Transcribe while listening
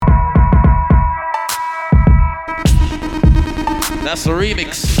That's the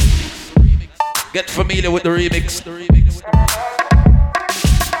remix. Get familiar with the remix.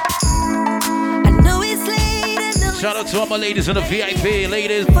 Shout out to all my ladies in the VIP,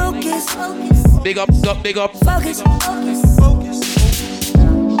 ladies. Focus. Big up, big up. Focus.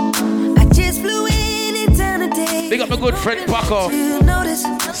 I just flew in town today. Big up my good friend Paco.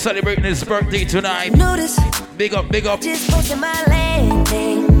 Celebrating his birthday tonight. Big up. Just posted my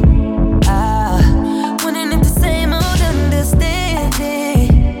landing. Wondering if the same old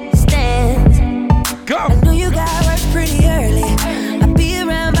understanding stands. Go. I know you got work pretty early. I'll be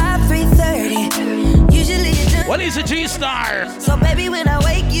around by 3:30. Usually you done. What is a G-Star? So baby, when I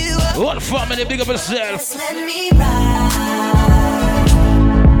wake you up, what family? Big up yourself. Just let me ride.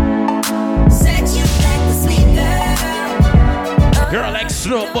 Sex you like the sweet girl. Girl like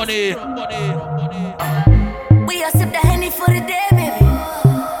Slow Bunny. We are sip the Henny for the day, baby.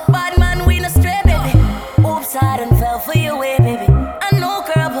 Bad man, we no stray, baby. Oops, I done fell for your way, baby. I know,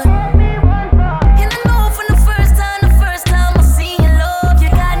 girl, but and I know from the first time I seen your love, you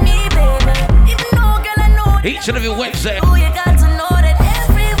got me, baby. Even though, girl, I know each and every Wednesday. Oh, you got to know that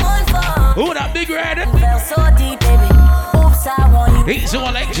everyone falls. Who that big red? Fell so deep, baby. Oops, I want you. He's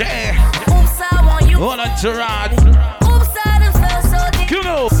one like Jay. Oops, I want you. Hold on to Rod. Oops, I done fell so deep.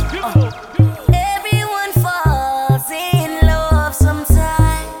 Kuno. Everyone falls in love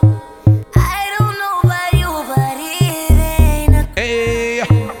sometime. I don't know about you, but it ain't a Hey. If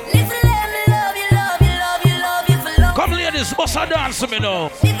you let me love you for long. Come ladies, bust a dance for me now.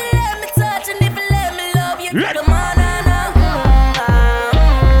 If you let me touch and if you let me love you, Ready. come on,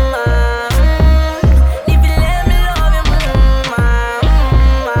 If you let me love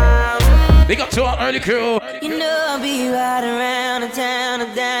you, Big up to our early crew. you know I'll be riding around the town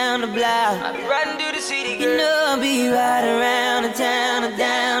and down the block. I'll be riding through the city, you know I'll be riding around the town and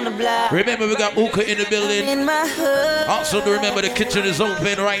down the block. Remember we got Uka in the building. In my hood, Also do remember the kitchen is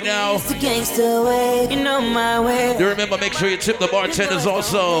open right now. it's the gangster way, you know my way. Do remember make sure you tip the bartenders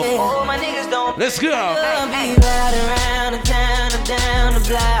also. All my niggas don't. Let's go. I'll be riding around the town and down the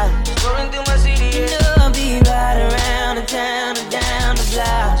block. Rolling through my city, you know I'll be riding around the town and down the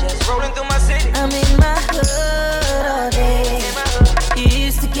block. Just rolling through my city. I'm in my hood all day.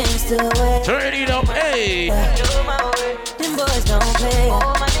 It's the gangster way. Turn it up, hey. Them boys don't play.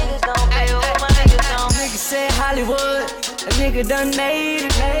 All my niggas don't play. All my niggas don't. Nigga said Hollywood, a nigga done made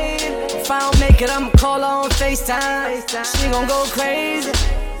it. If I don't make it, I'ma call her on FaceTime. She gon' go crazy.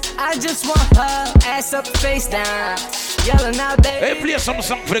 I just want her ass up, face down. Yelling out, baby. Hey, play some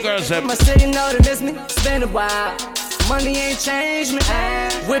song for the girls. My city know they miss me. It's been a while. Money ain't changed me.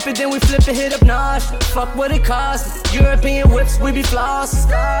 Whip it, then we flip it, hit up north. Fuck what it costs. European whips, we be floss.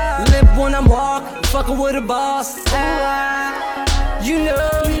 Limp when I'm walking, fucking with a boss. You know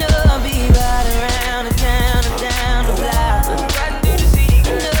I'll be riding around the town and down the block.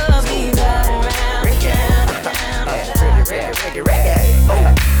 You know I'll be riding around the town and down the block.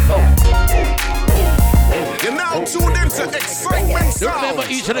 You're now tuned into XSYTMENT Do remember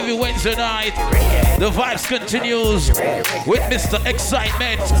Sounds. each and every Wednesday night, the vibes continues with Mr.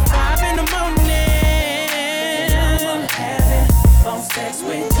 XSYTMENT. 5 in the morning, having phone sex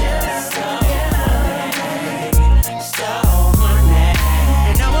with you. So honey,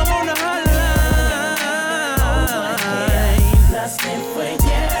 and now I'm on the hotline, lusting for you.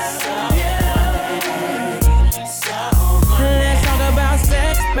 So let's talk about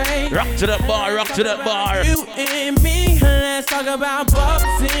sex, babe. Rock to that bar, rock to that bar. You and me, let's talk about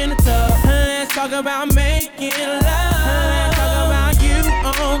bubbles in the tub. Let's talk about making love. Let's talk about you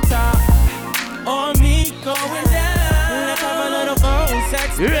on top or me going down. Let's have a little phone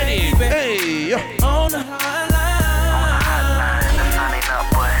sex, Ready? baby. Hey. On the hotline. Signing up,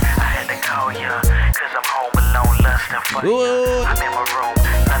 but I had to call ya, cause I'm home alone, lusting for ya. Good. I'm in my room,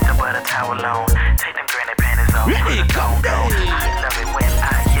 nothing but a towel on. Take them granny panties off, Ready, go, go. I love it when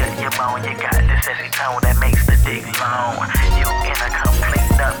I hear your moan. You got this sexy tone that makes the dick long. You in a complete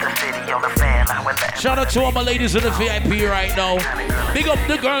the city on the fan line with that. Shout out to all my ladies in the VIP right now. Big up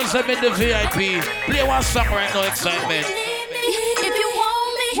the girls that in the VIP. Play one song right now, XSYTMENT. If you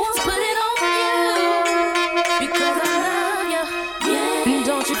want me, just put it on you. Because I love you. Yeah.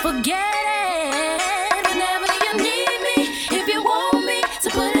 Don't you forget it. Whenever you need me, if you want me to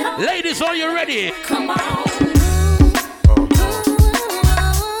put it on. Ladies, are you ready? Come on.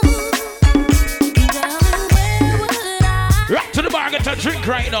 Rock to the bar, get a drink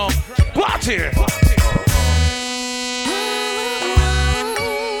right now. Party!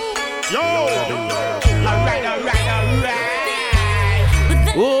 Yo! Alright.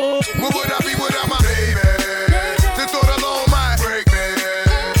 Oh. What would I be without my baby? To throw the long might break me.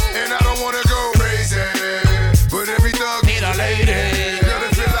 And I don't wanna go crazy. But every thug Need a lady.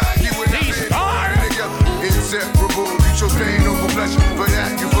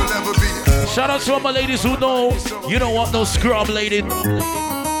 Shout out to all my ladies who know you don't want no scrub, lady.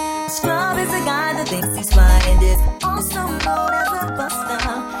 Scrub is a guy that thinks he's fly and is also known as a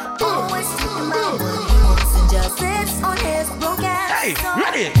buster. Always talking about what he wants and just sits on his broke ass. Hey,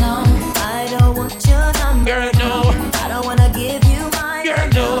 ready? No, I don't want your number. Girl, no. I don't wanna give you mine. Girl,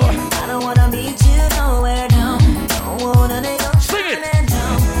 no. I don't wanna meet you nowhere. No, don't want none of your Sing it. No,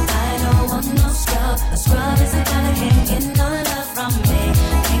 I don't want no scrub. A scrub is a guy that can't get no love from me.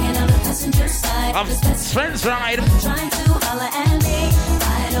 Hanging on the passenger side. I'm friends ride. Trying to holler at me.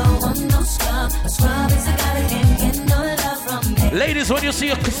 I don't want no scrub. A scrub is a guy that can't get no love from me. Ladies, when you see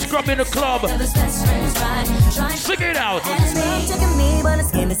a scrub in the club, sing it out. He's taking me, but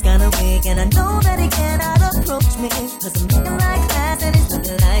his game is kinda weak, and I know that he cannot approach me. Cause I'm looking like class and he's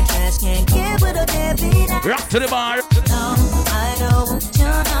looking like trash. Can't get with a deadbeat. Rock to the bar. No, I don't want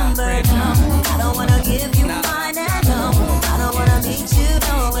your number. No, I don't wanna give you mine. And no, I don't wanna meet you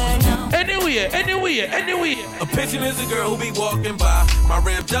nowhere. No. Anywhere. A pigeon is a girl who be walking by. My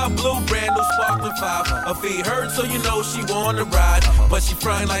rims up blue, brand new sparkling 5. Her feet hurt, so you know she wanna ride. But she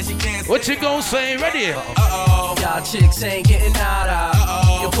frontin' like she can't. What you gon' say? Ready? Uh-oh. Y'all chicks ain't getting nada.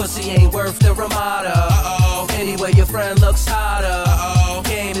 Uh-oh. Your pussy ain't worth the Ramada. Uh-oh. Anyway, your friend looks hotter. Uh-oh.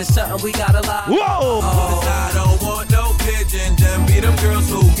 Game is something we got a lot. Whoa! Cause I don't want no pigeon. Them be them girls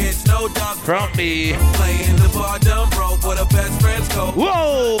who gets no dog From me. Playing the bar dumb broke where the best friends go.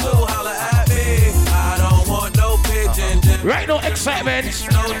 Whoa! So holla at me. I don't want no pigeon. Right now, excitement.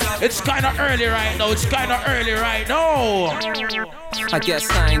 It's kinda early right now. I guess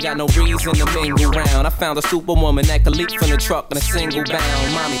I ain't got no reason to mingle round. I found a superwoman that could leap from the truck in a single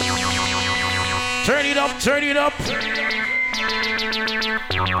bound. Mommy. Turn it up.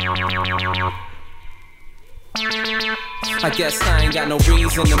 I guess I ain't got no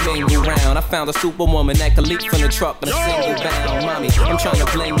reason to mingle round. I found a superwoman that could leap from the truck in a single bound. Mommy, I'm trying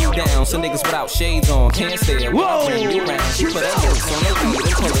to blame you down. Some niggas without shades on can't stare when I bring you round. She put her lips on the weed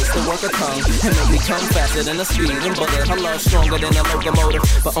and told us to work her tongue and make me come faster than a speeding bullet. Her love stronger than a locomotive,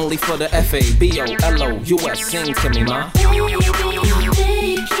 but only for the FABOLOUS. Sing to me, ma. They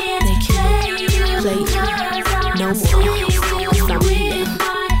can't play you. No more. I'm here.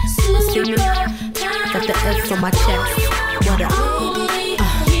 See me? Got the F on my chest. What up?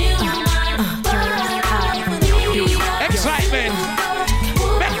 Excitement.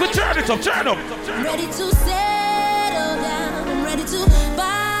 Back to turn it up. Ready to settle down. I'm ready to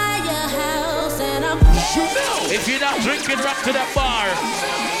buy a house, and I'm If you're not drinking, rock to that bar.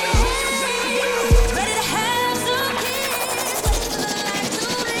 ready to have some kids.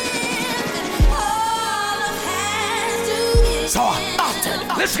 All I've had to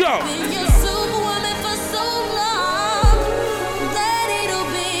give. Let's go. Been your superwoman for so long. Ready to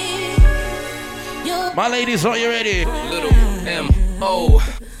be your My ladies, are you ready? Little M.O.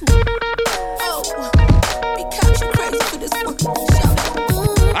 because you're crazy for this one.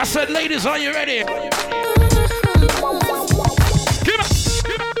 Shout I said, ladies, are you ready? Give it.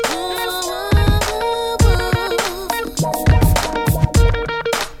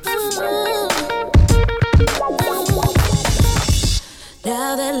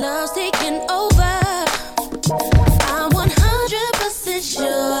 Now that love's taking over, I'm 100%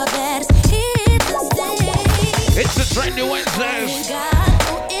 sure that it's here to stay. It's the Trendy Ain't Wednesdays. got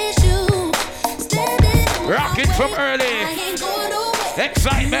no issue standing. Rocking from early. I ain't going away.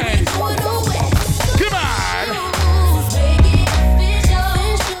 Excitement. Going away. Come on. Make it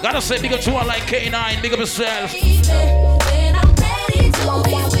official. Gotta say, big up to one like K9. Big up yourself. When I'm ready to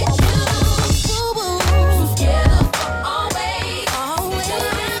be with you. Together always.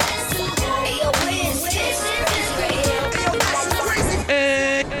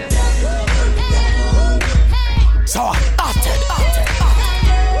 Eh.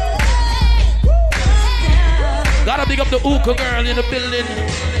 Gotta big up the hookah girl in the building.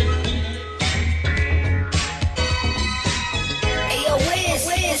 Ayo, Wiz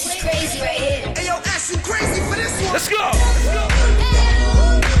is crazy right here. Ayo, Ash, you crazy for this one. Let's go.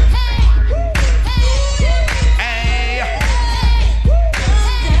 Hey.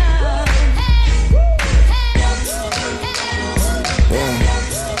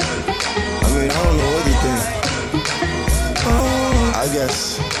 I mean, I don't know what you think. I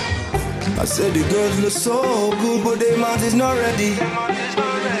guess. I said the girls look so good, but their mouth is not ready.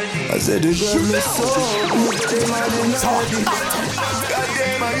 I said the girls look so good, but their mouth is not ready.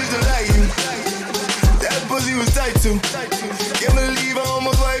 Goddamn, I used to like you. That pussy was tight too. Can't believe I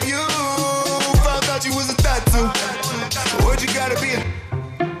almost wiped you. Found out you was a tattoo. What you gotta be?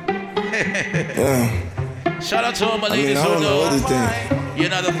 Yeah. Shout out to all my I mean, ladies I who don't know what know. you think. You're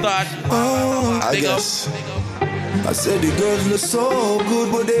not a thought. I Big up. guess. I said the girls look so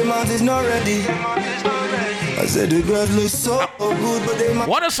good, but their mouth is not ready. I said the girls look so good, but their mouth.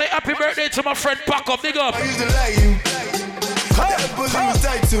 Wanna say happy birthday to my friend Paco, big up. I used to like you. That pussy was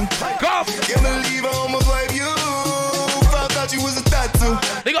tight too. Come. Can't believe I almost like you. Found out you was a tattoo.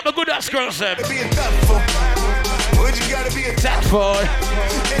 They got the good ass girls, Sam. Be a thoughtful. But you gotta be a thoughtful.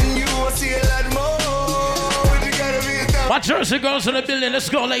 And you will see a lot more. But you gotta be a thoughtful. My Jersey girls in the building, let's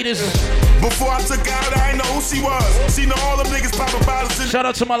go, ladies. Before I took out, I know who she was. She know all them niggas popping bottles in. Shout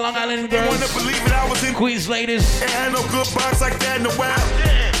out to my Long Island girls. Wanna believe it, I was in Queens, ladies. Ain't had no good box like that in a while.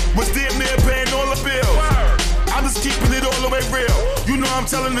 Was damn near paying all the bills. I'm just keeping it all the way real. You know I'm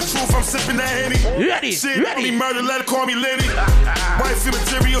telling the truth, I'm sipping that Henny. Ready, shit, ready. Me murder, let her call me Lenny. Wife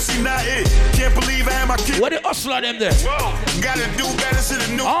material, she not it. Can't believe I had my kid. What the hustle at them there? Gotta do better, shit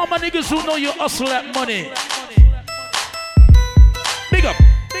and new. All my niggas who know you hustle that money. Big up,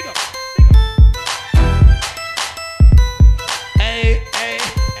 big up. Hey, hey.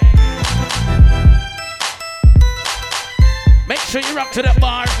 Make sure you rock to that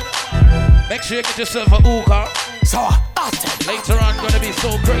bar. Make sure you get yourself a hookah. So later on, gonna be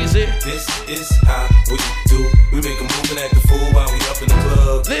so crazy. This is how we do. We make a move and act the fool while we up in the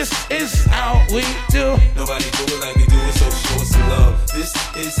club. This is how we do. Nobody do it like we do it, so show us some love. This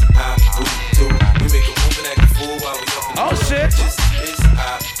is how we do. We make a move and act the fool while we up in the club. Oh shit. This is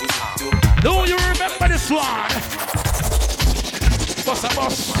how we do. Do you remember this one? Boss a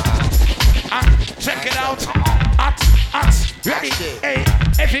boss. Check it out. Ready, hey,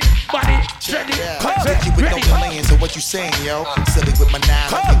 everybody, ready, Hit you with no delaying, so what you saying, yo? Silly with my nine,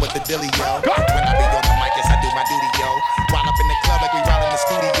 I be with the dilly, yo. When I be on the mic, yes, I do my duty, yo. While up in the club like we roll in the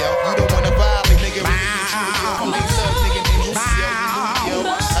studio. You don't wanna violate, nigga, when you studio. Only thug nigga named Lucio, yo.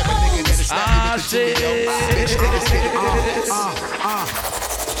 Type of nigga that'll snap you with the studio. Bitch, niggas get it,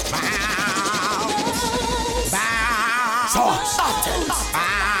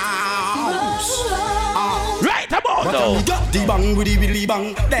 No. Me got the bang with the billy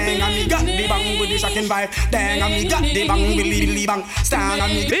bang. Dang, and me got the bang with the shocking vibe. Dang, and me got the bang with the billy bang. Stand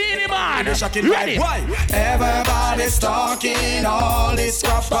and me got the shocking vibe. Why? Everybody's talking all this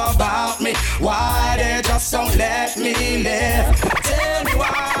stuff about me. Why they just don't let me live? Tell me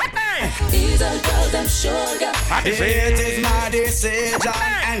why. These are girls, I'm sugar. It is my decision,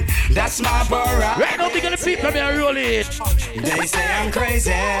 and that's my prerogative. Right now, they're gonna people me and roll it. They say I'm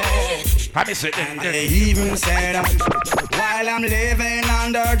crazy. And they even said while I'm living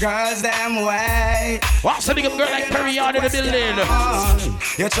under girls them way. What's a big up girl like Perry on in the building?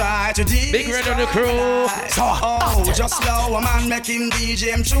 You try to Big Red on the crew. Oh, just slow a man make him DJ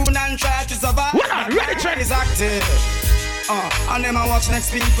him tune and try to survive. Ready, trend is active. And them I watch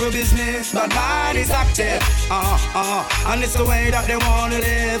next people business, but mine is active. And it's the way that they wanna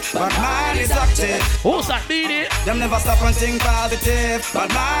live, but mine is active. Who's that beat? Them never stop and think positive,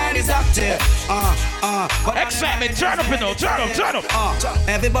 but mine is active. Excitement, turn up, you know, turn up.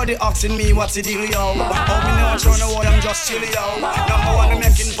 Everybody asking me what's the deal, yo. Oh, me know trying to what I'm just chill, yo. Number one, I'm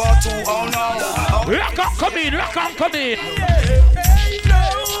making for two, oh no. Rock on, come in, rock on, come in.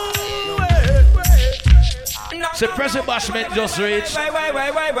 So President Bashment just reached.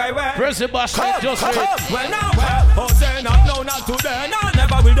 President Bashment just reached. Well now, oh say not, no, not today. No,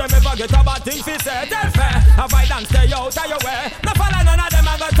 never will them ever get a bad thing fi say. Tell fair, have I done stay out of your way. No follow none of them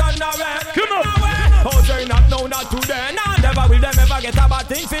and go turn away. Come on. Oh say not, no, not today. No, never will them ever get a bad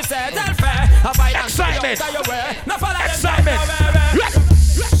thing fi say. Tell fair, have I done stay out of your way. No follow them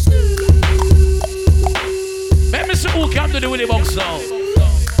Let me see who can do the Willie Box now.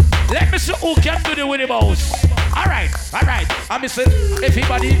 Let me see who can do the Willie Box. Alright. I'm missing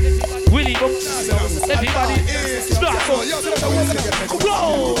everybody. Willie Box. Everybody. Stop.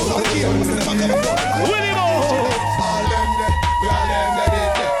 Go. Willie Box.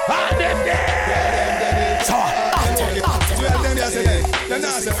 All them there.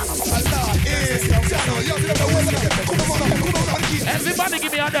 Everybody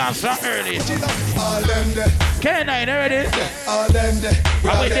give me a dance from early. K9 already. All them there. We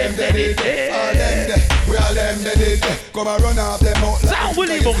all them there. All them there. We all them there. Come and run off them out like Sound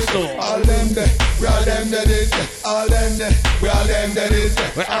Willie Box though. All them there. We all them there. All them there. We all them there.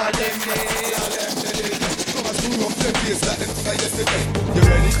 We all them there. Come and screw up them face like them yesterday. You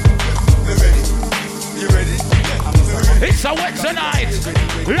ready? You ready? You ready? It's a Wednesday night.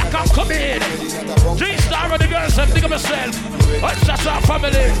 Lock up, come in. G-Star and the girls and think of myself. It's just our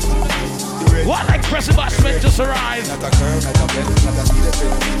family. What like President Bashment just arrived.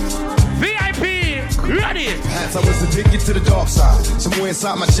 VIP. Ready. Perhaps I was addicted to the dark side. Somewhere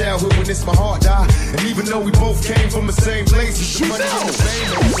inside my childhood when it's my heart died. And even though we both came from the same place, the money and the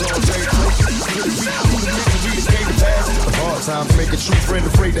fame, it was all very close. The hard times make a true friend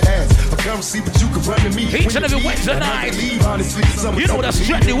afraid to ask. I come see, but you can run to me. Each and every Wednesday night. You know that's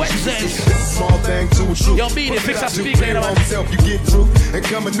Trendy Wednesdays. Small thing to a truth. Yo, me, the fix I speak later on. You get through. And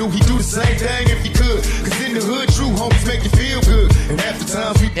coming new, he do the same thing if he could. Cause in the hood, true homies make you feel good. And half the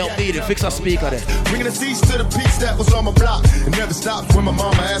times we Yo, me, the fix I speak of it. Bringing the seats to the peaks that was on my block. And never stopped when my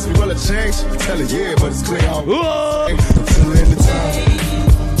mama asked me, will it change? I tell her, yeah, but it's clear how until the end of time.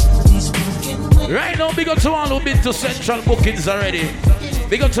 Right now, big up to all who've been to Central Bookings already.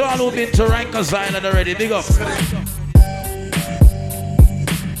 Big up to all who've been to Rikers Island already. Big up.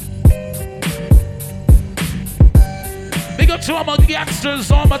 Big up to all my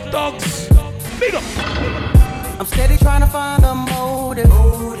gangsters, all my thugs. Big up. I'm steady trying to find a motive.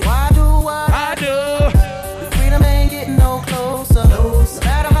 Why do what I do? The freedom ain't getting no closer. No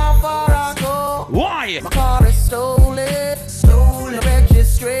matter how far I go. Why? My car is stolen.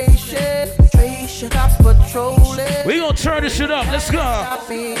 Registration. Cops patrolling. We gonna turn this shit up. Let's go.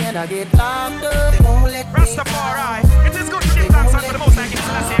 And I get locked up. Rastafari. It is good to give thanks for the most I give to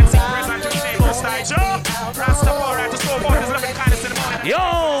the CNC present to the neighbor style. Rastafari to show forth his loving kindness in the morning. Yo!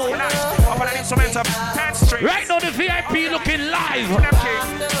 Up on an instrument of 10 strings. Right now the VIP looking live.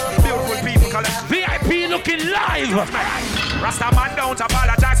 Beautiful people collect. VIP looking live. Rasta man don't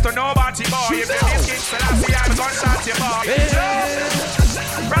apologize to nobody, boy. If you're this King Selassie, I'm gonna shot you, boy.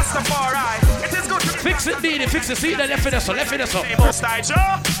 Rastafari. It is good to fix it, Didi. Fix it. See the left of this one. Left of this one.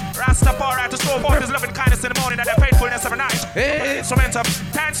 Rastafari to show forth his loving kindness in the morning and their faithfulness every night. Instrument of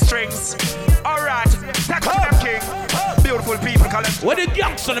 10 strings. Alright. Take up them king. Beautiful people collect. What the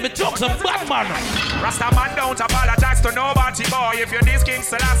gangster? Let me talk some bad man. Rasta man don't apologize to nobody, boy. If you're this King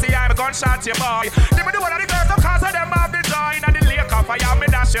Selassie, I'm gonna shot you, boy. They be the one of the girls because of them have the joy. And the lake of fire, me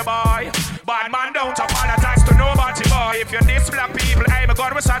dash you, boy. Bad man don't apologize to nobody, boy. If you're this black people, I'm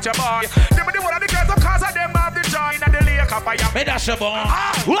gonna shot you, boy. They be the one of the girls because of them have the joy. And the lake of fire, me dash you, boy.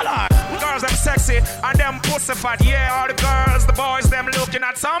 Hold on. Girls, them sexy and them pussy fat. Yeah, all the girls, the boys, them looking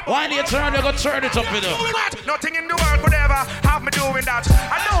at some. Why do you turn? You go turn it up with them. Nothing in the world could ever have me doing that.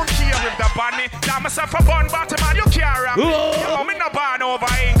 I don't care if the bunny. Got myself a bun bottom and you care of me. You know me no born over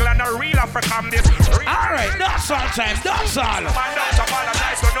England, no real African this. Alright, that's all time, that's all. Man don't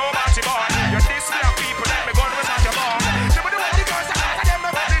apologize to nobody, boy. You're this black people, let me go and research your boy. You know what the girls are them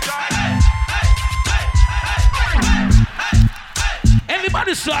about the joy.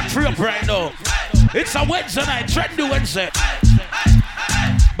 Everybody start free up right now. It's a Wednesday night, Trendy Wednesday.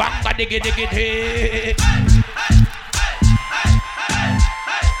 Banga diggy diggy hey.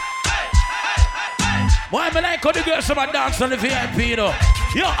 Why am I like how the girls come and dance on the VIP, you know?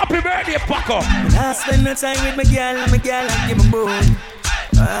 Yo, happy birthday, Paco. I spend no time with my girl and give me bone.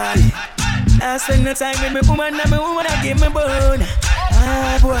 I spend no time with my woman and my woman I give me bone.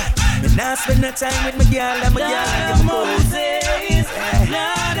 Ah, boy. I spend no time with my girl and give me bone.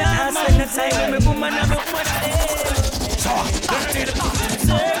 I spend no time with my woman and my woman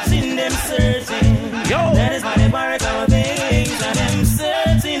searching, them searching. Yo. That is why they borrow our things. And them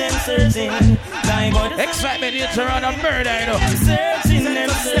searching and searching. Excitement is around a murder, you know. Searching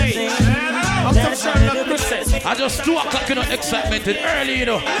and searching. I just 2 o'clock, you know, excitement early, you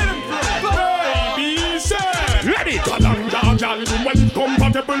know. Ready? When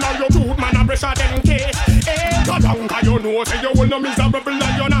compatible and your truth, man, I pressure them case. Kadanga, you know, say you will no miserable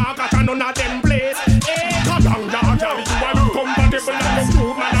and you're not got none of them place. Kadanga, tell you when compatible and your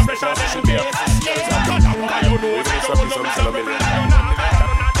truth, man, I pressure them case. Kadanga, you know, say you will no miserable and you're not got none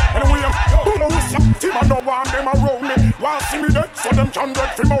of them. Anyway, who knows? Team and no one them around me. Want see me dead, so them can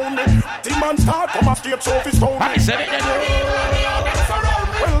get from on me. Team and start from a state office down me.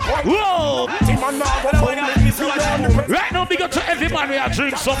 Whoa! Team and now go phone me. Right now, big up to every man we are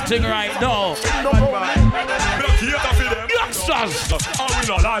doing something right now. Youngsters! We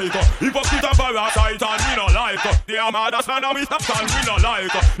no like if a put a parasite and we no like they are mad as man and we stop stand we no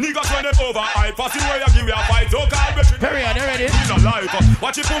like niggas when they over hype pass the way you give me a fight so call me Perry, are you ready? We no like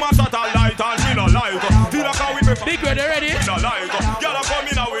watch it from a satellite and we no like feel like how we make Big Red, ready? We no like y'all are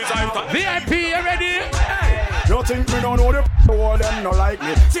coming out with sight VIP, you ready? You think me don't know the all them no like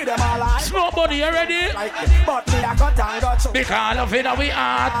me see them all like Smoke Buddy, you ready? Like me but me I got and got so because of it that we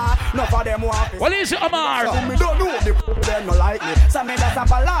are no for them want what is it, Omar? So me don't know the them no like me so me just a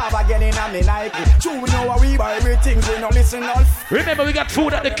palaver getting on me Nike true we know what we buy everything we no listen all remember we got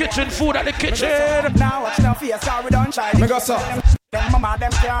food at the kitchen now watch no face car we don't try me go so Them mama,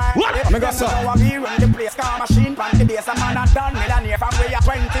 them can't. What? Me go so. Me run the place, car machine, pan the base, a man a done millionaire from where you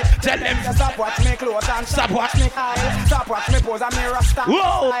 20. Tell them. Stop watch me clothes and stop watch me style. Stop watch me pose and me rasta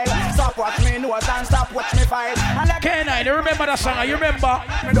style. Stop watch me nose and stop watch me fight. And like K9, you remember that song? You remember?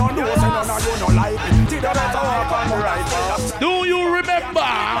 Me don't do so no, you no like it. Till the better walk on the right. Do you remember?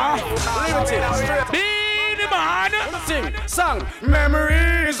 Man. Sing, song.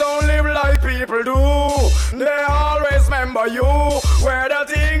 Memories don't live like people do. They always remember you, whether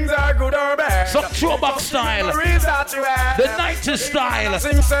things are good or bad. Some throwback style. Memories that you had. The 90s style.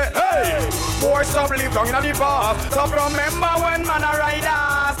 Sing, say, hey, boy, stop live long in the past. Stop remember when man a ride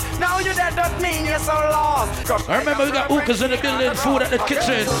us. Now you dead don't mean you're so lost. I remember we got hookahs in the building, food at the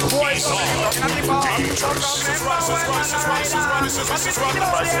kitchen. Boy, stop live long in the past.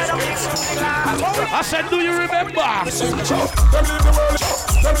 I said, do you remember?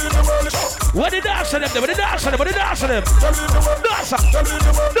 What did dance on them? What did dance on them? What did dance on them? Dancer!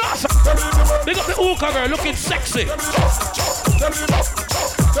 Dancer! Big up the hookah girl looking sexy.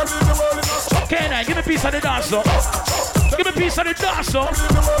 K9, give me a piece of the dancer. Give me a piece of the dancer.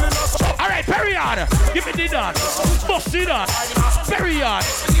 Alright, Perry on. Give me the dance. Bust it on. Perry on.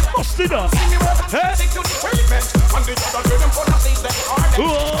 Bust it on.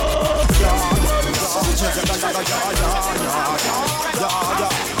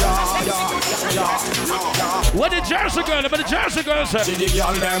 What the Jersey girl? What the Jersey girls say? See the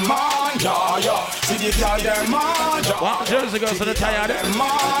girl them man, yeah. See the girl them man, yeah. What Jersey girls are tired?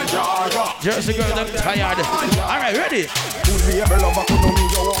 Jersey girls are tired. All right, ready? Would be able lover could know me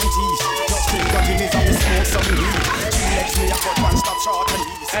you want tease. Just think of Guinness and smoke some weed. She makes me a cut one stop short and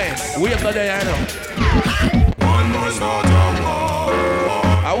easy. Hey, we have no day, I know. One more start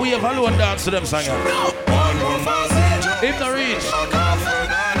and we have alone dance to them song. If the reach.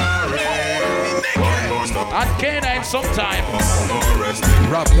 At K9 sometime.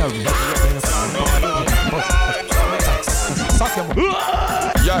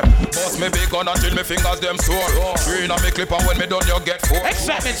 Yeah, boss me big gun until me fingers them sore. Green on me clip and when me done you get four.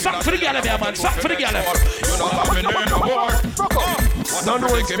 Excitement, something for the galley there, man. Something for the galley. You know have me name no more. No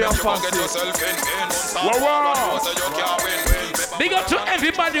noise, be a fast. Big up to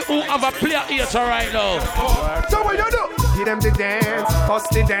everybody who have a player theater right now. So what you do? Give them the dance, bust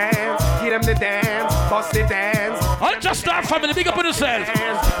the dance. Give them the dance, bust the dance. I'll just start family, big up on yourself.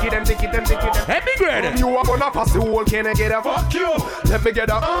 Give them. Hey, big red. You are gonna pass the whole, can I get a fuck you? Let me get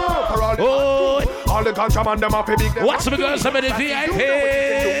a for all the contraband them up a big. What's the girls some of the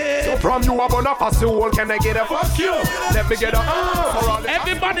VIP? So from you are gonna pass the whole, can I get a fuck you? Let me get a for all.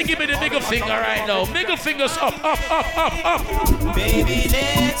 Everybody give me the middle finger right now. Middle fingers up. Baby,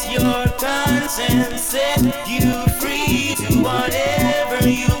 let your conscience set you free to whatever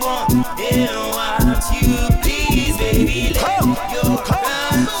you want and what you please. Baby, let your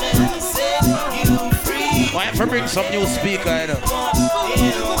conscience set you free. Why have to bring some new speaker, I know.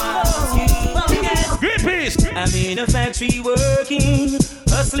 Great piece. I'm in a factory working,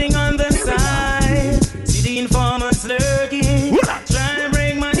 hustling on the side. See the informers lurking, try and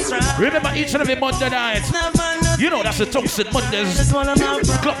break my stride. Remember each and every Monday night. You know that's the Toasted Mondays.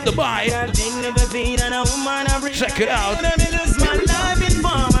 Club the buy. Check it out.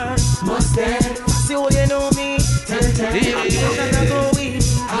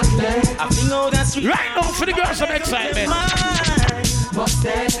 Right now for the girls of excitement.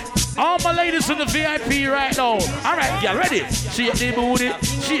 All my ladies in the VIP right now. Alright, y'all ready? Shake the booty,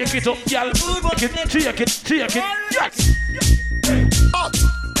 shake it up, y'all. Shake it. Yes!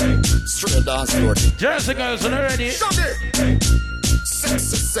 Straight dance floor. Jersey girls are ready.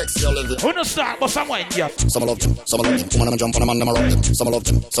 Sexy, all of them. Who no start, but some wine, yeah. Some love them, woman jump on them and them rock them. Some love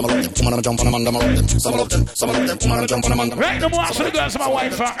them, woman jump on them and them rock them. Some love them, woman jump on them and them. Right, no more for the girls, my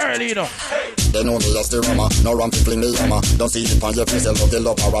wife for early, you know. They know me as the rama, no ram fling me hammer. Don't see it on your face, you love the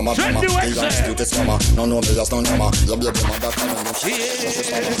love of rama. Trendy, what's that? You this mama, no know me as no hammer. You be a woman that can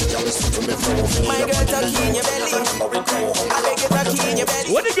my girl tucky in your belly. I beg you tucky in your belly.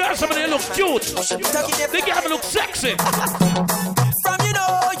 When the girls, some of them look cute. They can look sexy. From you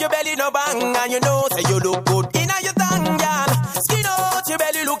know your belly no bang and you know say you look good in a your tongue, girl. Skin out your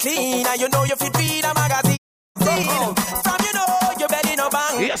belly look clean and you know you fit read a magazine. From you know your belly no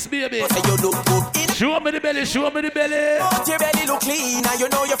bang. Yes, baby. Say you look good in. Show me the belly. Your belly look clean and you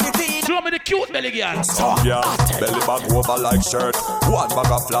know you fit read. Show me the cute belly girl. Some girl, belly bag over like shirt. One bag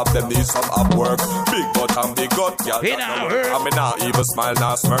of flap, them need some up work. Big butt and big gut, girl. I mean, now even smile,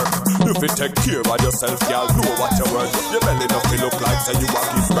 now smirk. You fit take care of yourself, girl. Know what you worth. Your belly nothing look like, say you want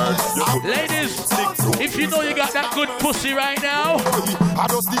give birth. Ladies, if you know you got that good pussy right now. I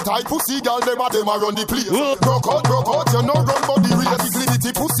just the tight pussy, girl. Them a run the place. Broke out, you know run body race.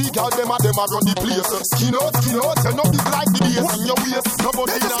 Dignity pussy, girl. Them a run the place. Skin out, you know big like the bass in your waist.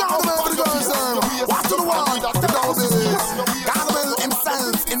 Nobody now. Watch to the wall, the doses. Carmel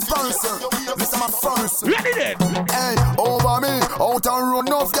himself in person. Listen my first. Ready then? Hey, over me. Out and run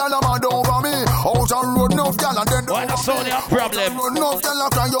enough, girl. I'm mad over me. Out and run enough, girl. And then why that's only a problem? Run enough, girl.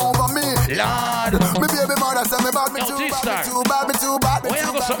 Cry over me. Lord. Me baby mother say me bad, me too bad, me too bad. Why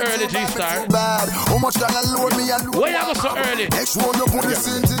you go so early, G-Star? How much can I load me and why you go so early? Next one you put the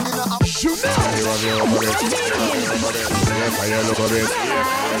same thing in a shoot.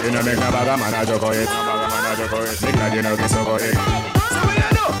 You know make a bag of man a joke it. Because you know this over it.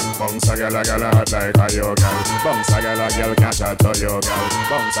 Bounce a gal hot like a yo gal. Bounce a gal can't shot to yo gal.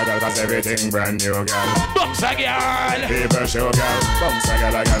 Bounce a gal cause everything brand new gal. Bounce a gal. People show gal. Bounce a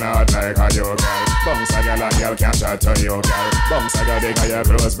gal hot like a yo gal. Bounce a gal can't shot to yo gal. Bounce a gal because your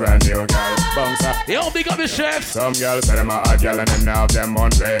clothes brand new gal. Bounce a. Yo, big up the chef. Some gal say them a hot gal and them now have them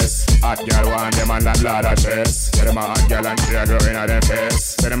on dress. Hot gal want them and that lad a dress. Say them a hot gal and tear growing at them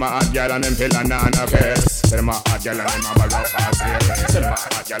face. Say them a hot gal and them pill and on a face. Say them a hot gal and them a rough ass hair. Say them a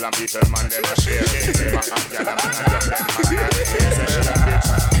hot gal and people man them a share. Say them a hot gal and them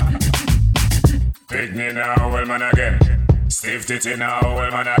pick me now, well man again. Stiff titty now,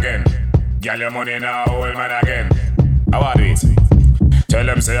 well man again. Gal your money now, well man again. How are it? Tell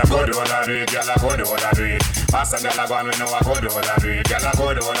them say I could do what I do it, girl I could do what I do it. Pass a girl I go and we know I could do what I do it, girl I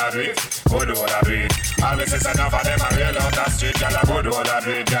could do what I do it, could do what I do it. All this is enough of them I real out the street, girl I could do what I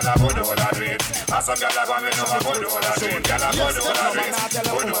do it, girl I could do what I do it. Pass a girl I go and we know I could do what I do it, girl I could do what I do it,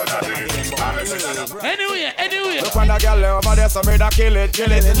 could do what I do it. All this is enough. Anyway. Look when the girl over there, so me da kill it.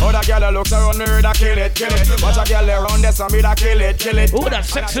 Other girl looks around me, da kill it. Watch a girl around there, so me da kill it. Ooh, that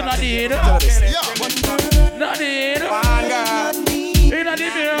sexy Nadine. Nadine. Inna the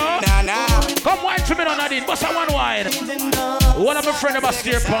mirror. Come wine to me on Nadine. Bust a one wine. One of my friends about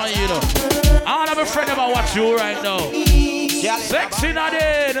steer upon you, know. All of my friends about watch you right now. Sexy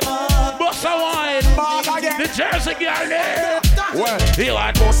Nadine. Bust a wine. The Jersey girl there. Well, you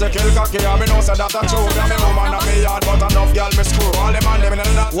want to kill cocky, I know say that a true. Me woman and me yard, but enough girl me screw. All them and them in the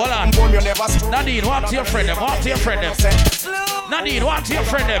hold on. You never screw. Nadine, walk to your friend them. Walk to your friend them. Nadine, walk to your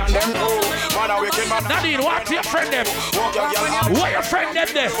friend them. Nadine, walk to your friend them. Where your friend them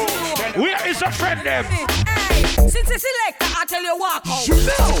there? Where is your friend them? Since it's selector, I tell you walk out.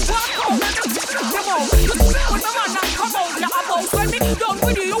 Walk out. Come on. When my man come out, now I'm out. When me done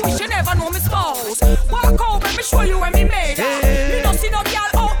with you, you wish you never know me spouse. Walk out, let me show you when me made that. Me don't see no girl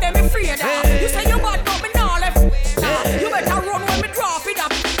out there, me free that. You say you bad, but me now left. You better run when me drop it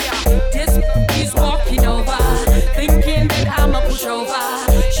up. This is walking over, thinking that I'm a pushover.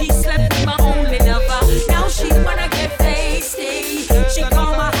 She slept with my only lover. Now she wanna get tasty. She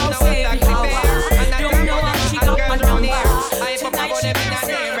call my house every hour. Don't know how she got my number. Tonight she can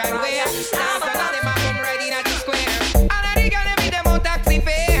say right away. I'm ready to square. And I gonna be them on taxi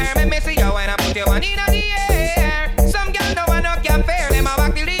fare. Me see you when I put you one in the air. Some girl no one no can fare. Them a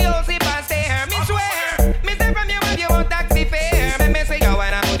walk till the whole zip and stare. Me swear, me say from you if you want taxi fare. Me see you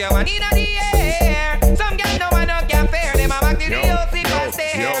when I put you one in the air. Some girl no one no can fare. Them a walk till the whole zip and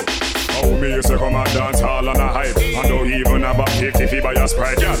stare. Oh, me used to come and dance hall on a hype. And don't even have a 50 fee by your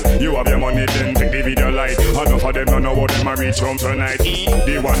Sprite, girl. You have your money, then take the video light. Enough of them don't know what them a reach home tonight.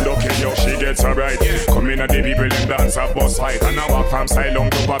 The one lucky, yo, she gets her right. Come in and the people them dance a bus fight. And I walk from Silong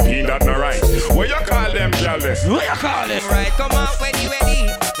to Papi, that no right. What you call them, girl? What you call them? Right, come on, ready.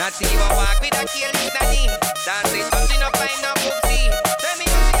 Not see you walk with a kill with a knee. Dance it, touching up, find up, oopsie. Tell me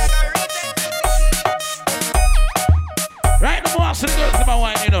how you got reach it. Right, the boss and the girls in my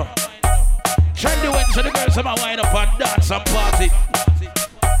wine, you know. Trendy went so the girls in my wine up and dance and party.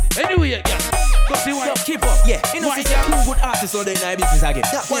 Anyway, yeah. Go see why. Keep up, yeah. You know, see two good artists on the night business again.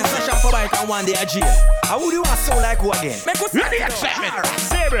 One fresh out for bike and one day a jail. How would you want so like who again? Ready, excitement.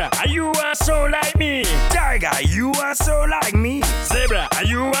 Zebra, are you want so like me? Tiger, you want so like me? Zebra, are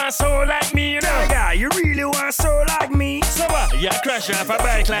you want so like me? Tiger, you really want so like me? So what? Yeah, crash off a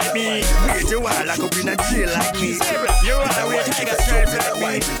bike like me. Wait a while, I could be in a jail like me. You wanna wear tiger stripes like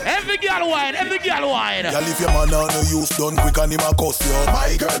me. Every girl wine, every girl wine. Y'all if your man on no use done quick and him a cuss you.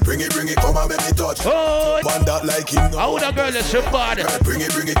 My girl, bring it, come and make me touch. Oh, man that like him. How would a girl is she bad? Bring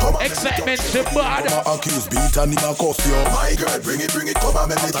it, come on. Excitement, she bad. Come on, accuse beat and him a cuss you. My girl, bring it, come and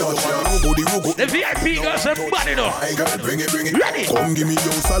make me touch. The VIP girls are bad enough. My girl, bring it. Ready? Come give me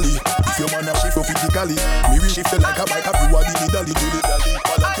your Sally. If your man a shift you physically, me will shift you like a bike. Everybody need dolly, do the dolly.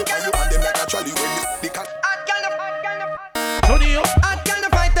 Balance you and you and them like a trolley when you stick at. Tony, I can't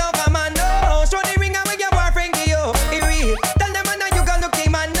fight over man, no. Show the ring away your boyfriend give you. Be real. Tell them man you can look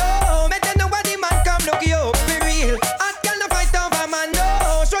him man, no. Make them know what the man come look you. Be real. I can't fight over man,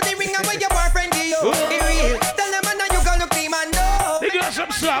 no. Show the ring away your boyfriend give you. Be real. Tell them man you can look him man, no. They got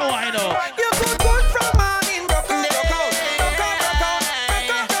some slow wine, no. You could push from morning, rock out.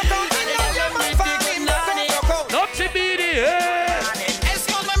 Not to be the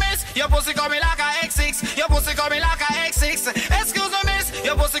Excuse me, miss, your pussy coming like a X6. Your pussy coming like a X6. Excuse me, miss,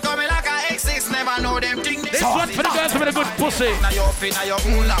 your pussy coming like a X6. Never know them things. This one for the girls with a good pussy. Now your feet, now your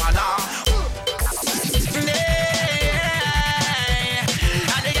la.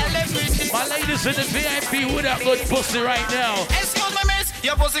 My ladies in the VIP with a good pussy right now. Excuse me, miss,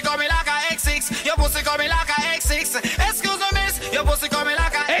 your pussy coming like a X6. Your pussy coming like a X6. Excuse me, miss, your pussy coming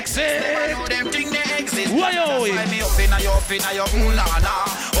like a X6. Never know them things they exist. Why yo? Me up inna your la.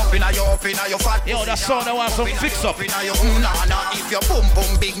 Up inna your fat. Yo, that song I want some fix up. Inna your la. If your boom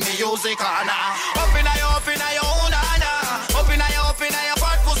big music up inna your la. Up inna your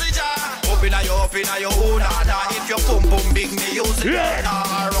fat pussy jar. Up inna your la. If your boom big music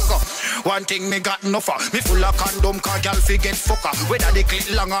rock up. One thing me got enough of. Me full of condom, cause y'all forget fucker. Whether the clit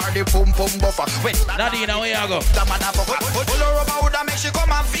long or the pum buffer. Nadine, where you go? The motherfucker. Pull her over, woulda make she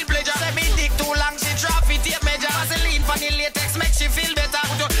come and feel pleasure. Say me dick too long, she drop it, tape measure. Vaseline for the latex, make she feel better.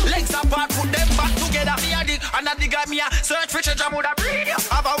 Put your legs apart, put them back together. Me a dick, and a dig at me a search for treasure, woulda breed you.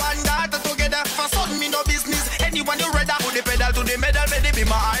 Have a one daughter together. For something me no business. Anyone you ready? Put the pedal to the metal, baby, be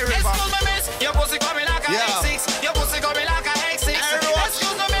my eye river. Excuse me, miss, your pussy coming like a X6. Your pussy coming like a X6.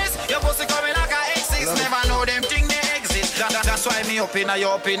 Excuse me, miss, your pussy coming like a X6. Never know them thing they exist. That's why me up inna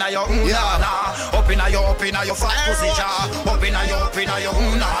your na. Up inna your fat pussy jar. Up inna your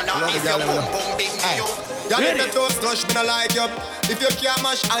na. If your boom big you. Y'all if you toast touch, me no like you. If you can't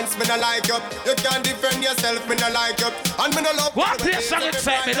mash hands, me no like you. You can't defend yourself, me no like you. And me no love. What this song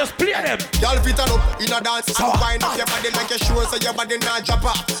excitement? Just play them. Y'all fit on up in a dance and wind up your body like your shoes so your body not drop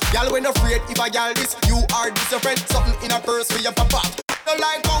off. Y'all when afraid if I y'all this, you are this your friend. Something in a purse for your papa. No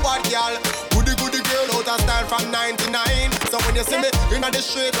like how what y'all. Goody girl out of style from 99. So when you see me in the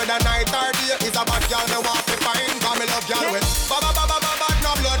street with a night or day, it's a bad girl me want to find. Cause me love y'all with bad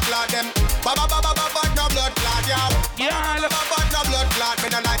no blood clot them. Bad no blood clot y'all. Bad no blood clot.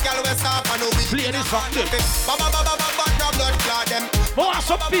 Me no like y'all with soft and no weak. Play this song. Bad no blood clot them. More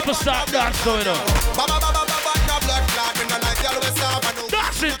some people start dancing going on. Bad no blood clot. Me no like y'all with soft and no weak.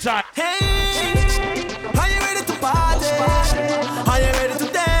 Dancing time. Hey, are you ready to party? Are you ready to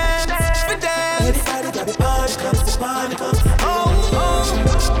dance? We dance. Everybody got the party comes, the party comes.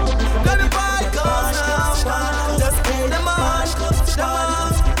 Got the party comes now. Just pay them on,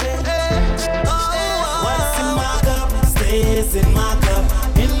 dance. What's in my cup stays in my cup.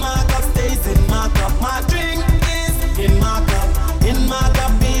 In my cup stays in my cup. My drink is in my cup. In my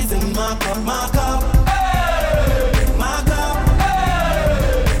cup is in my cup. My cup. My cup.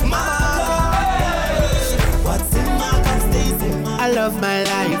 I love my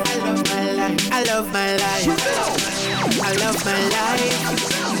life. I love my life. I love my life. I love my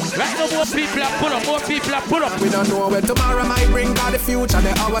life. Right now, more people are put up. More people are put up. We don't know when tomorrow might bring, but the future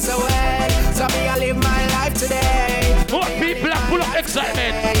the hours away. So me I live my life today. More people are put up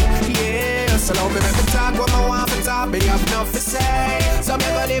excitement. Yeah, so now me make me talk what I want to talk. Me have enough to say. So me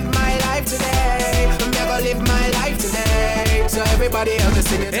go live my life today. Me go live my life today. So everybody else is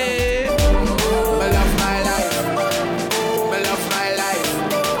singing. Hey. I love my life. I love my life.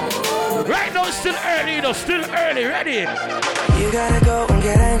 Right now it's still early, you know, still early, ready? You gotta go and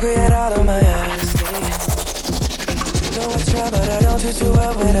get angry at all of my honesty. You know what's wrong, but I don't do too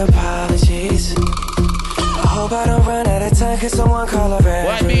well with apologies. I hope I don't run out of time, cause someone call a referee.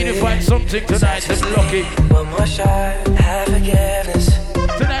 Why me to find something tonight, I'm lucky. One more shot, have forgiveness.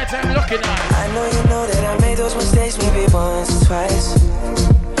 Tonight I'm lucky now. I know that I made those mistakes maybe once or twice.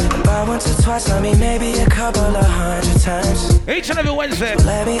 By once or twice, I mean maybe a couple of 100 times. Each and every Wednesday,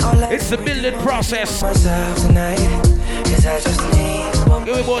 it's the building process. Myself tonight, cause I just need one.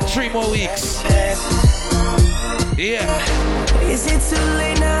 Give me about 3 more weeks. Yeah. Is it too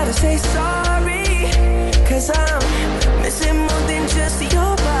late now to say sorry? Cause I'm missing more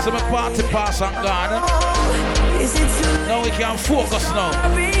party pass and gone. Now we can focus now.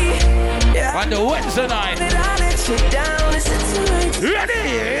 On the Wednesday night.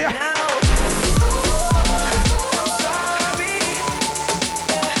 Ready?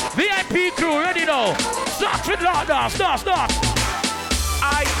 VIP crew ready now. Start with lockdown. Start.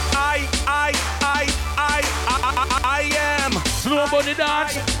 I am Slow Bunny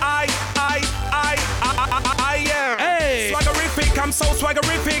Dance. I am. Hey. Swaggerific, I'm so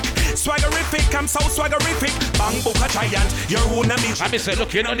swaggerific. I'm so swaggerific. Bang book a giant, your own bitch. I say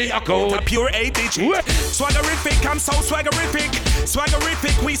looking on the account. A pure 8 digit. Swaggerific, I'm so swaggerific.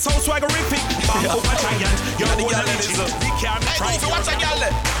 We so swaggerific. Bang book a giant, your own bitch. We can't try to watch a girl.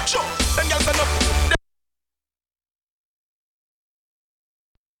 Sure, them girls are not.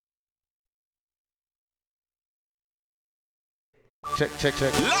 Check.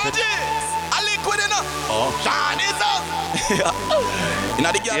 Lodges! A liquid enough. Sean is up. You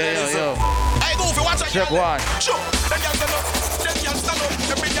know the girl is up. Hey, go for watch a check girl. one. Sure, them girls stand up. Them girls stand up.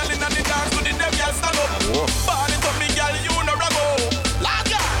 Every girl in the dance to the them girls stand up. Ball it up, me girl, you no rabo.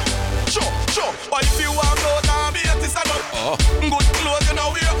 Last girl. Sure. But if you want out and be at stand up. Good clothes, you know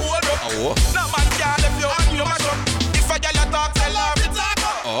we're old up. No man can't left you and you mash up. If a girl a talk, tell her to talk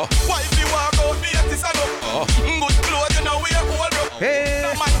up. Why if you walk out, be at stand up. Good clothes, you know we're old up. Hey. No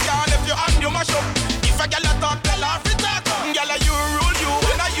man can't left you and you mash up. If a girl a talk, tell her to talk up. Girl, you rule you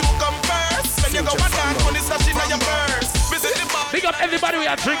when you come first. When you go and dance, when it's in your purse. Visit the bar. Big up everybody, we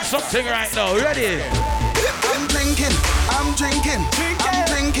are drinking something right now. Ready? I'm drinking. I'm drinking.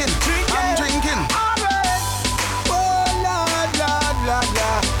 Oh, Lord.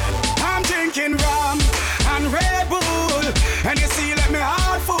 I'm drinking rum and Red Bull. And you see, let me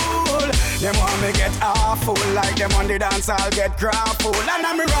heart full. Them want me get awful. Like them on the dance, I'll get grappled. And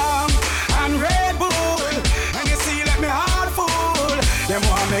I'm rum and Red Bull. And you see, let me heart full. Them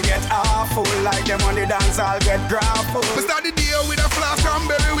want me get awful. Like them on the dance, I'll get grappled. We start the day with a flask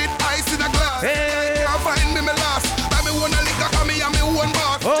cranberry with ice in a glass. Hey. Can't find me last. Buy me one a liquor, cause me and me one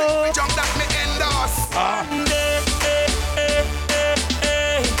boss. Oh. Me jump that me endorse.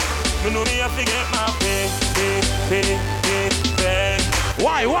 You know me have to get my pay.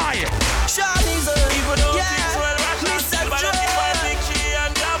 Why? Shawty's a Even though things well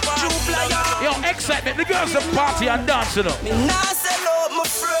Yo, excitement. The girls are party and dancing up. Me nah sell out my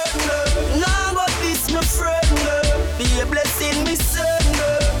friend. Nah got this my friend. Be a blessing me son.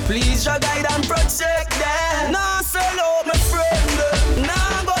 Please your guide and protect them. Nah sell out my friend.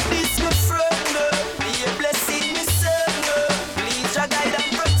 Nah got this my friend. Be a blessing me son. Please your guide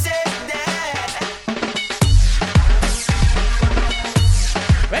and protect them.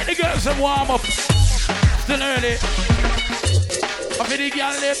 Let the girls some warm up. Still early. I feel the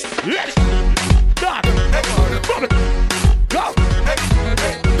girl left. Ready? Done. Go.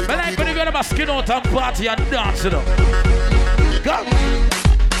 I like when you go to my skin out and party and dance it up. Go.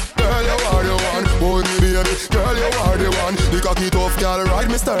 Girl, you are the one, boy, me baby. Girl, you are the one. The cocky tough girl, ride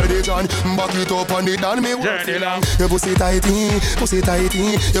me sturdy John. Back it up on the down, me journey long. Your pussy tighty,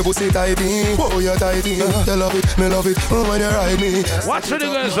 your pussy tighty. Oh, you're tighty. You love it, me love it. Oh, when you ride me. Watch for the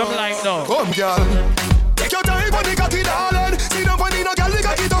girls I'm like now. Come, girl. Take your time on the cocky, darling. See the bunny, no girl, the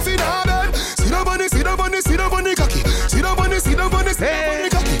cocky tough in her bed. See the bunny cocky. See the bunny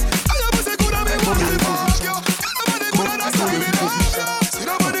cocky. I love pussy good and me want to fuck you. See the bunny good and I say me love you. See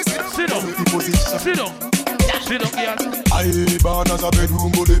the bunny. Sit down, girl. I born as a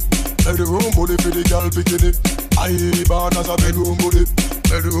bedroom bully. Bedroom bully for the girl picking it. I born as a bedroom bully.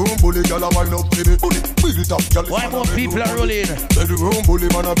 Bedroom bully, girl a wind up in it. Built up, girl. Why more people are rolling? Bedroom bully,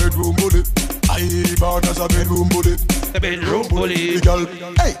 man a bedroom bully. I born as a bedroom bully. The bedroom bully. The girl,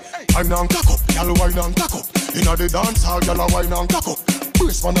 hey, wine and cock up, girl wine and cock up. Inna the dance hall, girl a wine and cock up.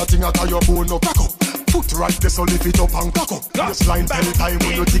 Brace man a thing at your bone no crack up. Foot right there, so lift it up and cock up. Just line tell time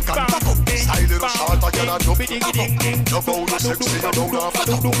when you tick and cock up. Style little short, but you're not jump cock up. Love how you sexy, you don't have fat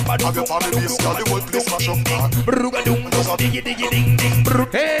up. Have your family base, girl, the whole place mash up.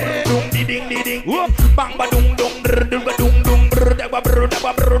 Hey, bang ba dung dung dung ba dung dung da ba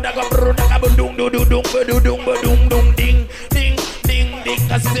dung dung ding ding ding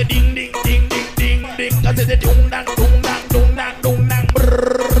ding I say ding ding ding ding ding ding I say dung dang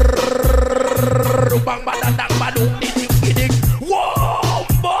bang ba dang ba dung ding ding whoa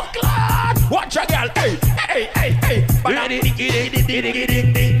buckland watch a girl hey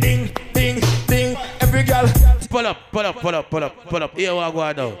ding ding every girl pull up. Here we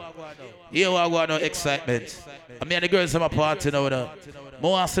go now. Excitement. I mean the girls them a party now.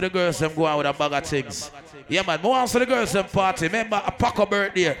 More want to see the girls them go out with a bag of things. Yeah man, more want to see the girls them party. Remember a Paco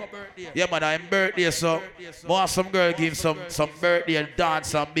birthday. Yeah, man, I'm birthday, so more some girl give some birthday and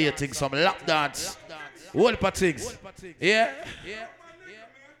dance and baiting, some lap dance. Whole heap of things. Yeah?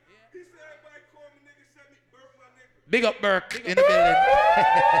 Big up Burke in the building.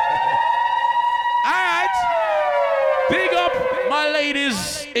 Alright. Big up my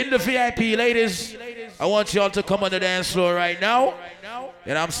ladies in the VIP. Ladies, I want y'all to come on the dance floor right now.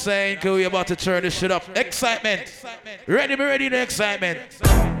 And I'm saying, cause we're about to turn this shit up. Excitement. Ready, be ready, the excitement.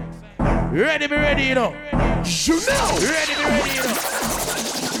 Ready, be ready, you know. Shoot now. Ready, be ready, you know.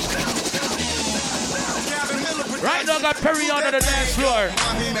 Right now, got Perry on the dance floor.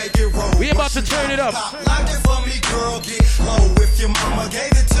 We about to turn it up. Lock it for me, girl, get low. If your mama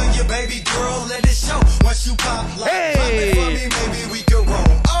gave it to you, baby girl, let it show. Once you pop, lock it for me, maybe we can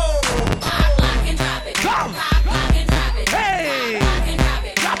roll. Oh, pop, lock and drop it. Come. Pop, lock and drop it. Hey. Lock and drop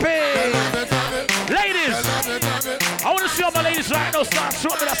it. Drop it. Ladies, I want to see all my ladies right now. Start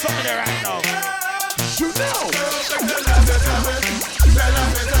showing me that something there right now. Shoot now.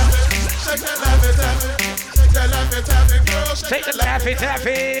 Take the laffy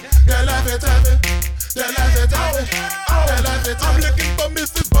taffy. I'm looking for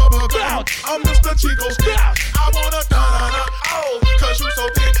Mrs. Bubblegum. I'm Mr. Chico. I wanna oh, cause you so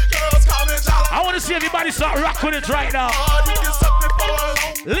big. Girls call me Jolly. I want to see everybody start rock with it right now.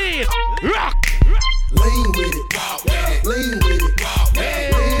 Lean, rock. Lean with it, walk with it, lean with it, walk with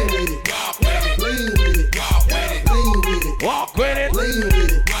it, lean with it, walk with it, lean with it, walk with it, lean with it, walk with it, lean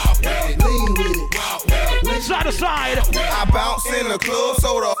with it, walk with it, lean with it, walk with it. Side to side. I bounce in the club,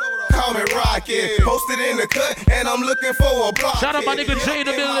 so the call me Rocket. Posted in the cut, and I'm looking for a block. Shout out my nigga Jay in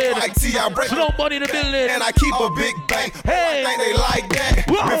the building. Slow money in the building. And I keep a big bank. Hey, I think they like that.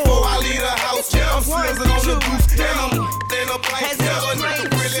 Whoa. Before I leave the house, I'm slizzing on the goose. And I'm in a place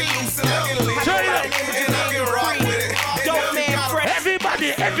really loose, and I can leave. Turn it up. And I can rock with it.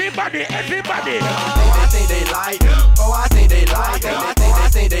 Everybody. Oh, I think they like. Oh, I think they like. I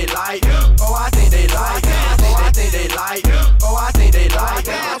think they like. Oh, I think they like. Oh, I think they like. Oh, I think they like.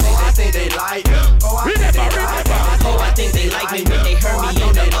 I think they like. Oh, I think they like. Oh, I think they like me when they heard me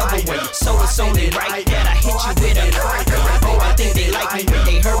on the other one. So it's only right that I hit you with it. Oh, I think they like me when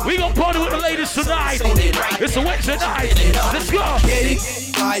they heard me. We gon' party with the ladies tonight. It's a Wednesday night. Let's go. Yeah, they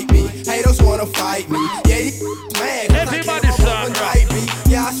like me. Haters wanna fight me. Yeah, they mad. Everybody start right.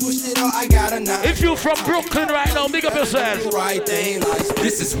 Yeah, I switched it up. I got a knife. If you from Brooklyn right now, big up yourself. Right thing like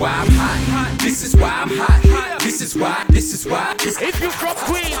this is why I'm hot. This is why I'm hot. This is why. If you from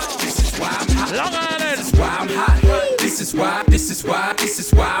Queens, this is why I'm hot. Long Island, this is why I'm hot. This is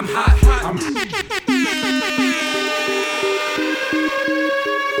why I'm hot.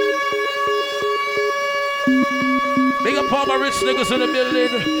 Big up all my rich niggas in the building.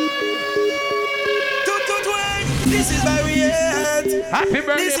 This is why we at. Happy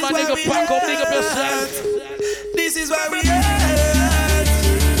birthday, my nigga Paco. Big up yourself. This is why we at.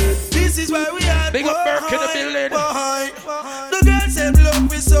 This is why we at. Big up Burke in the building. The girls them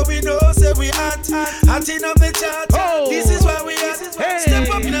love me, so we know say we hot. Hotting up the chart. Oh. This is why we at. Hey. Step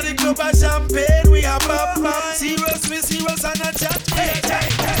up in the club and champagne. We are pop. Serious, we serious and a chat. Hey.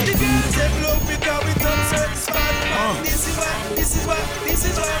 The girls them love me, cause we don't certain spot. This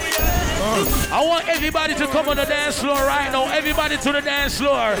is why we at. I want everybody to come on the dance floor right now. Everybody to the dance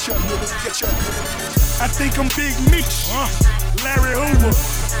floor. I think I'm Big Meech, Larry Hoover,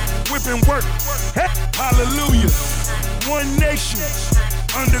 whipping work. Hallelujah. One nation,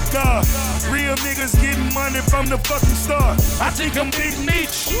 under God. Real niggas getting money from the fucking start. I think I'm Big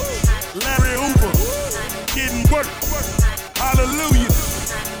Meech, Larry Hoover, getting work. Hallelujah.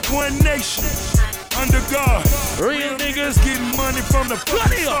 One nation, under God. Real niggas getting money from the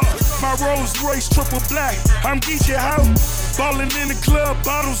fucking start. My Rolls Royce triple black. I'm Geechee Howe. Ballin' in the club,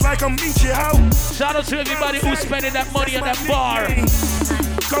 bottles like I'm Meechee Howe. Shout out to everybody who's spending that money at that bar.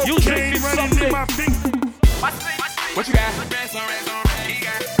 You drinking something. What you got?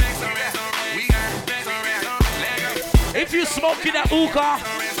 If you smoking that hookah,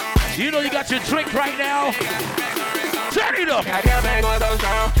 you know you got your drink right now. Turn it up.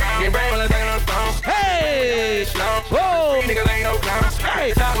 Hey! Whoa!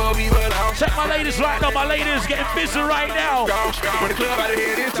 Hey! Check my ladies right now. My ladies getting busy right now.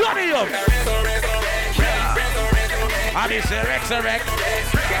 Turn it up. I need to resurrect.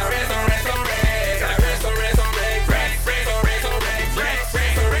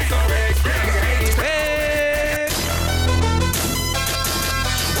 Hey!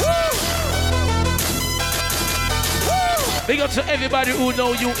 Big up to everybody who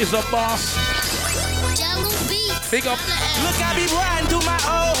know you is a boss. Jungle Beats. Big up. Look, I be riding through my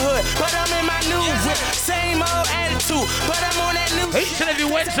old hood, but I'm in my new whip. Same old attitude, but I'm on that new shit. Each and every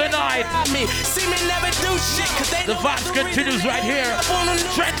Wednesday night. See me never do shit, cause they the vibes continues right here.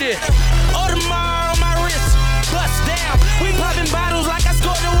 Trendy. Audemars on my wrist, bust down. We popping bottles like I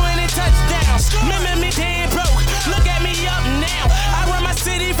scored a winning touchdown. Remember me dead broke, look at me up now. I run my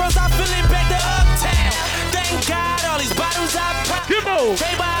city from South Philly back to Uptown. Thank God all these bottles I pop. Baby,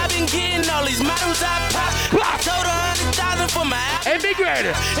 I've been getting all these models I pop. I told her $100,000 for my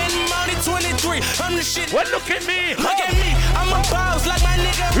emigrated. And I'm only 23, I'm the shit. Well, look at me. Look at me, I'm a boss like my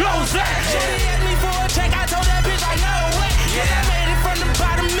nigga Rose. She asked me for a check, I told that bitch like no way. Yeah, I made it from the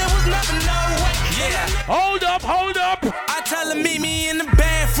bottom, it was nothing, no way. Yeah. Hold up. I tell her meet me in the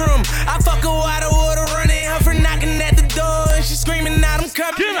bathroom. I fuck her out of water, running her for knocking at the door, and she screaming out, I'm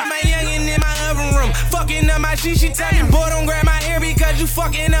coming. My youngin' in my oven room, fucking up my shit. She tell me, boy, don't grab my hair because you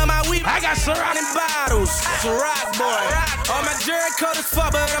fucking up my weed. I got surrounding bottles, it's a rock boy. All my jewelry coat is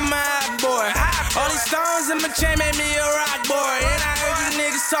fuck, but I'm a hot boy. All these stones in my chain made me a rock boy. And I heard you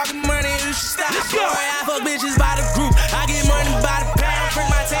niggas talking money, you should stop, boy. I fuck bitches by the group, I get money by the pound, bring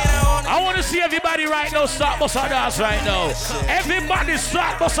my tanner on. I want to see everybody right now start bust a dance right now. Everybody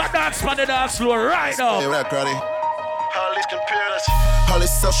start bust a dance on the dance floor right now. Hey, what up, Crowdy? All these computers, all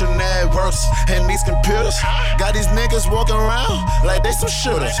these social networks, and these computers got these niggas walking around like they some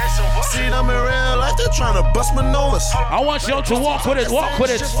shooters. See them in real life, they're trying to bust maneuvers. I want y'all to walk with it, walk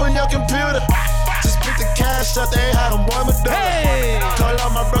with it. Just on your computer, just put the cash out, they had them boy Madonna. Hey. Call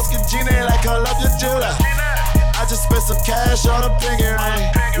out my broski Gina like call up your jeweler. I just spent some cash on a pinky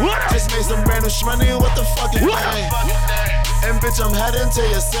ring. Just made some brand new shmoney, what the fuck is that? And bitch, I'm heading to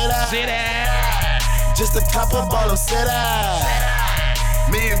your city. Just a couple ball of city.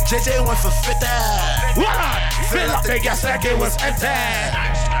 Me and JJ went for 50. Fill up, they guess like it was empty.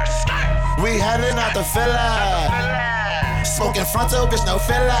 We heading out the villa. Smoking frontal, bitch, no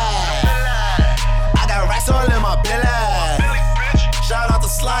filler. I got racks all in my billy. Shout out to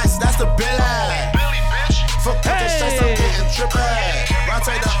Slice, that's the billy. For cooking shots, I'm getting trippin'. Right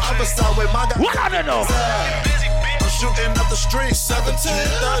to the other side with my guy. What I don't know? I'm shooting up the street,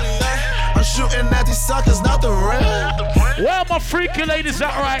 1730. I'm shooting at these suckers, not the rim. Where my freaky ladies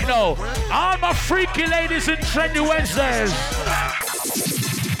at right now? All my freaky ladies in Trendy Wednesdays.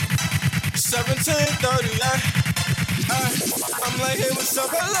 1730. I'm like, hey, what's up,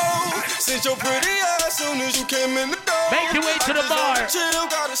 hello? Since your pretty ass soon as you came in the door. Make your way to the bar. Chill,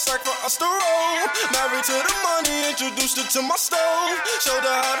 got a sack for us to roll. Married to the money, introduced her to my stove. Showed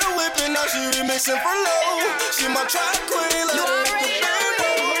her how to whip it, now she remixing for low. She my track queen, let her make the band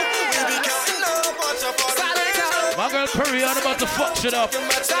roll. We be counting up, watch out for the band. My girl Curry on about to fuck shit up.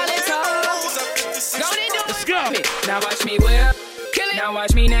 Let's go. Now watch me whip. Now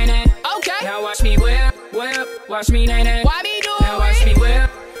watch me nay-nay. Okay. Now watch me whip. Watch me nay-nay. Why me do it? Now watch me whip.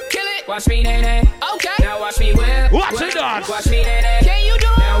 Kill it. Watch me nay-nay. Okay. Now watch me whip. Watch it on. Watch me nay-nay. Can you do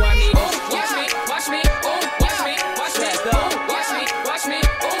it? Now watch me. Watch me. Watch me. Watch me. Watch me. Watch me. Watch me.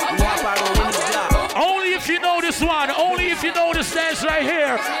 Okay. Only if you know this one. Only if you know this dance right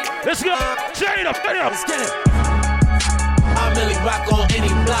here. Let's go. Turn it up. Turn it up. Let's get it. I really rock on any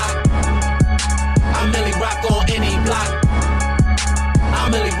block. I really rock on any block. I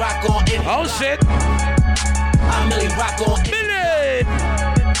really rock on any block. Oh shit. I really rock on any block.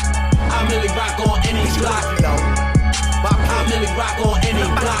 I really rock on any block. I really rock on any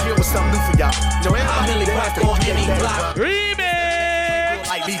block. Here with something new for y'all. I really rock on any block. Remix.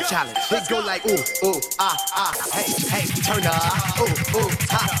 Like beat challenge. Let's go like ooh, hey, hey, turn up. Ooh,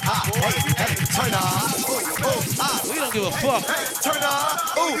 hey, hey, turn up. We don't give a fuck. Hey, turn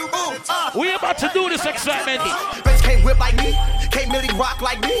up. We about to do this excitement. Bitch can't whip like me. Can't really rock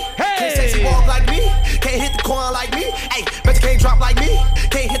like me. Hey. Can't sexy walk like me. Can't hit the corner like me. Hey, bitch can't drop like me.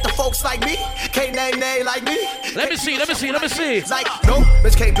 Can't hit the folks like me. Can't nay like me. Let me see. Like, no,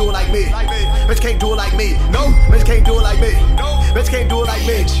 bitch can't do it like me. Bitch can't do it like me. No, bitch can't do it like me. Bitch can't do it like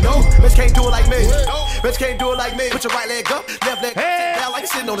me. No, bitch can't do it like me. Bitch can't do it like me. Put your right leg up, left leg down like you're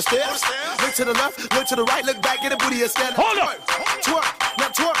sitting on the stairs. Look to the left, look to the right, look back, get a booty and stand up. Hold up. Twerk, now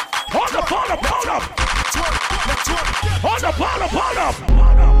twerk. Hold up. Twerk, now twerk. Hold up.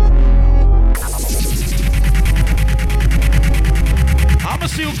 I'ma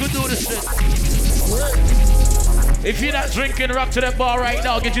see who can do this shit. If you're not drinking, rock to that bar right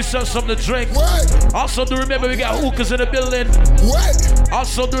now. Get yourself something to drink. What? Also, do remember we got hookahs in the building. What?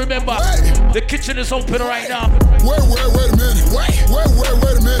 Also, do remember the kitchen is open right now. Wait a minute. Wait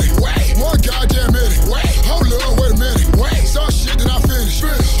a minute. One goddamn minute. Hold up, wait a minute. Start shit that I finish.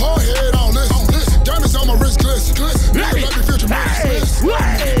 Hard head on this. Diamonds on my wrist glisten. Let me filter my wrist. Wait a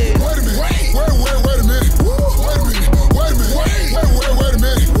minute. Wait a minute.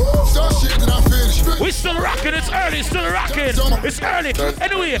 Sterling.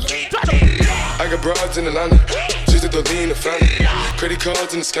 Anyway, I got broads in Atlanta, just at the lean the family. Credit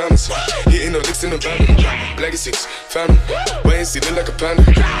cards in the scammers, hitting the licks in the van. Legacies, family, wait and see, look like a panda.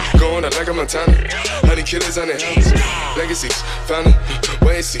 Going out like a Montana, honey killers on their hands. Legacies, family,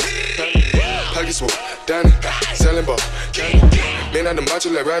 wait and see, family. Pockets full, Danny, selling ball, candy. Man on the macho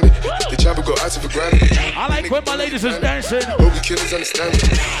like Randy, the chopper go out for granted. I like when my ladies is dancing. Hope you killers understand me.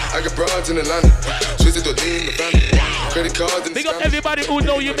 I got broads in Atlanta, just at the lean the family. Credit cards in the scammers. Big up everybody who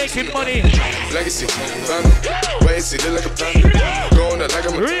know you making money. Legacy, family, wait and see, look like a panda. Going out like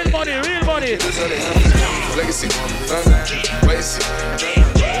a real money, real money. Legacy, family, wait and see.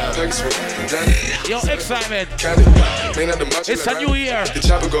 Yo, excitement. It's a new year. The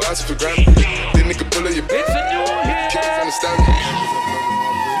chopper go out for granted. The nigga pull up your It's a new year. Can't understand me.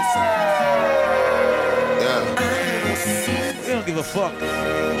 Yeah. We don't give a fuck.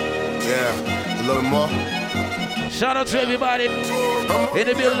 Yeah. A little more. Shout out to everybody in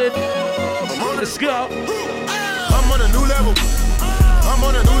the building. Let's go. I'm on a new level. I'm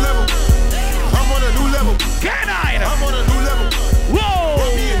on a new level. I'm on a new level. Can I? I'm on a new level. Whoa!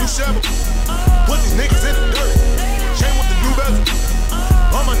 Brought me a new shovel. Put these niggas in the dirt. Chain with the new bezel.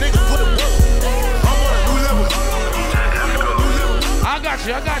 All my niggas put it work. I'm on a new level. I got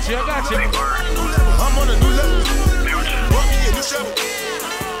you. I'm on a new level. Brought me a new shovel.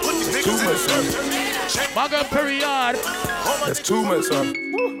 Put these niggas in the dirt. My girl, period. That's too much sauce.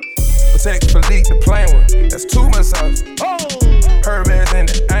 Protect Philippe, the plain one. That's too much sauce. Oh! Hermes in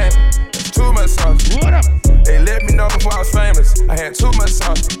the aim. That's too much sauce. What up? They let me know before I was famous. I had too much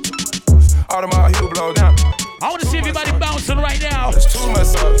sauce. All them all heel blow down. I want to see everybody bouncing right now. That's too much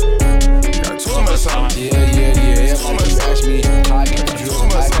sauce. Got too much sauce. Yeah. Everybody ask me how I get drip this, I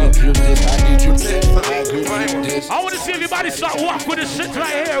get drip this. I want to see everybody start walk with this shit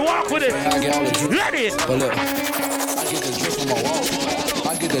right here. Walk with it. Ready? But look, I get the drip from my wall.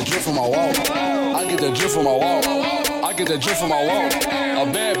 I get the drip from my wall. I get the drip from my wall. I get the drip from my wall. A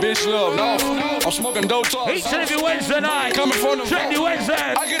bad bitch love off. I'm smoking dope talk. Each and every Wednesday night. Coming from the Trendy Wednesday.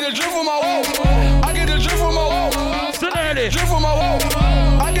 I get the drip from my wall. I get the drip from my wall. Still early. Drip from my wall.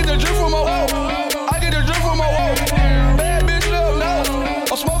 I get the drip from my wall. I get the drip from my wall. Bad bitch love off.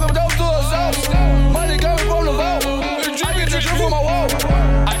 I'm smoking dope to a sauce. Money coming from the vault. I get the drip from my wall.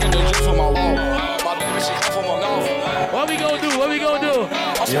 I get the drip from my wall. My baby she come from my mouth. What we gonna do? What we gonna do?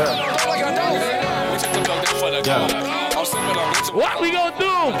 Yeah. What we gonna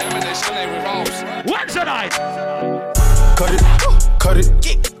do? Wednesday night. Cut it, cut it,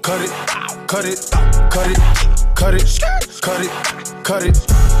 cut it, cut it, cut it, cut it, cut it, cut it.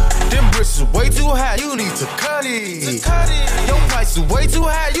 Them bricks is way too high, you need to cut it. Your price is way too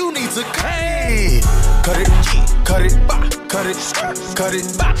high, you need to cut it. Cut it, cut it, cut it, cut it.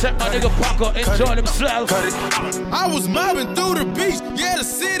 Check my nigga Paco, enjoy himself. Cut it. I was mobbing through the beach, yeah, the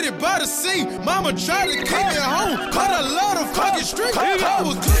city by the sea. Mama tried to keep me home, but I love the fucking street. I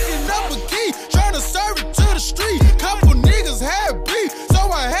was cooking up a key, trying to serve it to the street. Couple niggas had beef,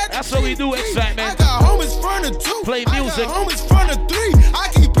 so I had to. That's what we do, excitement. I got homies front of 2, play music. I got homies front of 3. I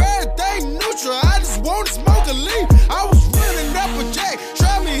keep everything neutral, I just want to smoke a leaf. I was running up a jack,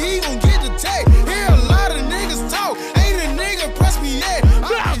 try me, he gon' get the tag. Hear a lot of niggas talk, ain't a nigga press me yet.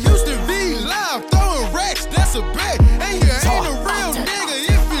 I used to be live, throwing racks, that's a bet. And you ain't a real nigga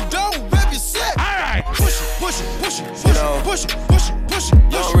if you don't rep your set. Alright. Push it, push it, push it, push it, push it, push it, push it.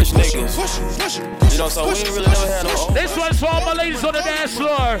 Young rich niggas. Push it, push it, You know, so we ain't really never had no. This one's for all my ladies on the dance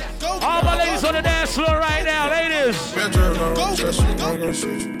floor. All my ladies on the dance floor right now, ladies.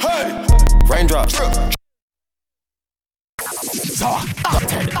 Hey! Raindrops.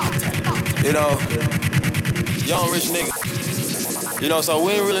 You know, young rich nigga. You know, so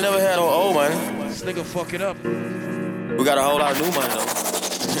we ain't really never had no old money. This nigga fucking up. We got a whole lot of new money though.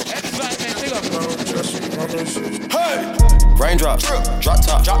 Hey! Raindrops, drop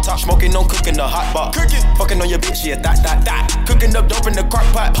top, smoking on cooking the hot pot. Fucking on your bitch, yeah, that. Cooking up dope in the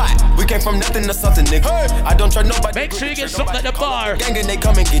crock pot. We came from nothing to something, nigga. I don't try nobody. Make sure you get something at the bar. Gang and they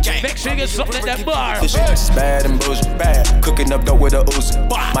come and get gang. Make sure you get something at that bar. This shit is bad and bullshit, bad. Cooking up dope with a Uzi.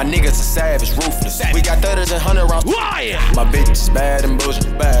 My niggas are savage, ruthless. We got 30s and 100 rounds. Why? My bitch is bad and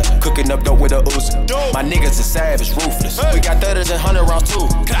bullshit, bad. Cooking up dope with a Uzi. My niggas are savage, ruthless. We got 30s and 100 rounds too.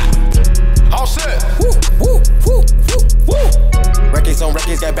 All set. Records on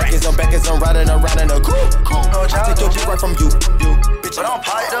records, got backers on backers. I'm riding around in a coupe. I take your dick right from you. Bitch, but I'm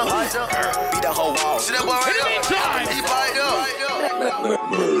piped up. Beat the whole wall. See that boy right there? He piped up.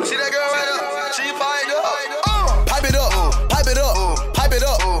 See that girl right there? She piped up. Pipe it up. Pipe it up. Pipe it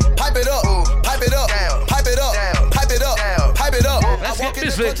up. Pipe it up. Pipe it up. Pipe it up. Pipe it up. Pipe it up. Let's get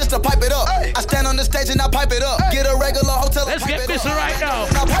busy. music. Just to pipe it up. I stand on the stage and I pipe it up. Get a regular hotel. Let's get busy right now.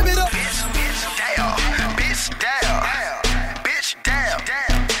 Now pipe it up. Bitch down, bitch down, bitch down,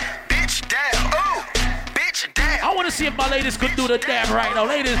 bitch down, oh, bitch down. I want to see if my ladies could do the damn right now,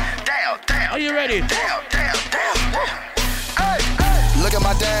 ladies. Down, are you ready? Down. Look at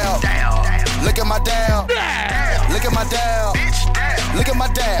my down. Look at my down. Look at my down. Look at my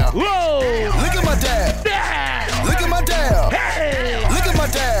down. Whoa. Look at my down. Look at my down. Hey. Look at my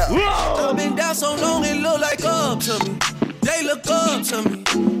down. Whoa. I've been down so long it look like up to me. They look up to me.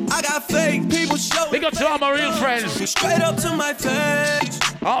 I got fake people showing. Big up to all my real friends. Straight up to my face.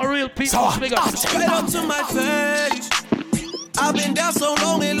 All real people. Big up. Straight up to my face. I've been down so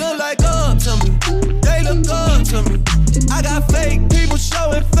long it look like up to me. They look up to me. I got fake people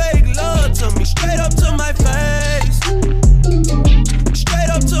showing fake love to me. Straight up to my face. Straight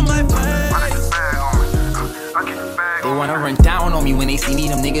up to my face. They wanna run down on me when they see me,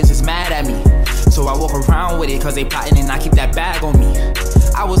 them niggas is mad at me. So I walk around with it cause they plotting and I keep that bag on me.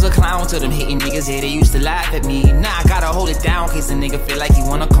 I was a clown to them hating niggas, yeah, they used to laugh at me. Now I gotta hold it down case a nigga feel like he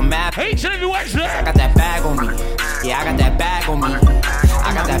wanna come at me. Hey, Jimmy, what's that? I got that bag on me. Yeah, I got that bag on me.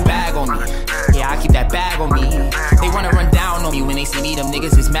 I got that bag on me. Yeah, I keep that bag on me. They wanna run down on me when they see me, them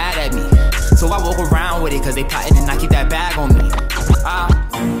niggas is mad at me. So I walk around with it cause they plotting and I keep that bag on me.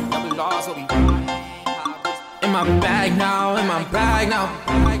 In my bag now, in my bag now.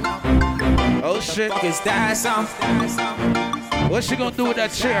 Oh shit. Fuck is that sound? What's she gonna do with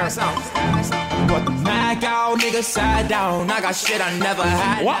that chair? Put the mag out, nigga, side down. I got shit I never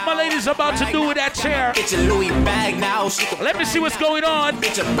had. What my ladies about to do with that chair? Get your Louis bag now. Let me see what's going on.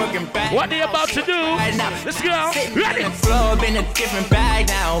 What they about to do? Let's go. Ready? Club in a different bag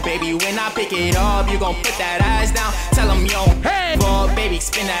now, baby. When I pick it up, you gon' put that ass down. Tell them yo, hey, ball, baby,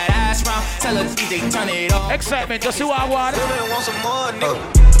 spin that ass round. Tell her DJ turn it off. Excitement, just who I want. Want some more,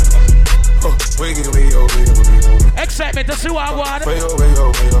 nigga. Excitement, that's who I want.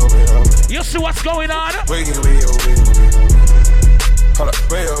 You see what's going on?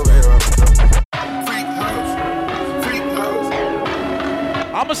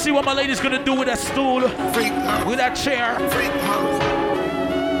 I'ma see what my lady's gonna do with that stool, with that chair.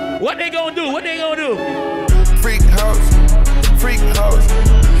 What they gonna do? What they gonna do? Freak house,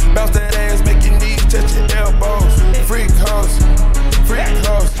 bounce that ass, make your knees touch your elbows. Freak house.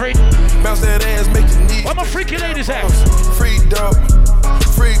 Freak. Bounce that ass, make your knees. Where my freaky ladies at? Free dope,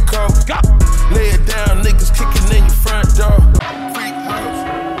 free coke. Lay it down, niggas kicking in your front door. Freak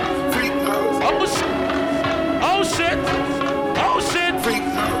house. Oh shit. Oh shit. Freak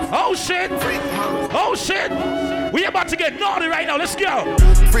house. Oh shit. Oh shit. We about to get naughty right now. Let's go.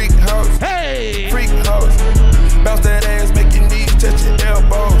 Freak house. Hey. Freak house. Bounce that ass, make your knees touch your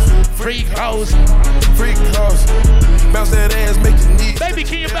elbows. Freak house. Freak house. Bounce that ass, make your knees. Baby,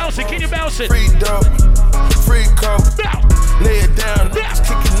 can you bounce it? Can you bounce it? Free dope, free coke. Lay it down, niggas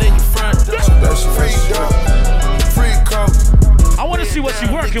kicking in your front door. That's free dope, free coke. I want to see what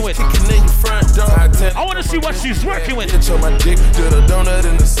she's working with. Kicking in your front door. I want to see what she's working with. Bitch on my dick, did a donut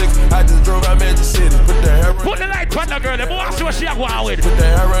in the six. I just drove out Magic City. Put the hair Put the light on the girl. Let me see what she have going with. Put the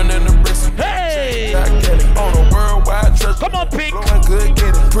hair in the wrist. Hey. On a worldwide trust. Come on, Pink. Good,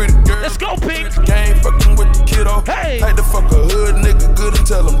 get it. Pretty girl. Let's go, Pink. Gang fucking with the kiddo. Hey. Like the fuck a hood nigga good and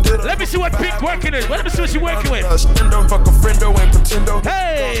tell him ditto. Let me see what Pink working with. Let me see what she working with. Fuck a friendo and pretendo.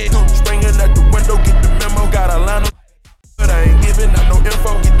 Hey. Springing at the window, get the memo. Got a line of but I ain't giving out no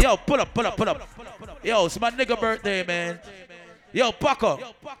info. Yo, pull up. Yo, it's my nigga birthday, man. Yo, Paco.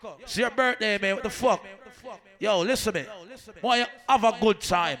 It's your birthday, man. What the fuck? Yo, listen, man. More you have a good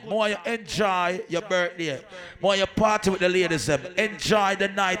time. More you enjoy your birthday. More you party with the ladies. Enjoy the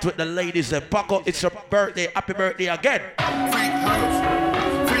night with the ladies. Paco, it's your birthday. Happy birthday again.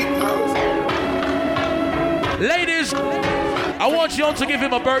 Ladies, I want you all to give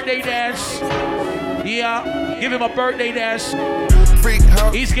him a birthday dance. Yeah, give him a birthday dance. Freak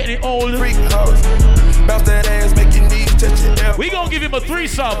house. He's getting old. Freak house. Bounce that ass, make your knees touch your elbows. We gonna give him a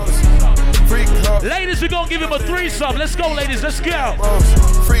threesome. Freak house. Ladies, we gonna give him a threesome. Let's go, ladies. Let's go.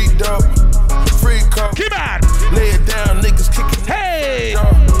 Free dope. Free coke. Keep on. Lay it down, niggas kicking. Hey.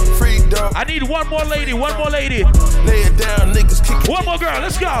 Free dope. I need one more lady. One more lady. Lay it down, niggas kicking. One more girl.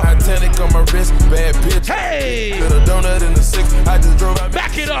 Let's go. Titanic on my wrist, bad bitch. Hey. Put a donut in the six. I just drove out.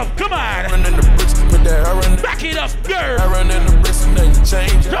 Back it up. Come on. Run in the bricks. Put that I run. Back it up, girl. I run in the bricks and then you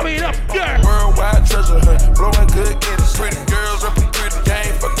change. Throw it up, girl. Worldwide treasure hunt. Blowing good, getting pretty girls up and through the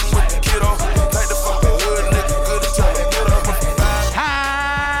game. Fucking with the kiddo. Like the fucking hood nigga, good as trying to get up.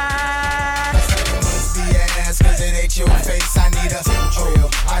 Cause it ain't your face. I need a tip drill.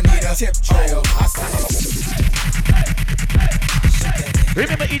 I need a tip drill.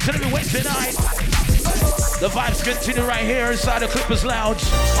 Remember each and every Wednesday night. The vibes continue right here inside the Clippers Lounge.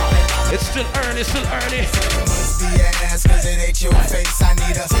 It's still early, still early. Must be ass, cause it ain't your face. I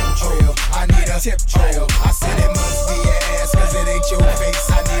need a tip drill. I need a tip drill. I said it must be ass, cause it ain't your face.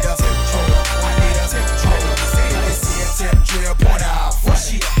 I need a tip drill. I need a tip drill. Say this here tip drill. Point out what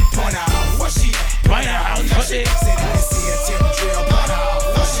she at. Point out what she at. Point out what she at. Say this here tip drill. Point out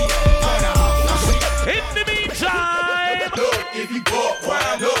what she at. Point out what she at. In the meantime, look if you bought one.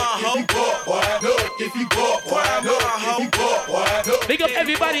 Look if you bought one. Look if you bought one. Look if you bought one. big up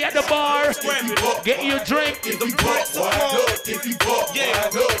everybody at the bar. Get your drink. If you bought one. Look if you bought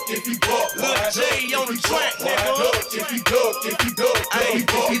one. Look if you bought one. Look Jay on the track, nigga. Look if you Hey,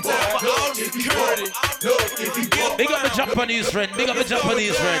 it's time for all security. Big up the Japanese friend. Big up the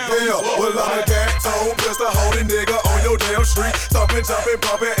Japanese friend. Yeah, well, I'm a cat tone, just a holding nigga on your damn street. Stomping, jumping,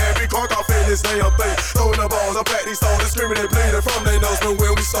 pumping, every car off in this damn thing. Throwing the balls up at these stones, screaming and bleeding from their nose. But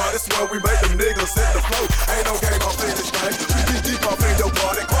when we start, it's where we make them niggas hit the flow. Ain't no game off in this thing. We deep up in your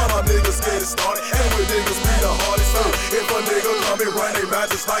body. Call my niggas get it started. And we niggas be the hardest hurt. If a nigga come and run they mouth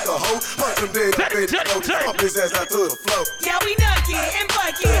just like a hoe, punch him dead up in the throat. Pump his ass out to the floor. Yeah, we nucky and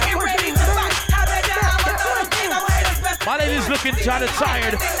bucky and ready to fight. How about that? I'ma throw them things away. My lady's looking kinda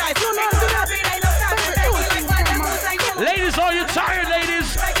tired. Ladies, are you tired,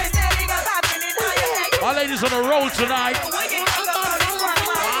 ladies? My lady's on a roll tonight.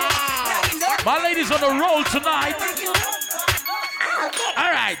 My lady's on a roll tonight.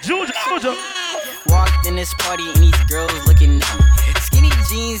 All right, Juju. Walked in this party and these girls looking at me. Skinny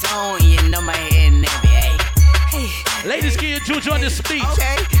jeans on, you know my head nappy. Hey. Ladies, get your Juju on this beat.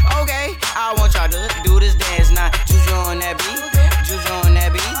 Okay. I want y'all to do this dance now. Juju on that beat. Juju on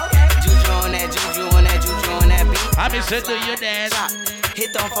that beat. Juju on that, Juju on that, Juju on that beat. I mean, say do your dance.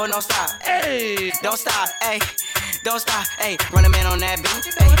 Hit them for no stop. Hey. Don't stop. Hey. Don't stop. Hey. Run a man on that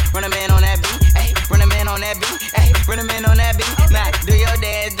beat. Hey. Run a man on that beat. Hey. Run a man on that beat. Hey. Run a man on that beat. Now do your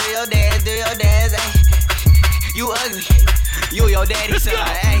dance. Do your dance. Do your dance. Hey. You ugly. You your daddy's son.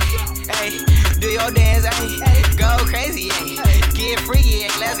 Hey. Hey. Do your dance. Hey. Go crazy. Hey. Get freaky.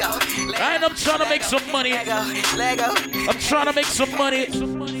 Hey. Let's go. And I'm trying to make some money. Let go. I'm trying to make some money.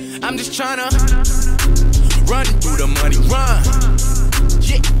 I'm just trying to run through the money. Run.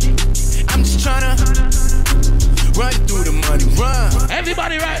 Yeah. I'm just trying to run through the money. Run.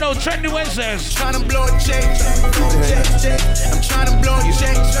 Everybody right now, Trendy Wednesdays. Trying to blow a check. I'm trying to blow a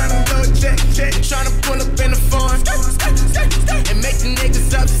check. Trying to pull up in the phone and make the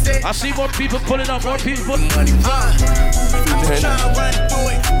niggas upset. I see more people pulling up, more people. Money. Run. I'm just trying to run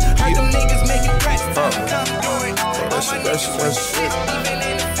through it. Heard them niggas making threats. Come do it. All my niggas shit. Even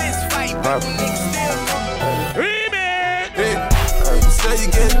in the fist fight. Say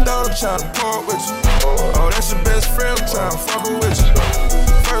you getting down, I'm tryna part with you. Oh, that's your best friend, I'm tryna fuck with you.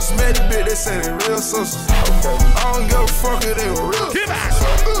 First met the bitch, they say they real sisters. I don't give a fuck if they were real.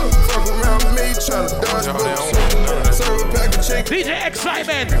 Fuck around with me, tryna dodge bullets. Serve a pack of chicken. DJ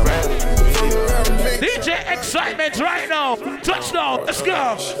XSYTMENT. DJ XSYTMENT right now. Touchdown, let's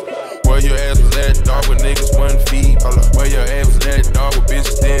go. Where your ass was at, dog, with niggas wouldn't feed. Where your ass was at, dog, with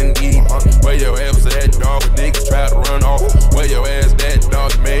bitches didn't eat. Where your ass was at, dog, with niggas tried to run off. Where your ass at,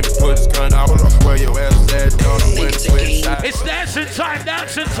 dog, made me put his gun out. Where your ass was at, dog, went switch. It's dancing time,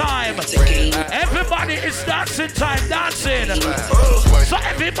 dancing time. Everybody, it's dancing time, dancing. So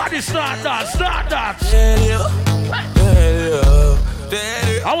everybody start dance.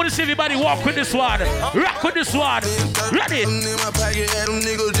 I want to see everybody walk with this one, rock with this one. Ready?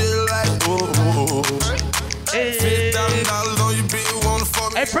 Hey,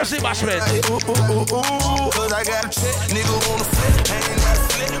 hey, press it, Bashman. Cause I got a check, nigga wanna flip. I ain't got a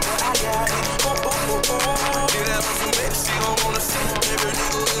flip, but I got it. Get out some bitch, she don't wanna sit. Every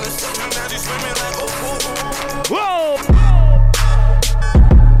nigga in the city, now she swimming like Whoa!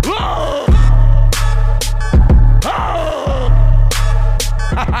 Whoa! Oh!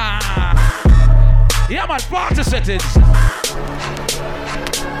 Yeah, man, party settings.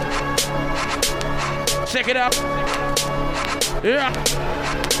 Check it out. Yeah.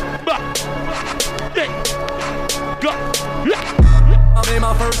 Go. I made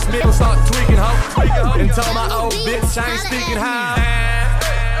my first nigga start tweaking, ho. And told my old bitch I ain't speaking how.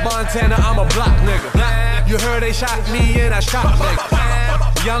 Montana, I'm a block nigga. You heard they shot me and I shot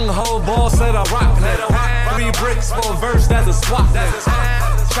nigga. Young hoe ball said I rock nigga. 3 bricks for a verse, that's a swap nigga.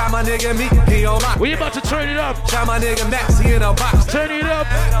 Try my nigga me, he on lock. We about to turn it up. Try my nigga Max, he in a box. Turn it up.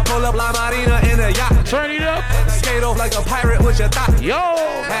 Pull up La Marina in a yacht. Turn it up. Skate off like a pirate with your thought. Yo.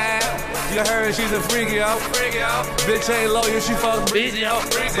 You nigga heard she's a freaky out. Bitch ain't loyal, she fuck breezy out.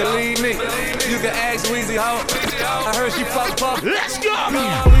 Believe me, you can ask Weezy out. I heard she fuck Puff. Let's go.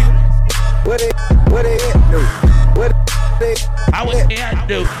 What it do? What it? I was here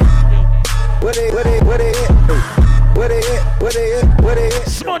do. What it do? What it?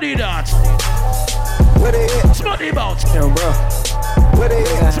 Smutty dance. What it? Smutty bounce. Yo, bro. What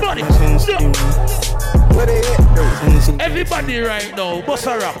it? Smutty. What it? Everybody right now, bust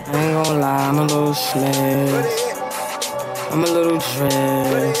her up. I ain't gonna lie, I'm a little stressed. I'm a little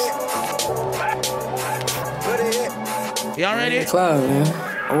dressed. Y'all ready? Club, man.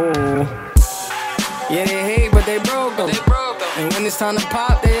 Oh. Yeah, they hate, but they broke them. And when it's time to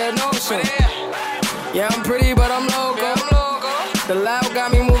pop, they a no-show. Yeah, I'm pretty, but I'm loco. The loud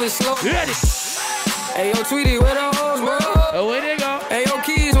got me moving slow. Ready? Hey, yo, Tweety, where the hoes, bro? Oh, where they go? Hey, yo,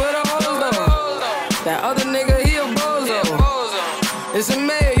 Keys, where the hoes, though? That other nigga, he a bozo. It's a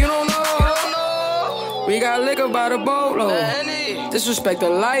mayor, you don't know. We got liquor by the boatload. Disrespect the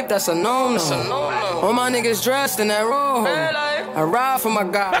life, that's a no-no. All my niggas dressed in that rojo. I ride for my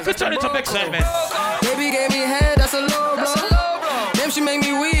guys. Back to turn it to excitement. Baby gave me head, that's a low blow. Damn, she make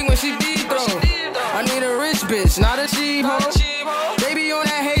me weak when she deep throw. I need a rich bitch, not a cheap hoe. Baby on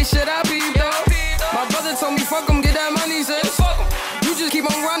that hate shit, I peep though. My brother told me fuck him, get that money, sis. You just keep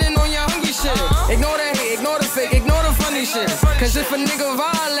on running on your hungry shit. Ignore that hate, ignore the fake, ignore the funny shit. Cause if a nigga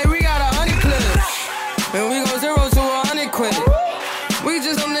violate, we got 100 clips. And we go 0 to 100 quid. We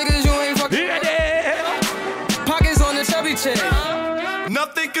just some niggas you ain't fucking. Pockets on the chubby chick.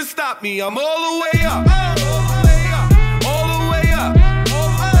 Nothing can stop me, I'm all the way up. All the way up.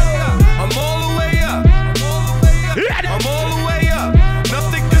 I'm all the way up. I'm all the way up.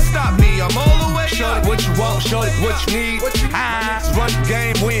 Nothing can stop me, I'm all the way up. Shorty what you want, shorty what you need. Run the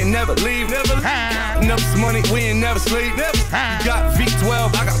game, we ain't never leave. Enough money, we ain't never sleep. Got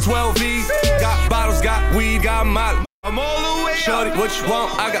V12, I got 12 V's. Got bottles, got weed, got molly. I'm all the way up. Shorty what you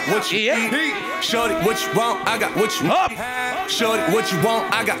want, I got what you need. Shorty what you want, I got what you need. Shorty what you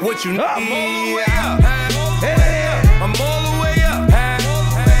want, I got what you need. I'm all the way up. I'm all the way up.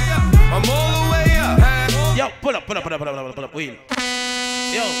 I'm all the way up. Yo, pull up, wheel.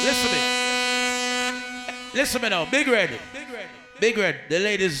 Yo, listen to me. Listen to me now, Big Red, the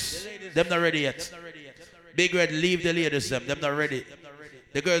ladies, them not ready yet. Big Red, leave the ladies, them not ready.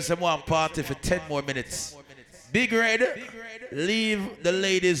 The girls, them want party for 10 more minutes. Big Red, leave the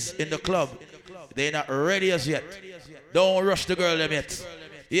ladies in the club. They're not ready as yet. Don't rush the girl them yet.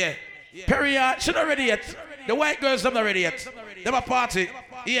 Yeah. Period, she not ready yet. The white girls, them not ready yet. Them a party.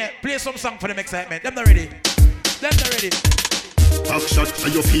 Yeah, play some song for them excitement. Them not ready. Them not ready. Back shot to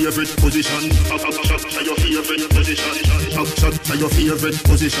your favorite position. Back shot to your favorite position. Back shot to your favorite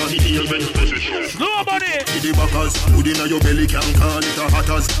position. Nobody. The backers, food in your belly can call it a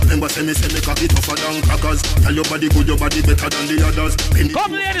hatters. Remember say me cocky tougher than crackers. Tell your body good, your body better than the others.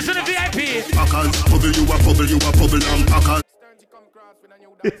 Come ladies in the VIP. Packers, bubble you a bubble and packers.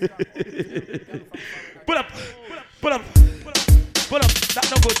 Put up. That's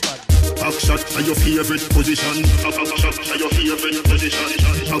no good, man. Back shot to your favorite position. Back shot to your favorite position.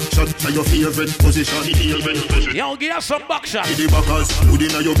 Back shot to your favorite position. Yo, give us some back shot. The backers, food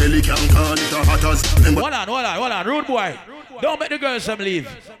in your belly can call it a hatters. Hold on, rude boy. Don't make the girls them leave.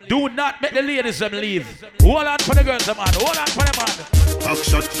 Do not make the ladies them leave. Hold on for the girls them man. Hold on for the man. Back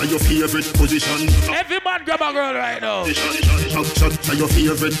shot to your favorite position. Every man grab a girl right now. Back shot to your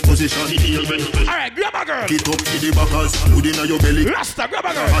favorite position. Alright, grab a girl. Get up to the backers, food in your belly. Rasta, grab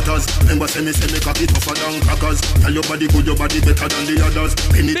a girl. Hatters, remember say me cocky tougher than crackers. Tell your body good, your body better than the others.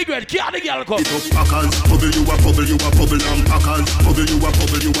 Big Red, can't the girl come. Get up packers, bubble you a bubble and packers. Bubble you a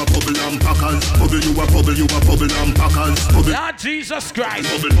bubble and packers. Bubble you a bubble and packers. Lord Jesus Christ.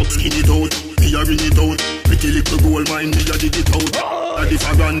 Bubble up, skin it out, me a ring it out. Pretty little gold mine, me a dig it out. A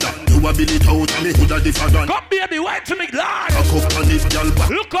different, you a bill it out, and me hood a different. Come baby, wait to me, Lord. Cock up on it, y'all back.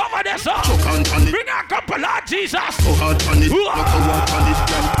 Look over there, sir. Chuck on it. Bring a couple, Lord Jesus. Go hard on it, look over on it,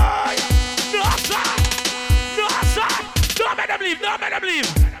 y'all. No, sir. Don't make them leave. Don't make them leave.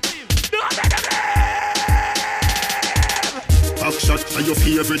 Back shot to your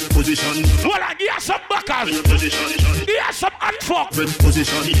favorite position. Well, I give some backers. Give some hot fuck.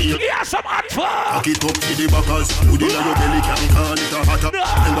 Position. Give some hot fuck. Cock it up to the backers. Food in your belly can call it a hatter.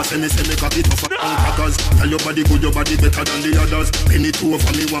 Remember say me cock it tougher than crackers. Tell your body good, your body better than the others. Penny two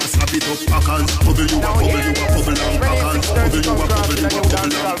for me, want slap it up packers. Bubble you a bubble and packers. Bubble you a bubble and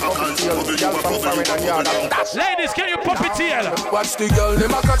packers. Bubble you a bubble and packers. Ladies, can you pop it here? Watch the girl,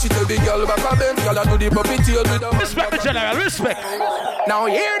 them a catch it, tell the girl back a bend. Girl a do the pop it here with them. Respect the general, respect. Now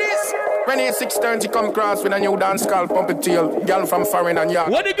hear this. When it's 6:30, come cross with a new dance called Puppetail. Girl from foreign and yard.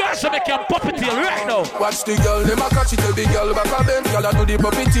 What the girls say make you Puppetail right now? Watch the girl, them a catch it, every girl back of them. Girl a do the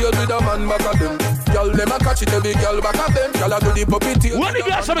Puppetail with a man back of them. Girl, them a catch it, every girl back of them. Girl a do the Puppetail. What the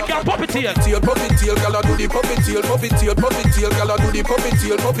girls say make you Puppetail? Puppetail, girl a do the Puppetail. Puppetail, girl a do the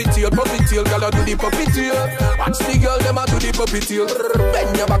Puppetail. Puppetail, girl a do the Puppetail. Watch the girl, them a do the Puppetail.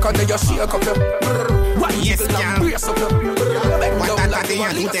 Bend your back and then you shake up your. Yes, girl. Brace up your. Bend down like the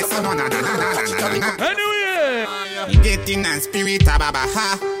man. Anyway, you get in a spirit, baba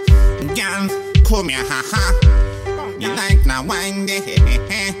ha. Girl, come here, ha ha. You like na wine,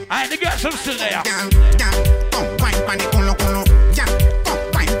 I the girls from still there. Girl, come wine pan the colo colo. Girl, come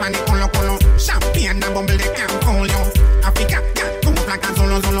wine pan the colo colo. Champagne na bubble they can't hold you. Africa, girl, come like a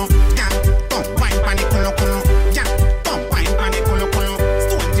solo solo. Girl, come wine pan the colo colo. Girl, come wine pan the colo colo.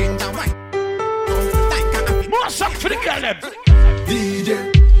 Stone ginger wine. More song for the girl them. DJ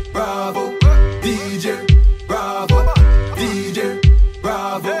Bravo, DJ Bravo, DJ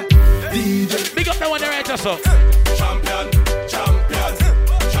Bravo, DJ. Big up the one that write us up. Champion, champion,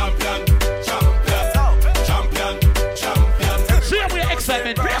 champion, champion, champion, champion. See how we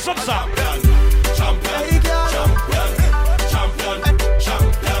excitement. Play some song. Champion, champion, champion,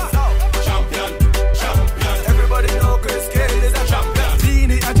 champion, champion, champion. Everybody know Chris Cale is a champion.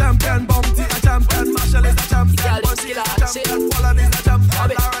 Dini a champion, Bumpty a champion, Marshall is a champion, Bunty is a champion, Wallen is a champion,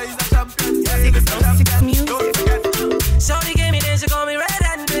 Lara is a champion. Shorty gave me then she called me red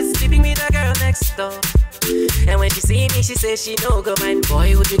and twist, sleeping with a girl next door. And when she see me, she says she no go mind.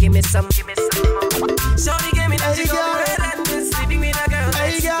 Boy, would you give me some? Give me some more. Shorty gave me then she called me red and twist, sleeping with a girl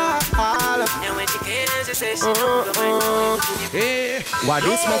next door. And when she came, she says she no go mind. Why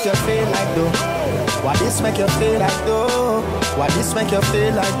this make you feel like though? Why this make you feel like though? Why this make you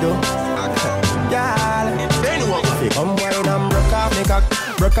feel like though? Girl, come wine and broke off me cock,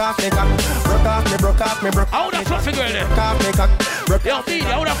 broke off me cock, broke off me, broke off me, broke. How the fluffy girl there? Broke off me cock, broke. Yo, Didi,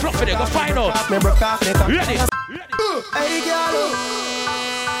 how the fluffy there? Go find out. Me broke off me cock. Ready? Hey girl,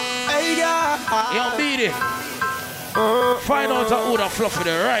 hey girl. Yo, Didi. Find out who the fluffy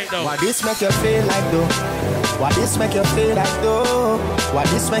there right now. Why this make you feel like though? Why this make you feel like though? Why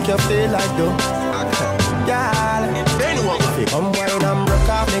this make you feel like though? Girl, come wine and broke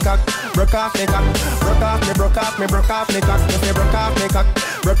off me cock, broke off me cock, broke off me, broke off me, broke off me cock, me broke off me cock,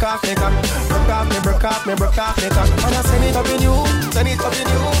 broke off me cock, broke off me, broke off me, broke off me cock. And I send it up in you, send it up in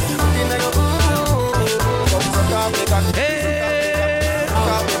you, in the broke off me cock. Hey,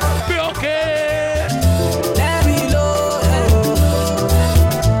 be okay. Let me know.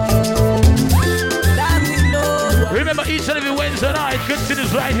 Remember each and every Wednesday night, good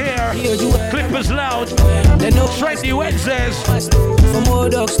cities right here. Clippers Lounge. Trendy Wednesdays. For more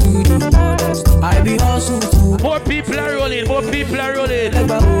dogs to do, I be hustle too. More people are rolling, more people are rolling. Like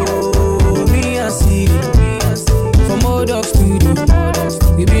me and see. For more dogs to do,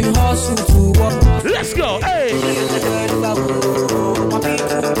 we been hustle too. Let's go, hey.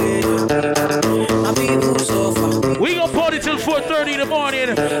 We gon' party till 4:30 in the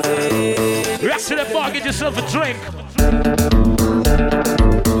morning. Rest to the bar, get yourself a drink.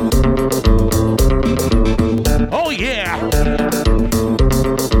 Oh yeah.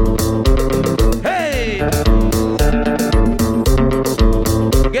 Hey.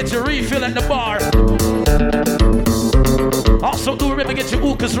 Get your refill at the bar. Also do remember get your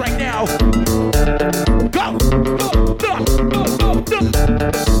hookahs right now. Go.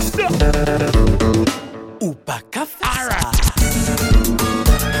 Upa café. All right.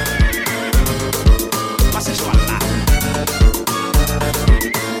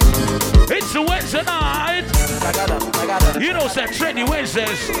 It's a Wednesday night. You know, say Trendy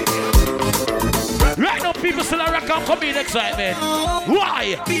Wednesdays. Right now, people still are rock and come in excitement.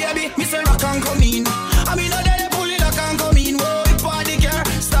 Why? Baby, me say rock and come in. I mean, they pull it rock and come in. Whoa, big party girl,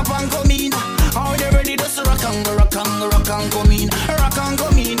 stop and come in. How they ready to rock and come in, rock and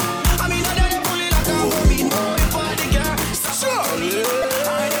come in. I mean, they pull it rock and come in. Whoa, big party girl, stop and come in.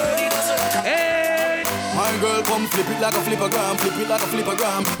 How they ready to rock and hey. My girl, come flip it like a flippergram, flip it like a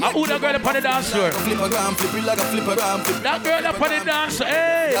flippergram. Who that girl up on the dance floor? Flippergram, flip it like a flippergram. That girl up on the dance floor,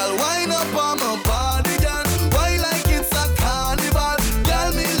 hey. Girl, wind up on my body, girl. Why like it's a carnival?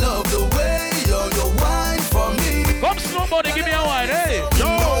 Girl, me love the way you wine for me. Come snowboarding, give me a wine, hey.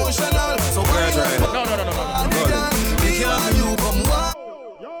 Emotional, so wind up on No. you come wine.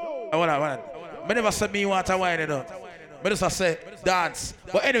 Hold on. I never said me want a wine, you know. But just I say dance.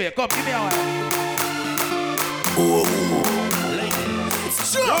 But anyway, come, give me a wine.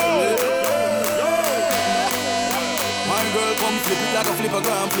 My girl girl, come flip it like a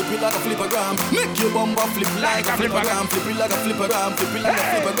flippergram, flip it like a flippergram. Make your bumper flip like a flippergram, flip it like a flippergram, flip it like a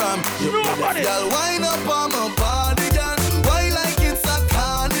flippergram. Girl, wind up on my body, girl. Why like it's a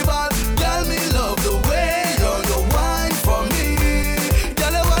carnival? Girl, me love the way you wine for me.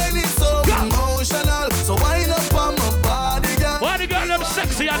 Girl, the wine is so emotional. So wind up on my body, girl. Why the girl them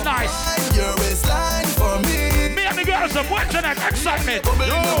sexy and nice? Your waistline for me. Me and the girls are watching that excitement. Bubbling,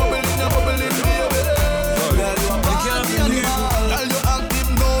 baby. Girl, you a party animal. Girl, you active,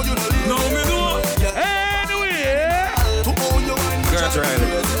 no, you don't leave. No, me do. Anyway. To own your wine. Girl, try it.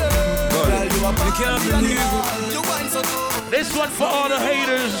 Girl, you a party animal. You wine so good. This one for all the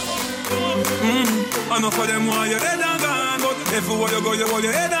haters. I know for them why you're dead and gone, but everywhere you go, you hold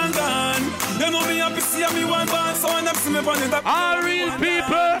your head and gone. You know me happy see me one band, so I'm see me on it. All real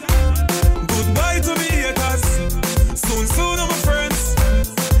people. Goodbye to me haters. Soon, my friends.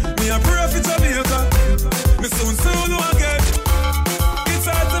 Me a pray for Jamaica. Me soon know again. It's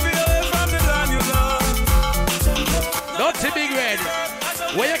hard to be away from the land you love. Don't see Big Red.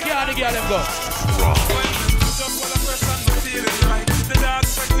 Where you can't the girl them go? The dogs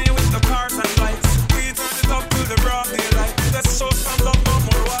check me with the cars and lights. We turn it up to the broad daylight. Let's show some love, no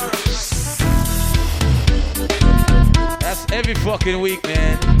more war. That's every fucking week,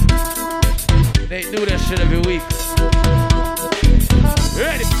 man. They do that shit every week.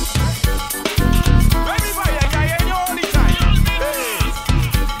 Ready?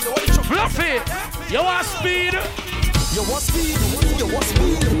 Fluffy, you want speed? You want speed? You want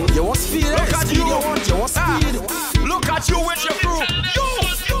speed? You want speed? Look at you! You want speed? Look at you with your crew.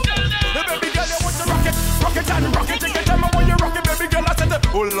 The baby girl, you want to rock it and rock it. Take your time, I want you rock it, baby girl. I said,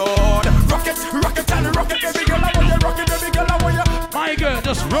 oh Lord, rock it and rock it, baby girl. I want you rock it, baby girl. I want you. My girl,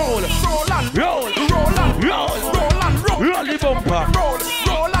 just roll, roll and roll, roll and roll, roll and roll, roll the bumper, roll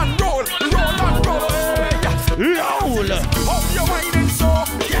and roll, roll and roll. Roll. How you whining so?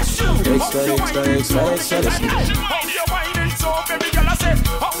 Yes, you. Extra. How you whining so, baby girl? I said,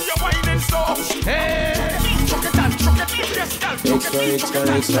 how you whining so? Hey. Chuck it and chuck it, yes, girl.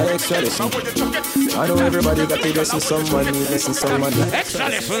 Extra listen. I know everybody got to listen someone, listen someone. Extra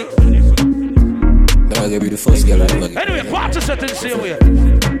listen. Now they be the first girl I'm gonna. Anyway, part of certain same way.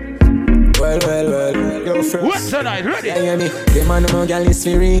 Well, yo friends. What's tonight? Ready? Yeah, me. The man no girl is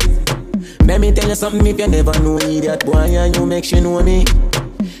free. Let me tell you something if you never know idiot boy and you make she know me.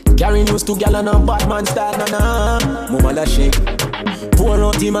 Carrying used to gal and a bad man style, nah. Mama la shake. Pour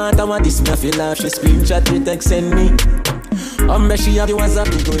out the matter what this me feel like. She screenshot the text send me. She have you as a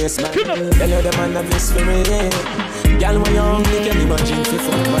big waist man. Tell you the man have this for me. Gal when you hungry can imagine fi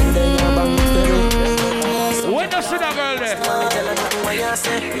fuck one day you bang for me. When you see that girl there?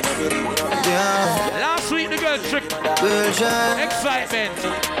 Last week the girl tricked. Excitement.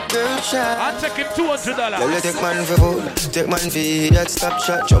 I'll take him $200. Let me take man for food, take man for that stop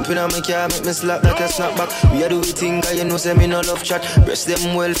shot. Jumping on my car, make me slap like a snapback. We a do it thing, cause you know say me no love chat. Breast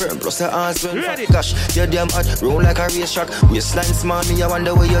them well firm, plus the ass well fat. Gosh, you're damn hot, roll like a race track. Waistline small, me I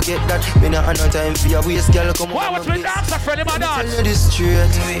wonder where you get that. Me not have no time for your waist, girl, come on. Why would we dance a friend of my dance? Tell you this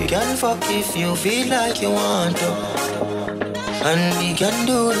straight, we can fuck if you feel like you want to. And we can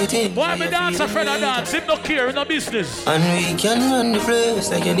do the thing. Why me dance a friend of dance? Him no care, in no business. And we can run the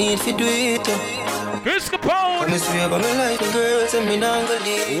place like you need to do it. Chris Capone. I'm swear by my life and girls and me not gonna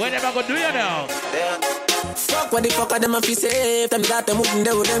leave. When am I gonna do you now? Fuck what the fuck are them a fi safe. Them got them moving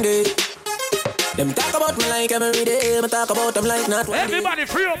there with them day. Them talk about me like every day. Me talk about them like not one day. Everybody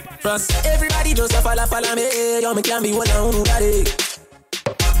free up. Plus everybody just a follow me. Yo, me can't be one on nobody.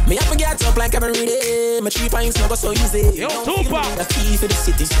 Me have to get up like every day. My 3 pints never so easy. Yo, Tupac. The key for the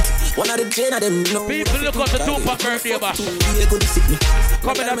city. One of the gen of them. No. People look up to Tupac birthday bash.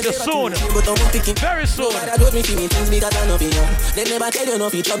 Coming up just soon. Very soon. I don't me feeling things because I know you. They never tell you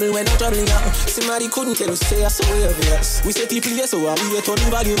nothing trouble when I'm troubling you. Somebody couldn't tell you say I saw obvious. We say people here so I we a turning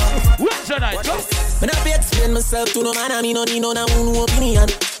value. What's tonight? When I have to explain myself to no man, I mean no need no no opinion.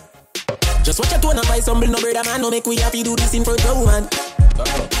 Just watch your tone and buy some bill, no brother man. No make we happy do this in front of woman.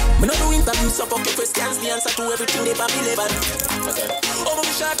 Me no do interviews, so fuck your questions. The answer to everything they probably live on. Over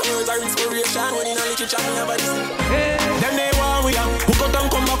me short words are inspiration. When in a literature, me have a listen. Them they want we are. Hook out and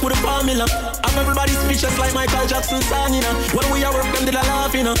come back with a formula. Have everybody speechless like Michael Jackson song, you know. When we are work, them did a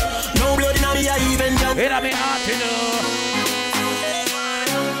laugh, you know. No blood in a me, I even jump. In a me heart, you know.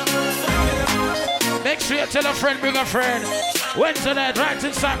 Make sure you tell a friend, bring a friend. Wednesday night, right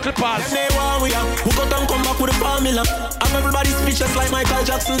inside Clippers. Them they want we are. Hook out and come back with a formula. Have everybody speechless like Michael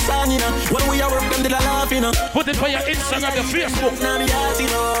Jackson song, you know. When we are work, them did a laugh, you know. Put it for your Instagram, your Facebook. Now me heart, you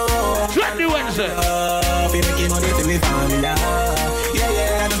know. Trendy Wednesday. Be making money to me formula.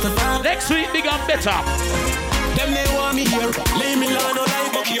 Yeah, that's the fun. Next week, big and better. Them they want me here. Leave me alone, no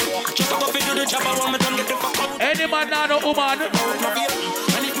life up here. Just go fit to the job, I want me to get the fuck out. Any man now, no woman.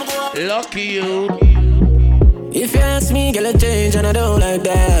 Lucky you. If you ask me, girl, I change and I don't like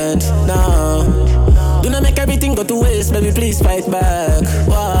that. No. Do not make everything go to waste, baby, please fight back.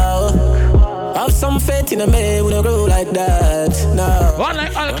 Wow. Have some faith in a man, we don't grow like that. No. One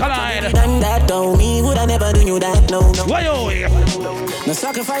like alkaline. Done that, don't me, would I never do you that, no. Why you? No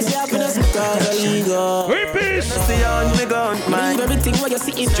sacrifice your happiness because of ego. Repeat. See on me gun, man. Leave everything what you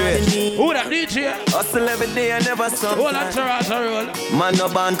see is straight. Who that DJ? Hustle every day, I never stop. Hold on, roll. Man, no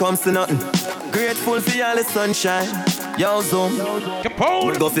band comes to nothing. Grateful for all the sunshine. Yo, Zoom.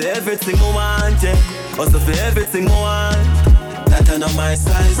 Capone. Go for everything I want, yeah. Hustle for everything I want. That I know my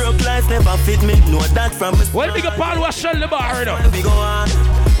size. Broke life never fit me. Know that from me. Well, big up all who shell the bar, though. We go on.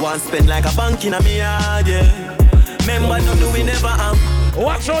 One spend like a bank in a me yard, yeah. Remember, no do we never am.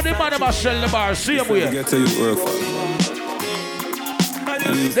 Watch how the man about shell the bar. See him here. Get to you work for.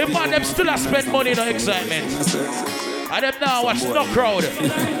 The man them still a spend money on excitement. And them now watch no crowd.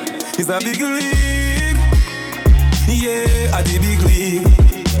 It's a big league. Yeah, a the big league.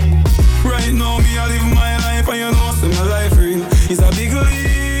 Right now, me I live my life and you know, see my life real. It's a big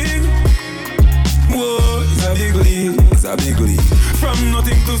league. Whoa, it's a big league. It's a big league. From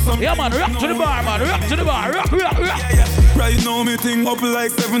nothing to something. Yeah, man, rock to the bar, man. Rock to the bar. Rock. Yeah. Right now, me thing up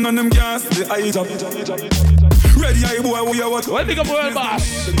like 7 on them gas. The eye drop. Ready, eye boy, we are what? Well, big up world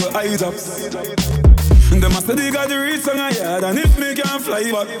boss. The eye drops. Them a say they got the reach on a yard, and if me can't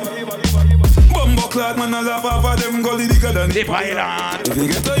fly back. Bumbo clock, man, I laugh off of them gully bigger than the pilot. If you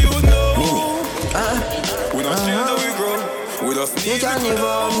get to you know, we don't change how we grow. We just need you can't give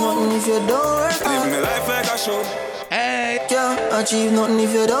up nothing if you don't work hard. Live me life like a show. Hey, can't achieve nothing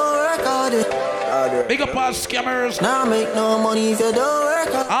if you don't work hard. Big up all scammers. Now make no money if you don't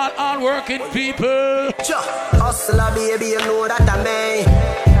work hard. All working people. Hustler, baby, you know that I'm me.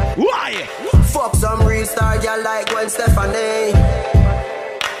 Why? Fuck some real star girl like Gwen Stefani.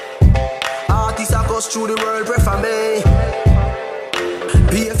 Artists that goes through the world, pray for me.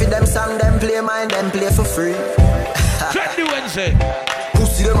 Pay for them song, them play mine, them play for free. Trendy Wednesday.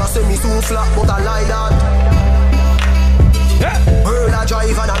 Pussy them a say me too flat, but I lie that. Yeah. World a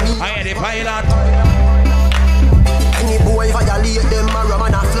drive and a me. I am the pilot. Any boy violate them, a rum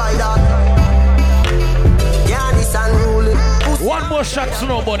and a fly that. Yeah, this unruly. One more shot,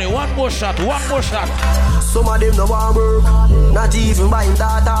 Snow Bunny. One more shot. Some of them no want work, not even buying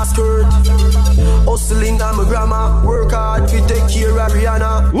Tata skirt. Hustling on my grandma, work hard to take care of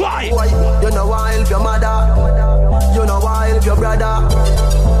Rihanna. Why? You know why help your mother, you know why help your brother.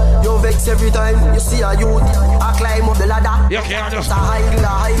 You vex every time you see a youth, I climb up the ladder. You can't just a higgle.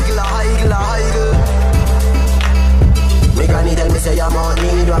 Me granny tell me say your mouth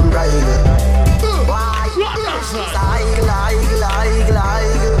need one bridle. Why? It's a higgle.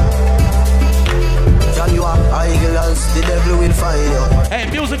 You are idlers, the devil will find you. Hey,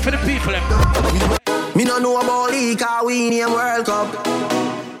 music for the people. Me no know about league, cause we name World Cup.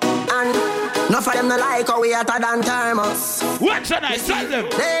 And none of them no like how we hotter than thermos. What's that? Tell them.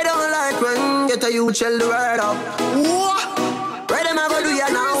 They don't like when get a youth shell the word up. What? Where them ever do you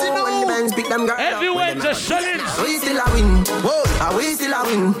now? When the men pick them girls up. Everywhere just shutting. We still a win. Whoa, we still a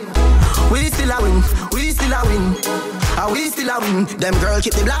win. We still a win. We still a win. We still a win. Them girls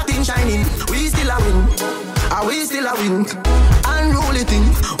keep the black thing shining. We still a win. We still a win. Unruly thing.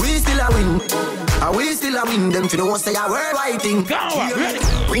 We still a win. We still a win. Them for the ones say a worldwide thing.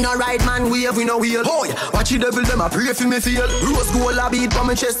 We no right man wave, we no wheel. Oh yeah, watch the devil them a pray for me feel. Rose gold a beat for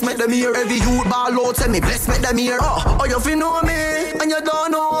me chest, make them hear. Every youth ball out, say me bless, make them hear. Oh, you fi know me, and you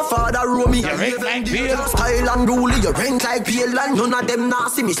don't know Father row me. You rank like pale. Style and rule, you rank like pale. And none of them nah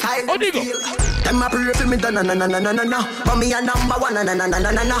see me style and pale. Them a pray for me, na. For me a number one, na.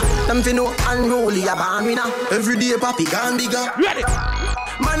 Them fi know unruly a born winner. Every day papi gone bigger. Ready?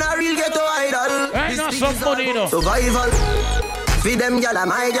 Man a real ghetto idol. Ain't no some money, you know. Survival. Feed them gyal a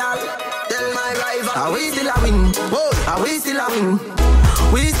my gyal. Tell my rival. Are we still a win? Are we still a win?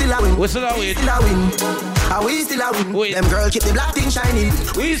 We still a win. We still a win. Are we still a win? Them girls keep the black thing shining.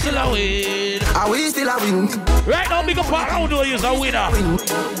 We still a win. Are we still a win? Right now, big up all who is a winner.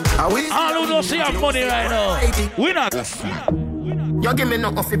 All who don't see have money right now. Winner. You give me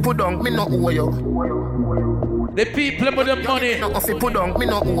nothing fi put down, me no owe you. The people with the money. Nothing fi put down, me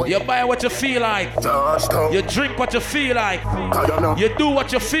no owe you. You buy what you feel like. You drink what you feel like. You do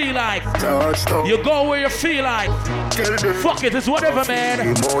what you feel like. You go where you feel like. Fuck it, it's whatever,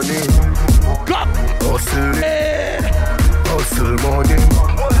 man. Go. Hustle money.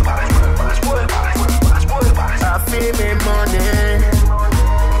 I feel me money.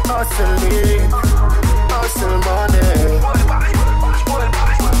 Hustle money.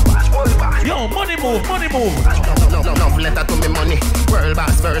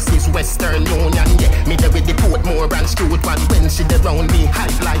 Boss versus Western Union. Yeah, me there with the Portmore and screwed one. When she dey round me,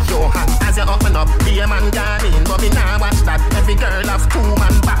 hype like your hand. As you open up, be a man gone in. But me nah watch that. Every girl have 2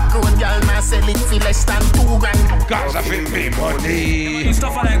 man back road. Y'all nah sell it for less than 2 grand. Cause I feel me money. You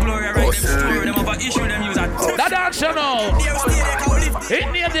stuff like Gloria, right? Them have an issue, them use that. That dance, you know. It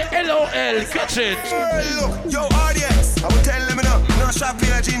near the LOL, catch it. Yo, audience, I will tell them enough. No shop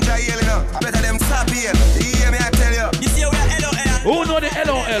here, ginger ale enough. I better them stop here. You hear me, I tell you. You see, we are LOL. Who know the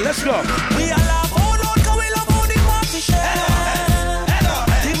LOL? Let's go. We are love, oh Lord, cause we love all the party share.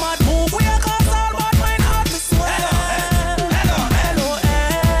 The mad move, we are cause all bad mind hard to swear.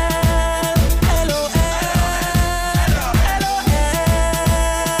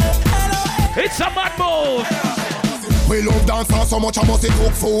 It's a mad move. We love dancers so much I must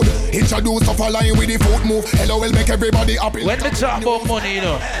cook food. Introduce stuff align with the foot move. LOL make everybody happy. When we talk about money, you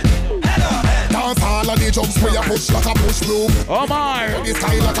know. Dance all of the jumps where you push like a push move. Oh my. The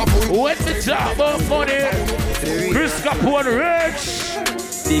style like a pull. When we talk about money, Chris Capone rich.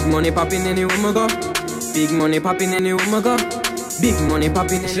 Big money popping anywhere we go. Big money popping anywhere we go. Big money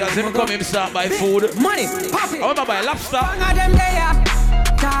popping anywhere we go. See, as come him start buy food. Money popping. I want to buy lobster. Bang of them there.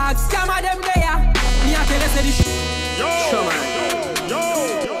 Tag scam of them there. Me a tell you say this. Show man.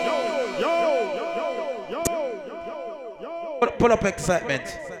 Pull up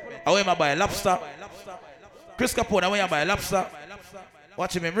excitement. I want to buy lobster. Chris Capone, I want to buy lobster.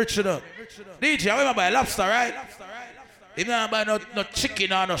 Watch him rich enough. DJ, I want to buy lobster, right? He don't buy no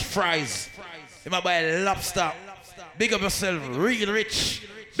chicken or no fries. He might buy lobster. Big up yourself, real rich.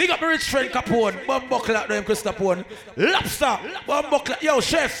 Big up my rich friend Capone. One buckle out there, Chris Capone. Lobster. One buckle. Yo,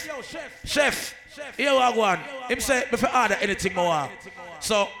 chef. Here I go on. Him say, if I order anything more.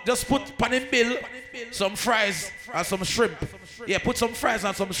 So just put pan in bill, some fries and some shrimp. Yeah, put some fries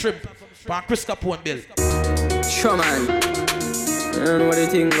and some shrimp on Chris Capone bill. Sure man. I don't know what you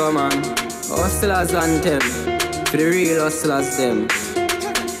think go man. Hustlers and them. For the real hustlers them.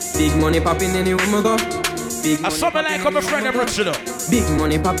 Big money popping anywhere we go. Big money. Something like my friend them rich, you know. Big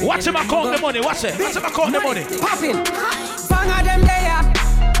money popping. Watch him count the money. Watch it. Watch him count the money. Popping. Bang of them there.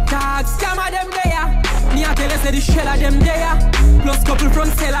 Tag scam of them there. Me a tell you say the shell of them there. Plus couple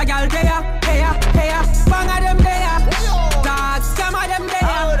front seller gal there. Hey. Bang of them there. Tag scam of them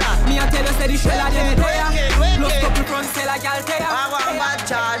there. Me a tell you say the shell of them there. Plus couple front seller gal there. Bad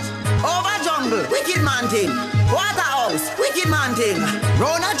charge. Over jungle. Wicked man thing. Waterhouse. Wicked man thing.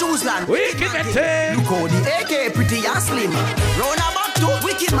 Rona Juice Land. Wicked man thing. Look how the AK pretty and slim. Rona back to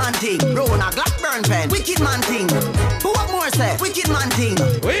wicked man thing. Rona Blackburn pen. Wicked man thing. What more say? Wicked man thing.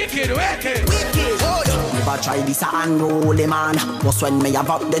 Wicked. Oh, never try this unruly man. Just when me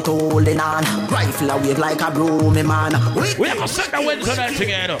about the holding on. Rifle a wave like a broomy man. We have to set the wins on that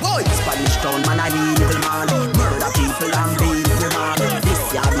together. Boy, Spanish town man and evil man. Murder people and people man.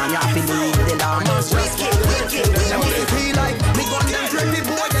 This yard man you have to leave the land. Wicked. Them feel like me gun them trendy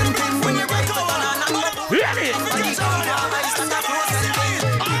boy them thing when you right up on. Ready?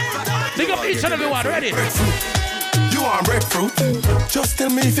 Big up each and every one. Ready? You want breadfruit? Just tell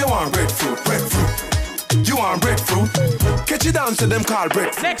me if you want breadfruit. You want breadfruit? Catch it down to them called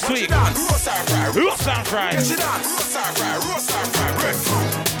breadfruit. Next week. Roast and fry. Catch it down. Roast and fry.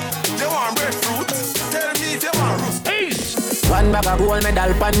 Breadfruit. You want breadfruit? Tell me if you want roast. One bag of gold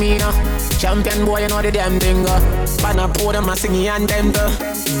medal pan me now. Champion boy, you know the damn thing. Pan a pour them a singing and them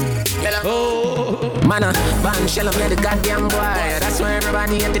Man, ban shell up let the goddamn boy. That's why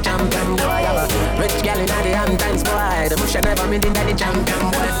everybody at the champion boy. Rich gal in the Hamptons boy. The bush never made in the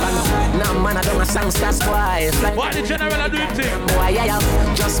champion boy. Now man, I don't a songsters boy. What the general are doing thing? Boy, yeah.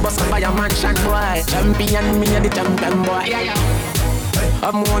 Just bust up by a mansion boy. Champion, me and the champion boy. Yeah.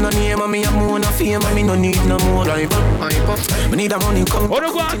 I'm more no name and me I'm more no fame and me no need no more drive. Me need a money come.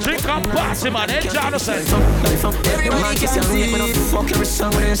 Wanna go and drink and pass him and enjoy yourself. Everybody kiss and me no fuck every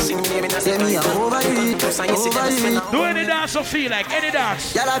song when they sing me. Say me over it. Do any dance or feel like any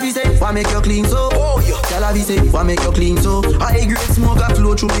dance. Y'all be say, why make you clean so? Y'all be say, why make you clean so? I great smoke a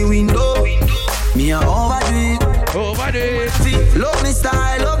flow through me window. Me a overdo it. Love me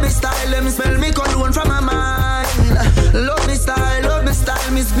style. Let me smell me cologne from my mind. Love me style.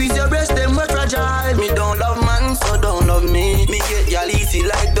 Me squeeze your breast, them were fragile. Me don't love man, so don't love me. Me get y'all easy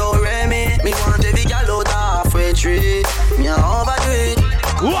like Doremi. Me want every gal out halfway tree. Me a overdo it.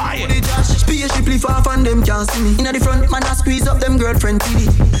 Why? Spaceship far from them can't see me. Inna the front, man I squeeze up them girlfriend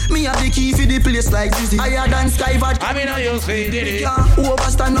TD. Me have the key for the place like Dizzy. Higher than Skyvard. I mean how you say did it. Who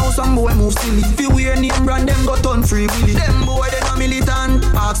overstand now some boy move silly. Fi wear name brand them got on free willy. Them boy they no militant.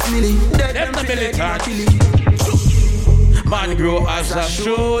 Ask Millie. Them no militant. Man grow as a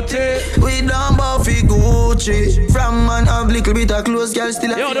shorty. We down Buffy Gucci. From man have little bit of clothes, girl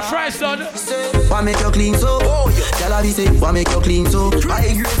still. Yo, the fries done. Why make you clean so? Girl I be say, why make you clean so?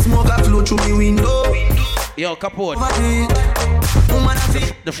 I great smoke a flow through me window. Yo, Capote.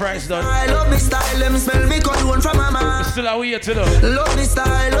 The fries done. I love me style, let me smell me cologne from my man. Still a way to know. Love me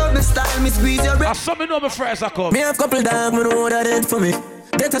style, me squeeze your breath. I saw me know my fries are come. Me have couple dogs, me know that it for me.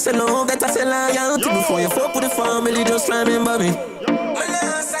 That I say love, that I say loyalty. Before you fuck with the family, just remember me. I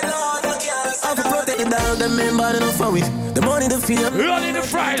have to protect the dog, them member enough for it. The money, the fear. Running the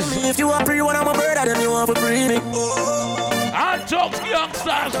fries. If you want free one, I'm a brother, then you want to free me. And talk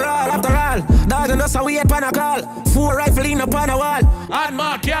youngsters. After all, dog and us how we had pan a call. 4 rifle in upon a wall. And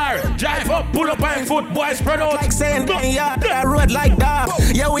mark car, drive up, pull up on foot, boys spread out. Like saying, yeah, that road like that.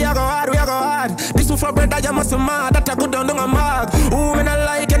 Yeah, we are go hard. This one for bread that you must mad. That I go down a mark. Ooh, me not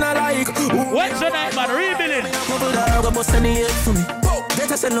like and I like. What's the night, man? Rebuilding. Couple dog, I bust any head for me.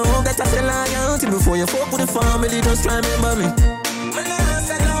 That I say love, that I say loyalty. Before you fuck with the family, just remember me.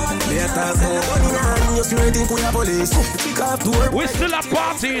 We still a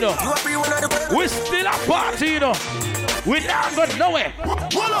party, you know. We still a party, you know. We not going nowhere.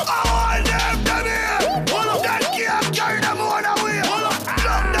 Hold up, all them done here. Hold up, that can't carry them on away. Hold up,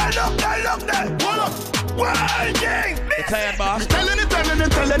 look that. Hold up, one thing. You tired, boss? Me telling it.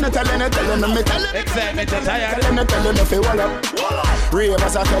 XSYTMENT, you tired? Telling if you hold up.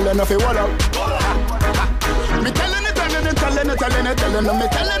 Ravers are telling if you hold up. Me telling it. Me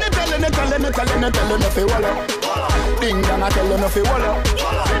telling if you hold up. Ding dong, I telling if you hold up.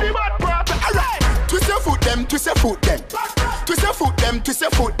 Alright. Twist your foot them. Twist your foot them. Twist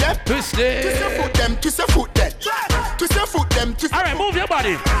it. Alright, move your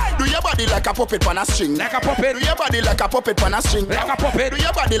body. Do your body like a puppet on a string. Like a puppet. Do your body like a puppet on a string. Like a puppet. Do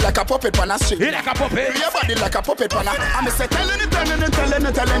your body like a puppet on a string. Like a puppet. Do your body like a puppet on a. I'm say telling it. Me telling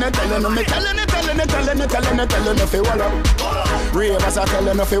if you hold up. Ravers are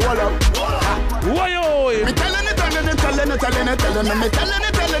telling if you hold up. Why? Me telling it. Me telling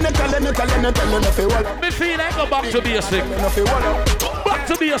if you hold up. Me feel like go back to basic.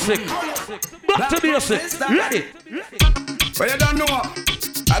 Back to basic. Ready? Well, you don't know.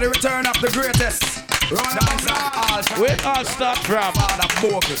 At the return of the greatest. We all start from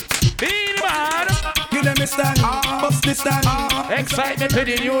Bean Man. Give them a stand, bust this stand. XSYTMENT with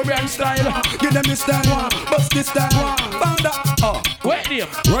the new brand style. Give them a stand, bust this stand. Found that. Wait there.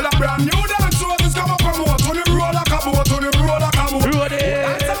 Roll a brand new dance, so this come up from what? On the roll like a boat, on the roll like a boat. Roll it.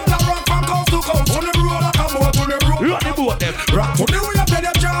 That's all the rock from coast to coast. On the roll like a boat, on the roll. Roll the boat them. Rock to the way up, then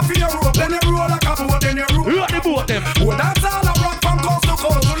you jump in your rope. Then you roll like a boat, then you roll. Roll the boat them. Oh, that's all the rock from coast to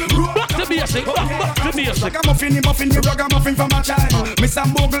coast. On the roll. Back to basic. Back to basic. Like a muffin, the ragamuffin from a child. Mr.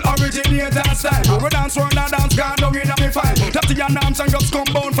 Bogle originator style. We dance round and dance, gone down in a me file. Tatty and dance and just come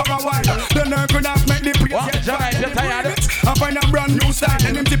bound for a while. The nerve could have make the place get John, you're tired. I find a brand new style.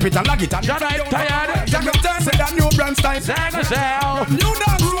 Then him tip it and lag it. And John, I'm tired. Jack up turn, say that new brand style. New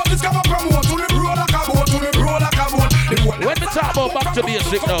dance, road is come up from what? To the roll like a boat, to the roll like a boat. When the talk about back to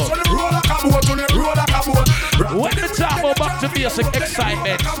basic now. To the roll like a boat, to the roll like a boat. When the talk about back to basic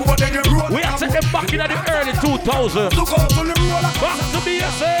XSYTMENT. We are taking back in the early 2000s. Back to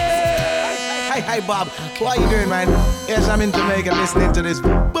basic. Hi, Bob. What are you doing, man? Yes, I'm in Jamaica listening to this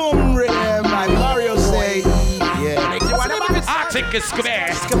boom rhythm, man. Mario say, yeah. I think it's Square.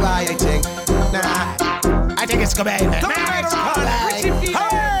 I think. Nah, I think it's Square. Hey,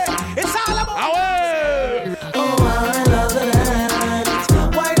 it's all about. Oh, I love the dance.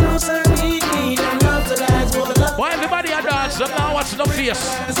 Why do some need and love the dance? Why everybody a dance? Now what's the face?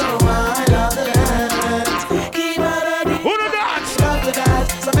 Oh, I love the dance. Keep on the who the dance? Love the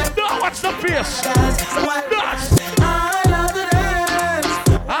dance. Now what's the face? Dance. Dance. I love the dance.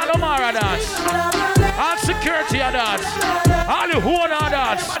 All the Mara dance. All security a dance. All the who a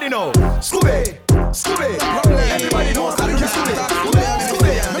dance. Everybody know. Scooby. Everybody knows how to do Scooby.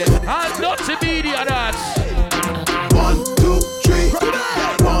 All dirty media dance. 1, 2, 3.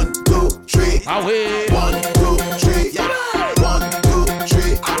 1, 2, 3. Away. 1, 2, 3. 1, 2,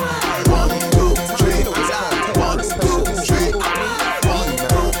 3. 1, 2, 3. 1, 2, 3.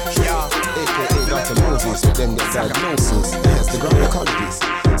 Dr. Moses, then get diagnosis. Yes, the ground qualities.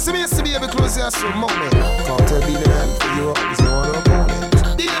 See me, baby, close your soul, moment. Can't tell me the man for you is no other opponent.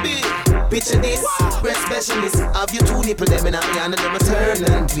 Baby, picture this, breast specialist. Have you 2 nipple them in a hand and them a turn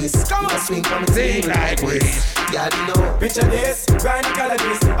and twist. Come on, swing from a thing like this. Yeah, you know. Picture this,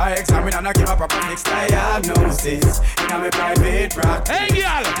 gynecologist. I examine and I give a proper fixed diagnosis. In my private practice. Hey,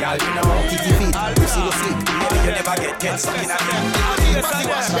 girl, you know. Kitty feet, you see the feet. You never get stuck in a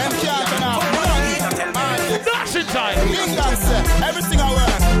dancing time.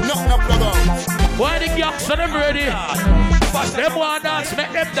 them ready. Them want dance,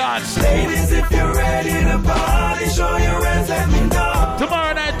 make them dance. Ladies, if you're ready to party, show your hands, let me know.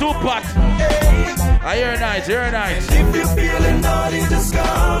 Tomorrow night, 2 pot. I hear night, hear night. If you're feeling naughty, just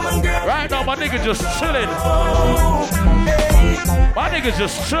come and girl. Right now, my nigga just chilling. My nigga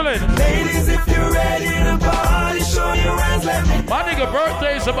just chilling. Ladies, if you're ready to party, show your hands, let me know. My nigga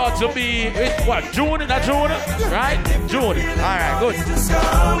birthday is about to be, what, June? Not June? Right? June. Alright, good. Just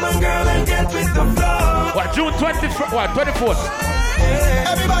come and girl and get with the flow. What, June 24th? What, 24th?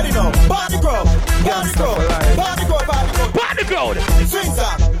 Everybody know, party crowd, party crowd, party crowd, party crowd. Party crowd. Swing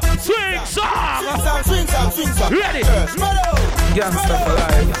song. Swing song. Swing song, swing song, swing song. Ready? Gangsta for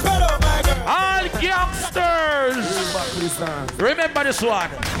life. All gangsters. Remember this one.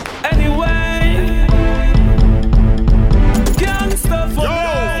 Anyway. Gangsta for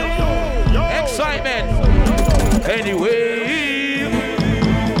life. Excitement. Anyway.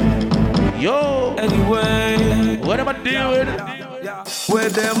 Yo. Anyway. What am I doing? Where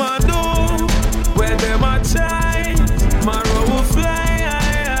them I do, where them I try, my road will fly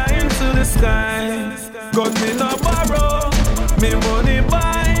high into the sky. Got me no borrow, me money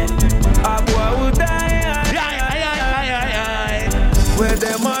buy, a boy will die. Where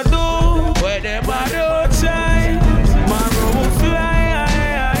them I do, where them I do, try, my road will fly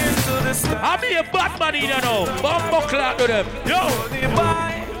high into the sky. I be a bad man, you know. Bumbo clap to them. Yo. Money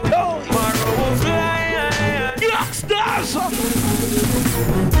buy, my road will fly high. Youngsters!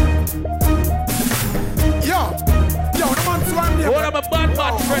 Yo, the man's one there. What am a bad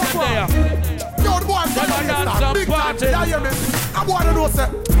man friend there? Yo, the boy, big party. Yeah, hear me. I want to know, sir.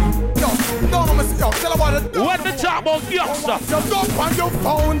 Yo, tell about it. What the talk about youngster? You jump on your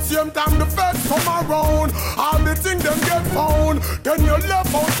phone, same time the feds come around. All the things them get found. Then you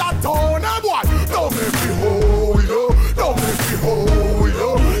left out that town. And what? Don't make me hold you. Don't make me hold you.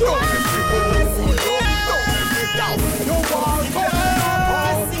 Don't make me hold you.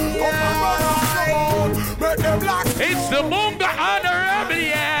 It's the Munga Honorable,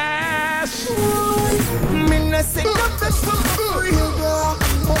 yes. Me no say no fresh from the free girl.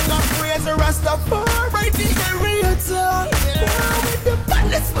 Munga praise the Rastafari the creator. With the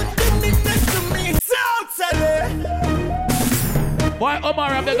badness for them next to me. South Why Omar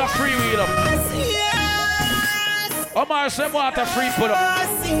have got free wheel up? Omar said what a free put up.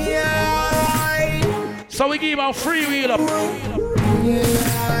 So we give him a free wheel up.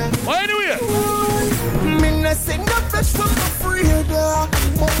 Well, anyway. Me no say no fresh from the free girl.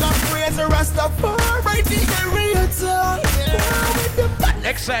 Munga praise the Rastafari the creator. With the badness.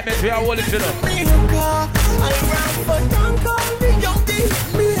 Excitement, we are holding it up. We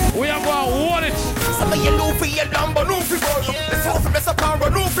are going to hold it. Some of you know for your dumb, but no for roll. The fourth of the Sapara,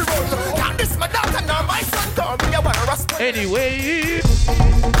 no for roll. Can't this my daughter, now my son, come. You want to rust. Anyway.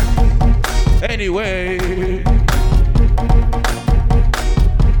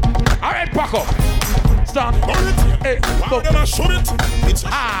 All right, back up. Stop. Hey, why them I shoot it? It's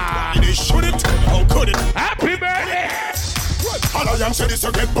they shoot it. How could it? Happy birthday. All I am said is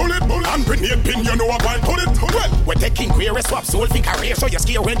to get bullet, and grenade pin, you know I'm going to put it. Well, we're taking queer swap, soul fi career, so you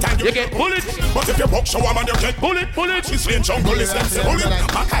scare when time you get bullet. But if you walk show man, you get bullet. It's in jungle, is them say bullet.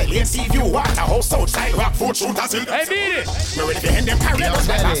 Mackay, let's see if you want a house outside, rock food shooters in the I mean it. We're ready to end them careers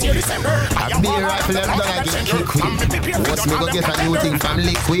like last year December. I be a rifle them done, I get kick queen. What's me go get a new thing from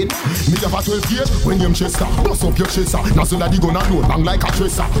liquid? Me have a 12 gauge when you chester. Bust up your chest, now so that you gonna load bang like a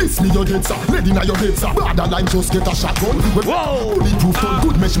tracer. This me your dead, sir. Ready now your head, sir. Borderline just get a shotgun. Whoa! Bulletproof gun,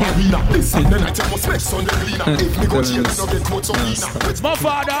 good mesh marina. This is the night I must mesh on the cleaner. If me go jail, me no get caught so cleaner. My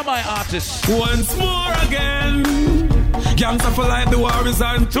father, my artist. Once more again. Gangsta for life, the war is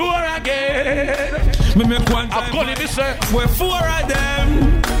on tour again. Me make one time. I'm calling this, sir. We're 4 of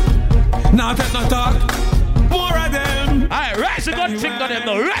them. Now take no talk. 4 of them. Alright, rise the gun, think on them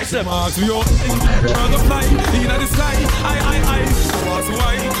now. Rise them. Mars, we all proud of fly. In the sky. I. Mars,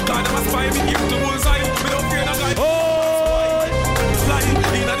 why? God, I'm a spy. We give to bullseye. We don't fear no guy. Oh! Fly. In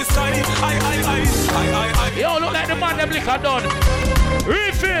the sky. I. Yo, look like the man them liquor done.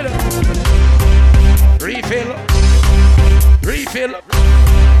 Refill.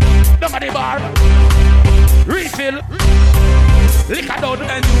 Down at the bar. Refill. Liquor done.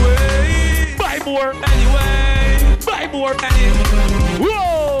 Anyway. Buy more. Anyway. Buy more.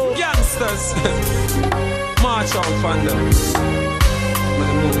 Whoa. Gangsters. March on thunder.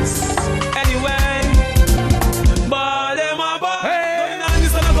 Anyway. But them about. Hey.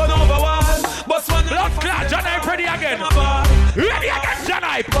 This one gone over one. But one. Blood clot. John Hype ready again. Ready again, John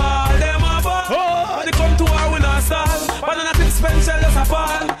Hype. But them about. When they come to our winner stall. But nothing special just a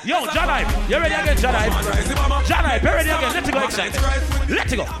fall. Yo, John Hype. You ready again, John Hype? John Hype, you ready again? Let's go, excited.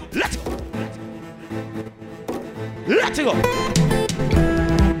 Let's go. Let it go.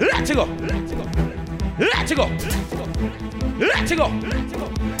 Let it go. Let it go. Let it go.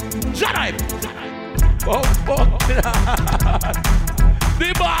 Shut up. Oh.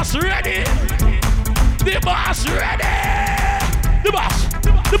 The boss ready. The boss ready.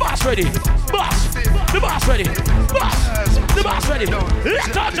 The boss ready. Boss. The boss ready. Boss. The boss ready.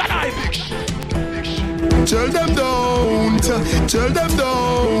 Let out the knife. Tell them don't. Tell them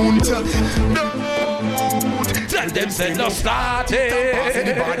don't. Tell them say no start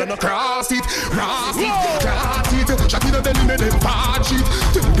it. No cross it. Cross it. Cross it. Shut in the belly, make them patch it.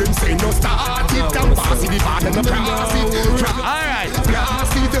 Tell them say no start it. Come pass it. The bar and no cross it. Alright.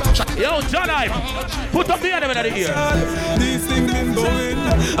 Cross it. Yo, John Ive, put up the enemy in the ear. These things been going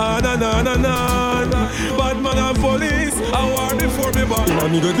on and on and on. Bad man and police, I war before me born.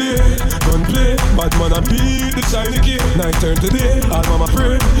 And me go there, gun play. Bad man and beat the shiny kid. Night turn today, all mama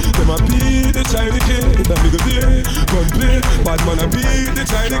pray. Them a beat the shiny kid. And me go there, gun play. Bad man and beat the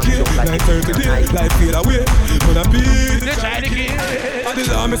shiny kid. Night turn today, life fade away. Man a beat the shiny kid. And the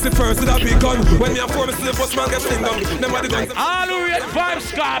law me see first with a big gun. When me and four me see the first man get sling down. Them are the guns. All who read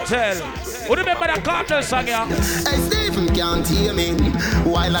Vibes Cartel. Who remember that Cartel song, yeah? Hey, Stephen can't hear me.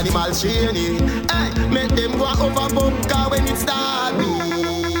 Wild animals training. Hey, make them go over bunker when it start me.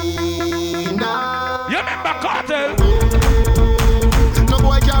 Nah. You remember Cartel? No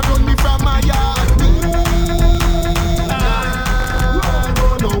boy can run me from my yard.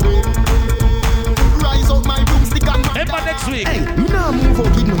 No way. Rise up my broomstick and my remember next week. Hey, me nah move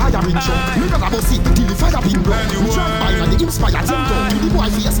out with no hiring job. Me rather go sit till the fire pin blow. Drop by and the inspire jump down. The boy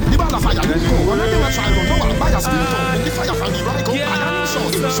face, the ball of fire you go. And then I try run, no one buy a spin down. When the fire from the right go, fire and show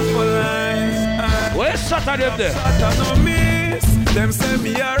him where's Saturday up there? Saturday miss. Them say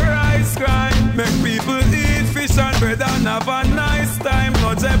me a rice grind. Make people eat fish and bread and have a nice time.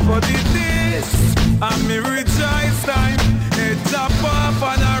 No jeopardy this. And me rejoice time. It chop off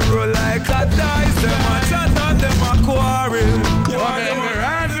and a roll like a dice. Them a chat and them a quarrel.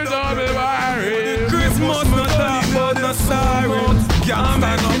 Christmas no talk about no sorrow. Can't stand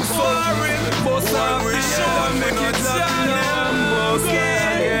up foreign. Boss off the show and make it jam again.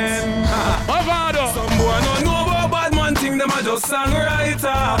 Some boy no know about bad man thing. Them a just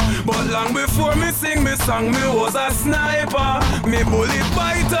songwriter. But long before me sing me song, me was a sniper. Me bullet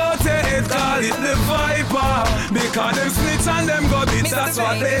bite out your head, call it the viper. Because them snitch and them go bitch, that's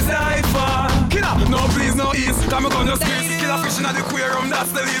what they die for. Killer, no please, no ease. Come me gun just squeeze. Kill a fish in the aquarium,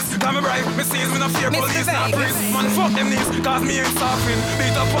 that's the least. Come me bright, me seize, me no fear police, not priest. Man, fuck them knees, cause me ain't suffering.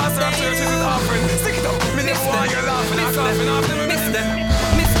 Beat up pastor of churches is offering. Stick it up, me never want you laughing, I'm coughing after me. Mister.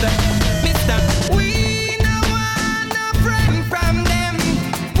 We no want no friend from them.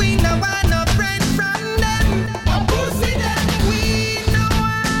 We no want no friend from them. Pussy them. We no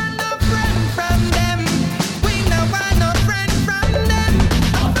want no friend from them. We no want no friend from them.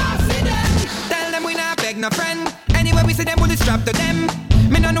 Pussy them. Tell them we not beg no friend. Anyway we see them, we'll strap to them.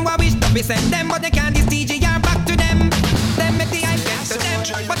 Me no know how we stop we send them, but they can't this TGR back to them. Them make the ice to them.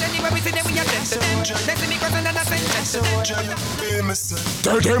 But anyway we see them, we are dead to them. They see me crossing and I say dead to them.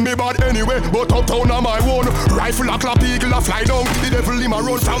 Tell me bad anyway, but uptown on my own. Rifle a clap, eagle a fly down. The devil him a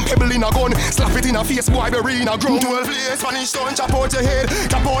run from pebble in a gun. Slap it in a face, boy bury in a ground. 12 place, Spanish stone, chop out your head.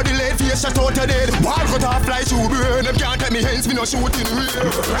 Chop out the lead, face shot out your dead. Ball cut off, fly through brain. Them can't take me hands, me no shooting real.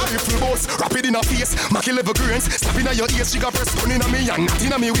 Rifle boss, rapid in a face. Macky level grains, slap in a your ears. She got press gun in a me and not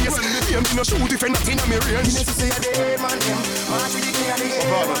in a me waist. Aim me no shoot if you're not in a me range. You need to say a day man them. March with the king of the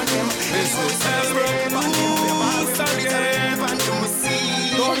air man them. This is Elbro, who's again.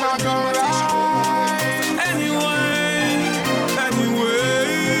 Don't not go right. Anyway.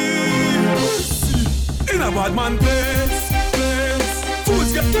 In a bad man place.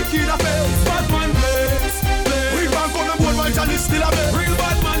 Fools get kicked in the face. Bad man place. We bank on the board while Johnny still a bed. Real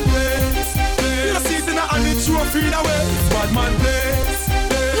bad man place. You see it in a hand, it's your feet away. Bad man place.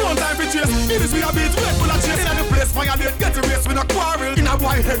 No time for chase. It is we a beat, wait for a chase. In the place, fire late, get a race with a quarrel. In a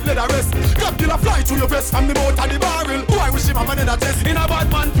white head, let a rest. Grab killer fly through your vest from the boat and the barrel. Why wish him have another test? In a bad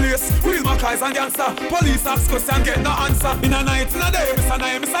man place, real Mackay's and gangster. Police ask question, get no answer. In a night, in a day, Mr.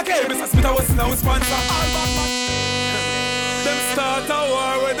 Nye, Mr. K, Mr. Smith, I was in our sponsor. All bad man. Them start a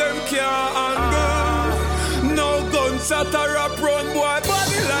war with them can't handle. No gunshot or a run, boy,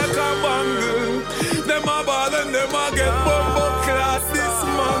 body like a bangle. Them a ball and them a get bumbo class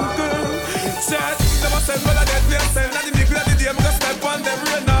dismantle. Chat, them a send well a dead me a send. And the people of the day, me go step on them.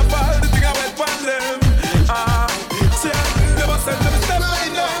 Rain a fall, the thing a wet on them. Chat, them a send them step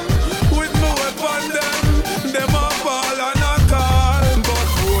on them. With me wet on them. Them a fall and a call. But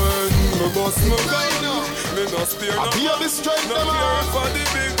when me bust me gun, me no no spear, no I the strength no them fear all. for the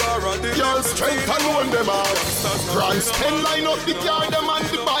big or the Girl strength alone them all. Grand spend line up the car them and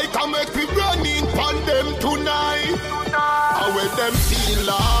the bike and make we run in on them tonight. And when them feel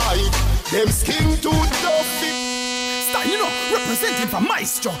like them skin too tough. You know, representing for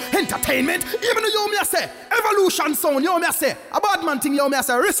Maestro Entertainment. Even though you me say Evolution Sound, you me say a bad man thing, you me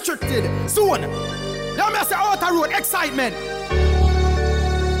say Restricted Soon, you me say Outer Road Excitement,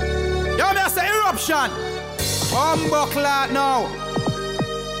 you me say Eruption. Bumbleclad now.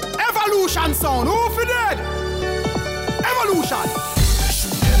 Evolution Sound, who for dead? Evolution.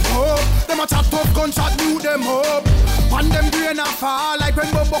 Shoot them up, them a chat tough gunshot, do them up. And them brain a fall like when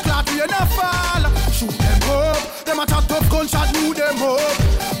Bumbleclad brain a fall. Shoot them up, them a chat tough gunshot, do them up.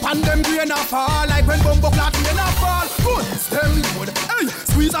 And them brain a fall like when Bumbleclad brain a fall. Guns them load, hey,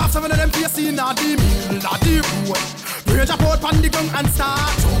 squeeze off 7 of them face in a the middle of the road. Rage up out pan the gun and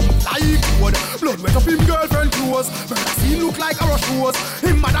start jump like wood. Blood wet up him girlfriend clothes. Murder scene look like a rush rose.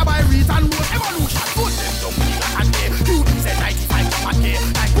 Him mother by Reed and Rose. Evolution, put them down in the and day. You do say 95 come and day.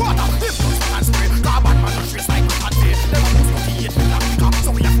 Like water, him don't stop and spray. Carbon man no trace like a day. Them a boost up the 8 with a kicker.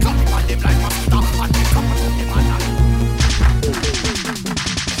 So we have clapping on them like mosquito. And they come and them and that.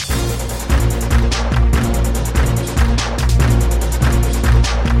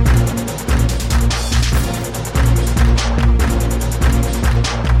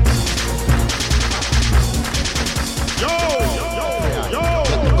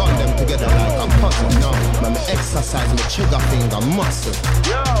 Exercise my trigger finger muscle.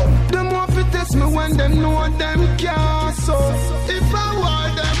 Them want to test me when them know them can't. So if I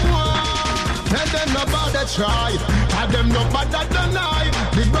want them want, tell them no bother try. Tell them no bother deny.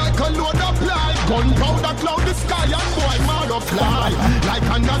 The bright load apply. Gunpowder cloud the sky and boy mother fly. Like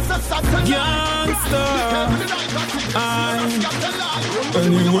another assassin. Gangster.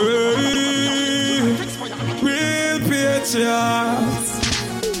 Anyway, real patriots.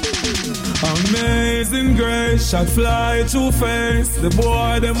 Amazing grace, shot fly to face. The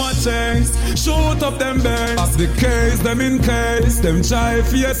boy them a chase, shoot up them base. Off the case, them in case. Them try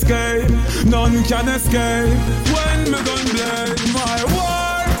to escape, none can escape. When me gun blade, my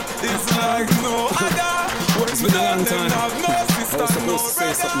war is like no other. It's been a long time. I was supposed to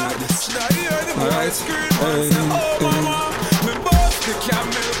say something like this. Alright, oh mama, me bust the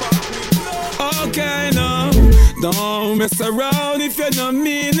camel. Okay now, don't mess around if you don't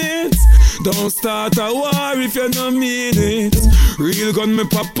mean it. Don't start a war if you don't mean it. Real gun me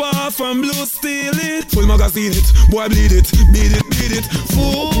pop off and blue steal it. Full magazine it, boy bleed it, beat it, beat it.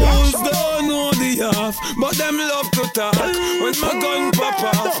 Fools don't know the half, but them love to talk. When my gun pop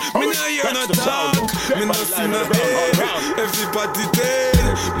off, me no hear no talk. Me no see no head. Everybody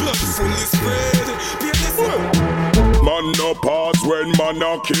dead, blood fully spread. Man no pass when man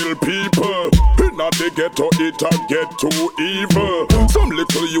a kill people. Inna the ghetto it a get too evil. Some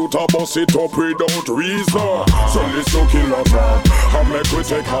little youth a bust it up without reason. So listen kill a man and make we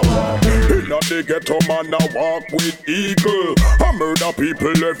take a walk. Inna the ghetto man a walk with eagle. I murder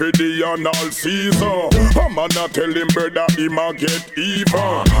people every day and all season. A man a tell him brother him a get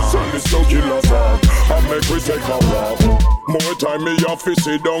even. So listen kill a man and make we take a walk. More time me have to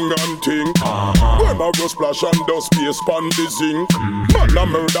sit down and think. When my rust splash and dust space pan the zinc. Man a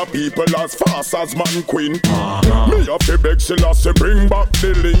murder people as fast as man queen. Me have to beg Selassie bring back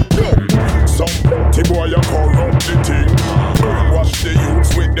the link. Some petty boy a corrupt the thing. Brainwash the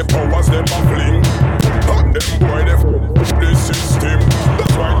youths with the powers them a fling. And them boy they f*** the system.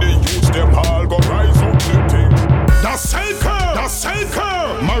 That's why the youths them all go rise up the thing. That's Saker! That's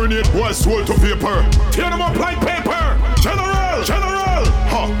Saker! Marinate boys sold to paper. Tear them up like paper. General! General!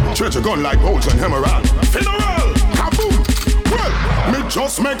 Ha! Treat your gun like bolts and emerald. Funeral! Kaboom! Well, me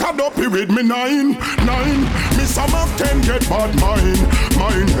just make a dopey with me 9. Me some of them get bad mind.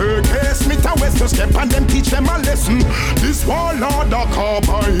 Hey, case me to west to step and them teach them a lesson. This warlord a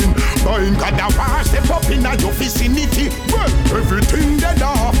carbine. Bine got a wash step up in a your vicinity. Well, everything dead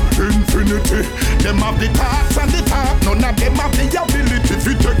off infinity. Them have the thoughts and the talk. None of them have the ability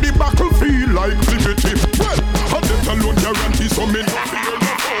to take the battlefield like liberty. Well, and them alone guarantee so me no fear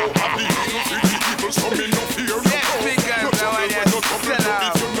no foe. Have the evil so me no fear no foe.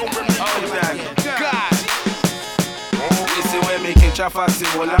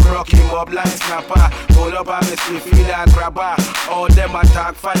 Festival and rock him up like snapper. Pull up and me feel like grabber. All them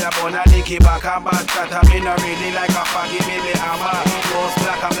attack fire, but I lick it back and back. That I mean really like a faggy baby hammer. Most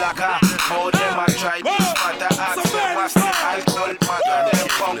black and blacker. All them a try this matter. Ask them what's the alcohol matter. Them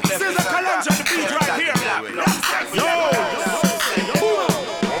punk them is a right here.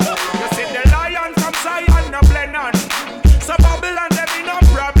 You see the lion from Zion no blend on. So Babylon them in no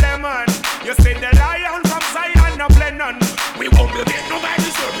problem man. You see the lion from Zion.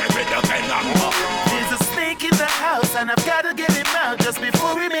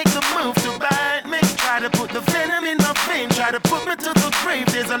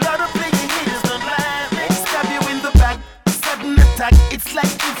 There's a lot of playing haters don't lie. Stab you in the back, sudden attack. It's like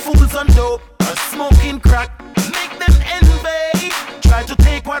you fools on dope or smoking crack. Make them envy. Try to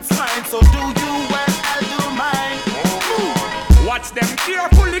take what's mine, so do you and I'll do mine. Watch them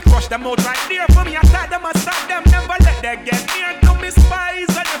carefully, crush them out right there for me. Attack them and stop them, never let them get near to me spies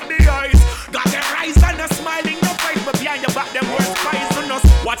and FBI's. Got their eyes and they're smiling, no face, but behind your back them words spies on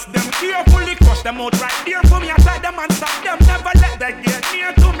us. Watch them carefully, crush them out right there for me. Attack them and stop them, never let them get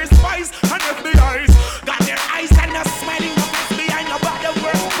near to me spies and FBI's. Got their eyes and they're smiling, no face, behind your back them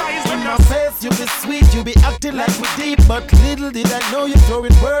words spies on us. Face, you be sweet, you be acting like we deep, but little did I know you're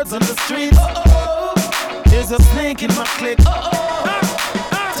throwing words on the streets. There's a snake in my clip.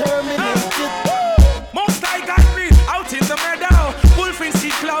 Terminated. Most I got me out in the meadow. Wolf in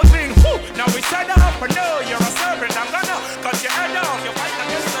sea clothing. Now we set up for no, you're a servant. I'm gonna cut your head off. You fight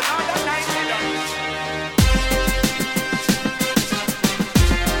against another night.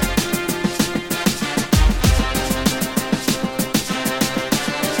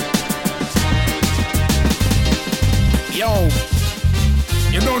 Yo,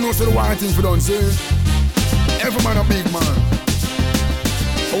 you don't know so the one thing for don't say. Every man a big man.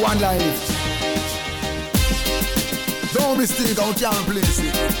 One life. Don't mistake how can't place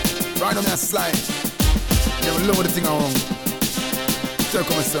it. Right on that slide. Never lower the thing around. Check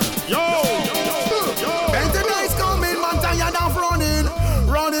on my son. Yo! Plenty nights coming, man, tired of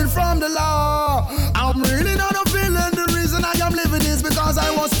running from the law. I'm really not a villain. The reason I am living is because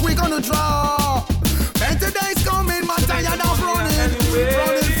I was quick on the draw. Plenty days coming, man, tired of running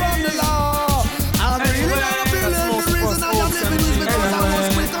from the law. I'm really not a villain. The reason I am living is because I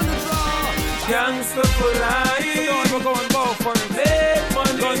was quick on the draw. Gangsta for life. We're going ball for it. Make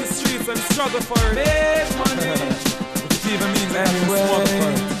money. Go on the streets and struggle for it. Make money. Which even means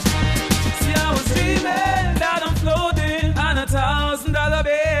anyway. See, I was dreaming that I'm floating on $1,000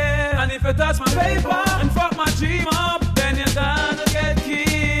 bill. And if you touch my paper and fuck my dream up, then you're gonna get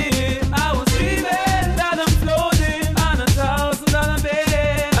killed. I was dreaming that I'm floating on $1,000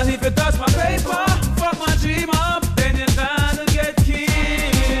 bill. And if you touch my paper, fuck my dream up, then you're gonna get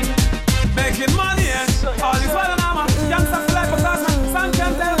killed. Making money, all this while I'm a youngster feel like a person. Some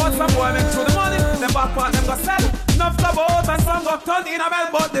can't tell what some boy make through the money. Them back part, them go sell. Enough club out and some go turn in a bell.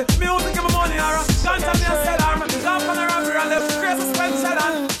 But the music give me money or a gun tell me a sell arm. Jump on a robbery and left crazy spend shell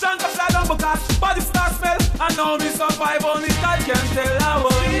and junk a fly down because body start smell. And now me survive only God can tell how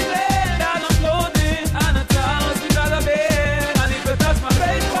I'm feeling. That I'm floating on $1,000 bill. And if you touch my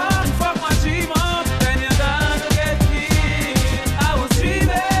paper, fuck my dream up, then you're gonna get killed. I was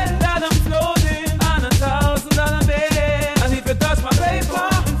dreaming that I'm floating on $1,000 bill. And if you touch my paper,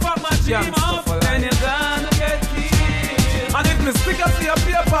 fuck my dream up, then you're gonna get killed. And if me stick up to your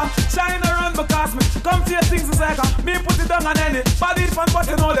paper, shine around because me come to your things is like me put it down on any body fan, but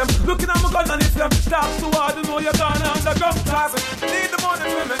you know them. Looking at my gun and if them talk too hard, you know you're gonna underground class. Need the money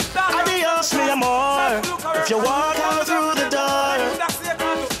for me. Adios, me amor. If you walk out through the door,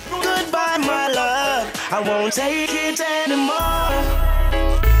 goodbye, my love. I won't take it anymore.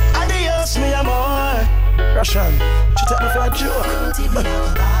 Adios, me amor. Russian, she take me for a joke.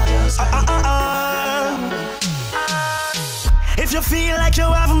 If you feel like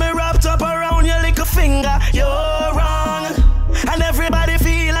you have me wrapped up around your little finger, you're wrong. And everybody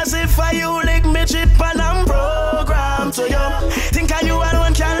feel as if I you lick me chip and I'm programmed to you. Think I you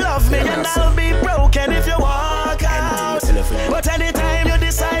alone can love me and I'll be broken if you walk out. But anytime you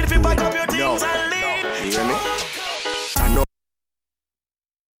decide if you pack up your things and leave. You hear me? I know.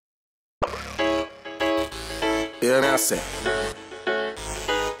 You hear me I say?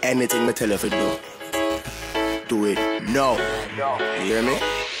 Anything me tell you to do it no. You hear me?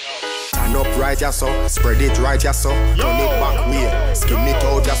 Stand up right, ya so. Spread it right, ya so. Turn it back way. Skin it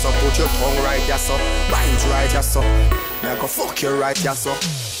out, ya so. Put your tongue right, ya so. Bind right, ya so. Now go fuck you right, ya so.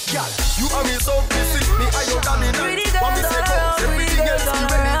 Girl, you and me so busy. Me and you dominant. What me say go? Everything else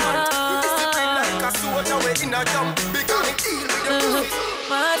irrelevant. You discipline like a soldier way in a jump. Because me deal with your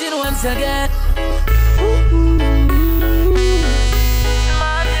Martin once again.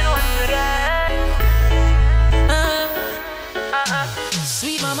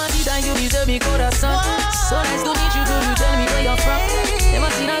 Sweet mama, did I you deserve me corazón? So nice to meet you, girl, you tell me where you're from.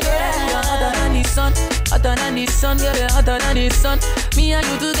 Never seen a girl that you are hotter than the sun. Hotter than the sun, girl, you're hotter than the sun. Me and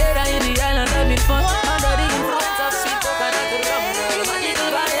you together in the island having fun. Under the influence of sweet coconut rum. You want it to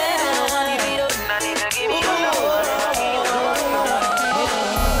buy it, I don't want it to be done. I need to give me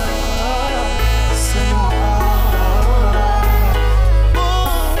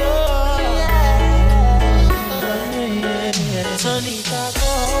Sonita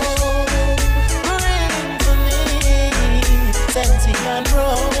go, rain for me, sexy and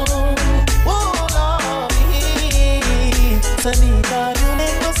roll.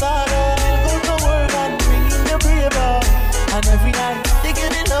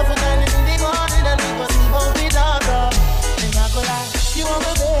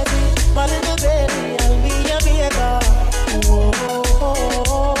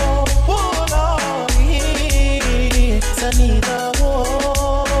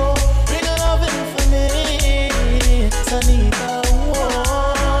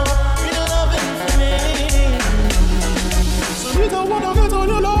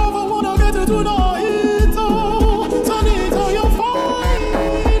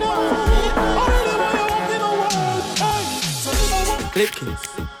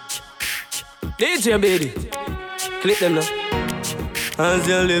 DJ baby, click them now. As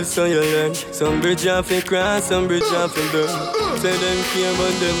you live, so you learn. Some bridge off a cross, some bridge off a burn. Say them care,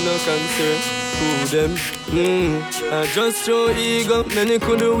 but them no concern. Who them? I just show ego, many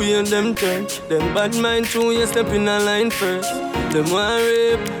could wheel them turn. Them bad mind through you step in a line first. Them want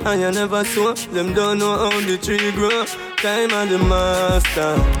rape, and you never saw. Them don't know how the tree grow. Time of the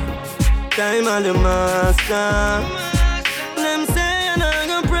master. Time of the master. Them say you're not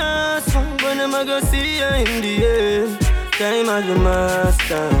gonna prosper, but them a go see you in the end. Time of the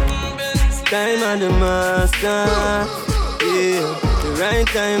master. Time of the master. Yeah, the right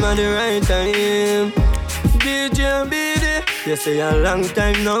time and the right time. DJ BD, you say a long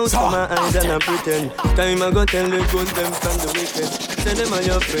time now, so my eyes and I pretend. Time I go tell the good them from the wicked. Say them are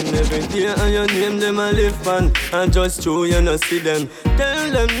your friend every day and your name them a live on. And just true you no see them.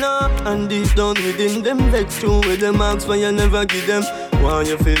 Tell them no, and deep down within them vex true with the marks when you never give them. While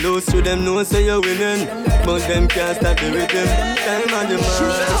you feel lose to them, know say you're winning. But them can't stop the rhythm. Time of the master.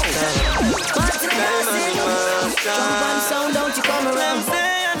 Time of the master. Sound, don't you come around.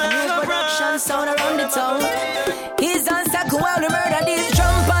 New production sound around the town. He's on stack while the murder these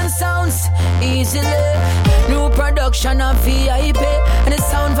jump and sounds easily. New production of VIP, and the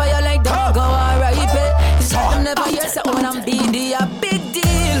sound fire like dog or R.I.P. It's like them never hear so when I'm BD a big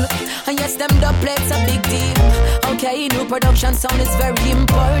deal. And yes, them doublets a big deal. Okay, new production sound is very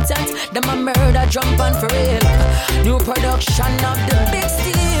important. Them a murder jump on for real. New production of the big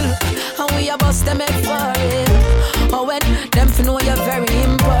steel, and we a bust them head for real. Oh, when them fi know you're very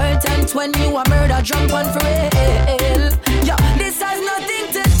important. When you a murder jump on for real. Yo, this has nothing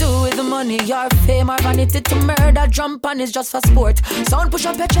to do with money or fame or vanity. To murder jump on is just for sport. Sound push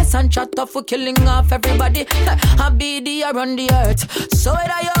up your chest and chat up for killing off everybody. A BD around the earth. So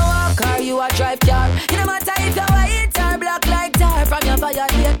whether you walk or you a drive car, it no matter if you white or black like tar. From your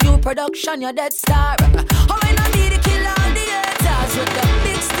violate new production, you're dead star. Oh, when I be the killer on the haters with the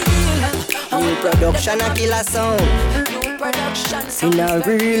big steel. New production a killer sound. New production in a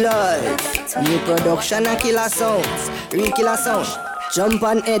real life. New production a killer sound. Real killer sound. Jump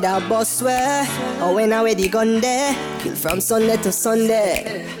on head a bus where. Or when I wear the gun there. Kill from Sunday to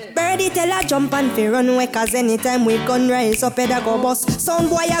Sunday. Birdie tell her jump and fi run away. Cause anytime we gun rise up head a go bust. Sound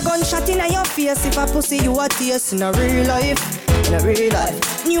boy a gunshot in your face. If a pussy you a taste in a real life. In a real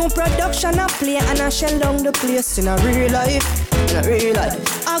life. New production a play and a shell down the place. In a real life. In a real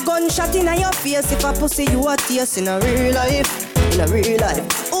life. A gunshot in your face. If a pussy you a taste in a real life. In a real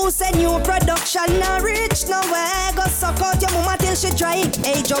life. Who said new production not rich nowhere? Go suck out your mama till she dry.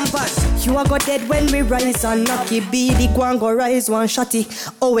 Hey jump on. You a go dead when we rise and knocky. BD go and go rise one shotty.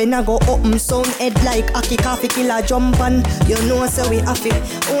 Oh when I go open sound head like Aki coffee killer jump on. You know so we have it.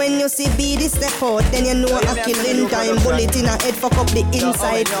 When you see BD step out, then you know a killing time. Bullet in a head fuck up the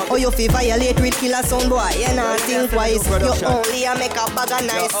inside. Or you fi violate with killer sound boy. You not think twice. You only a make a bag of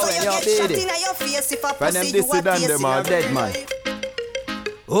nice. So you get shot in your face if a pussy you a taste in a dead man.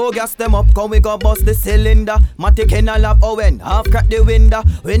 Oh, gas them up, come we go bust the cylinder. Matic in a lap, oh when half crack the window.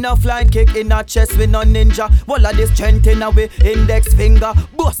 We no fly kick in our chest, we no ninja. Wall of this strength in our index finger.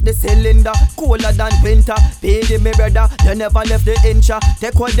 Bust the cylinder, cooler than winter. Baby me brother, you never left the incha.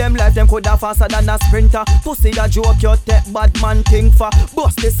 Take what them life, them coulda faster than a sprinter. Pussy a joke, you take bad man thing for.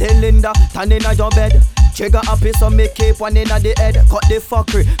 Bust the cylinder, turn in your bed. Trigger happy so me keep one in the head. Cut the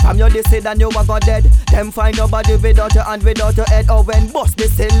fuckery, from you they say that you a go dead. Them find your body without your hand, without your head. Oh when bust the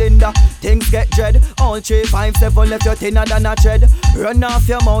cylinder, things get dread. All 3, 5, 7 left you thinner than a tread. Run off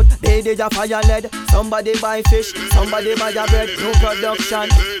your mouth, baby just fire lead. Somebody buy fish, somebody buy a bread. New production,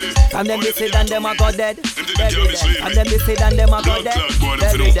 and them they say that them a go dead. Bury them, and them they say that them a go dead.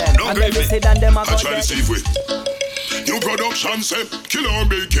 Bury them, and them they say that them a go dead. New production say, kill on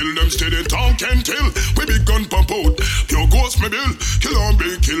me, kill them steady, talk and till. We big gun pump out, your ghost me bill. Kill on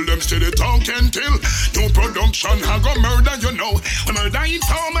me, kill them steady, talk and till. New production, I go murder, you know. When I die in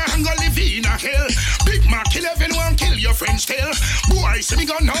town, I go live in a hell. Big Mac, kill everyone, kill your friends still. Boy, see me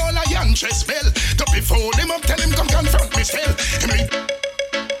gun all a young chest spell. To before them up, tell him come confront me still.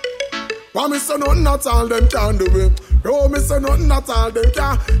 Promise so nothing at all them can do it. Promise so nothing at all them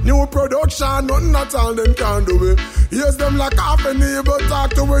can. New production, nothing at all them can do it. Here's them like half an evil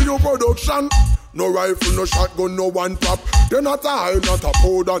talk to a new production. No rifle, no shotgun, no one pop. They not a high, not a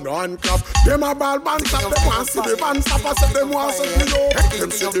powder, no hand clap. Them a ball band stop, them want see the band stop. I said them want see the low,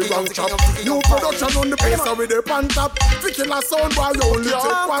 them see the wrong chop. New production on the pace with the pan top. Fi kill a sound boy, you only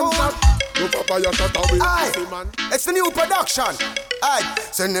take one shot. No papa, you shut away, man. It's the new production. Aye,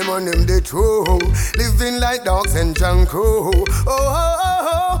 send them on them the true. Living like dogs and junk crew. Oh, oh, oh.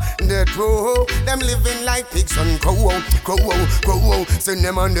 Death row, them living like pigs on crow. Send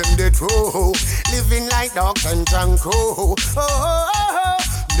them on them death row, living like dogs and drunk crow.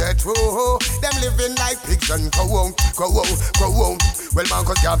 Death row, them living like pigs and crow. Well,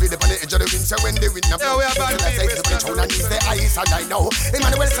 Marcus Garvey, they on the edge of the ring, so when they win the blow, they say the town and use the ice and I know.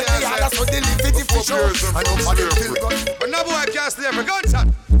 Emmanuel said they are, so they live it for sure. I know for the kill gun. But no boy can't stay for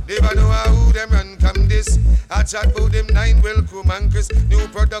gunshot. Never know how them run come this. I chat about them 9 well crew man Chris. New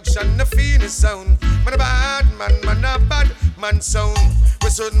production, the Phoenix sound. Man a bad man, man a bad man sound. We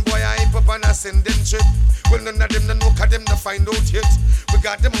certain boy I hype up on a sending trip. Well none of them no know, cause them no find out yet. We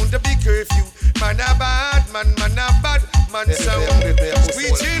got them on the big curfew. Man a bad man, man a bad man sound.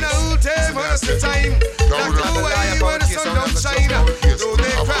 Preaching all time, most the time. Not the way when the sun don't shine. Though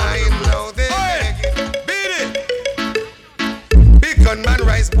they crying, now they begging. Beat it! Big gunman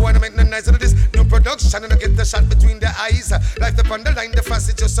rise, boy, I make no nice of this. New production and I get the shot between the eyes. Life upon the line, the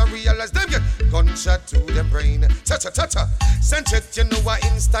fast just to realize them get gunshot to them brain. Cha-cha-cha-cha. Send it, you know what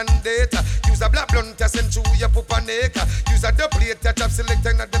instant data. Use a black blunt, send to your pupa neck. Use a double plate, touch up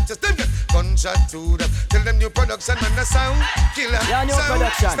selecting them just them get gunshot to them. Tell them new production and the sound killer. Yeah, new sound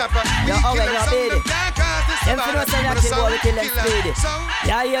production. Snapper. Yeah, We kill alright, them, yeah, sound baby. them can't cause this Them finna send a kill boy, we kill them speedy.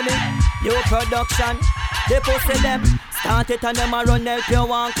 Yeah, hear me? New production. They pussy them. Start it and them a run help you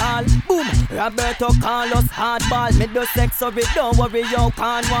one call. Boom, Roberto Carlos hardball. Me do sex of it, don't worry yo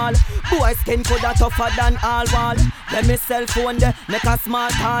Cornwall. Boy skin coulda tougher than all wall. Let me cell phone there, make a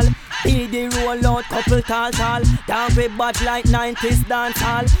smart call. ED roll out, couple tall. Down with bad like 90s dance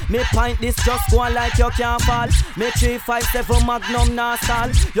hall. Me pint this just go like you can't fall. Me 357 Magnum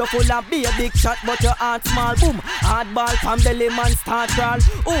nasal. You full of be a big shot but your heart small. Boom, hardball from belly man start crawl.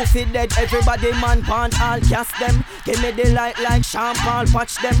 Who fit dead everybody man want all. Cast them, give me the light like Sean Paul.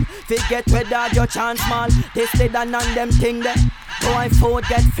 Watch them, forget whether your chance small. They stay down on them thing them. Boy food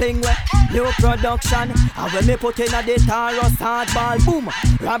get fling wet. New production. And when me put in a the Taurus hardball. Boom,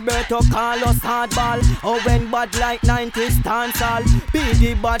 Roberto Carlos hardball. Oh when bad like 90s dance all.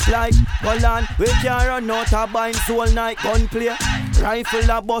 BD bad like Poland. We can't run out of binds all night gunplay. Rifle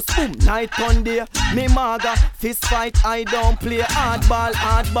a bus, boom, night on day. Me maga, fist fight, I don't play. Hardball,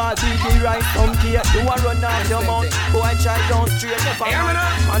 BD right some care. You a run off your mouth, boy try down straight. Never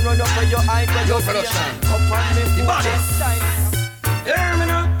man run up for your eye, but your production. Up on me, the body. Hear me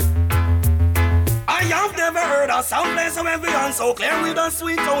now. I have never heard a sound place so heavy and so clear with a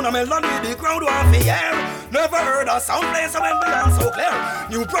sweet tone of melody the crowd want to hear. Never heard a sound place so heavy and so clear.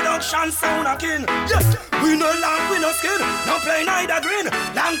 New production sound akin. Yes, we no laugh, we no skin. No play neither grin.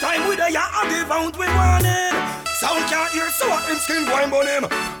 Long time with a ya and give out we warning. Sound can't hear so what him skin go and bone him.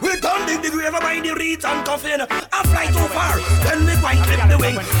 We done dig the grave by the reeds and coffin. I fly too far, then we go and clip the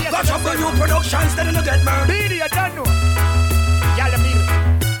wing. Got up the new productions, then you get burned. Beady, I don't know. Y'all need it.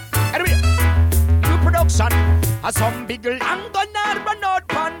 Anyway, new production. A some big land gonna run out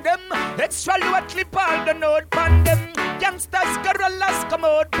pan them. Extra load clip all the note pan them. Youngsters, gorillas come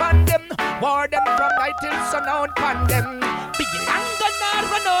out pan them. War them from night till sun out pan them. Big land gonna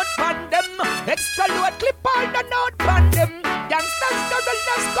run out pan them. Extra load clip all the note pan them. Youngsters,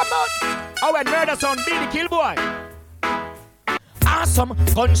 gorillas come out. Oh, and murder sound be the kill boy. Awesome,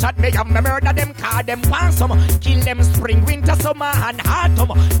 gunshot me and me murder them, call them ransom. Kill them spring, winter, summer and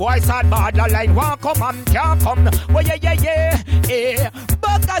autumn. Boys on borderline won't come and can't come. Oh yeah.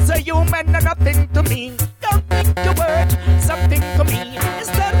 But as a human, nothing to me. Don't think you're worth something to me.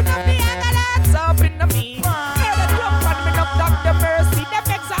 Instead of me, I got lots up in me. Yeah, the drunk and me not talk the mercy. Them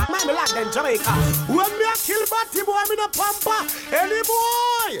exact. Man, me like them Jamaica. When me a kill batty boy, me no pamper any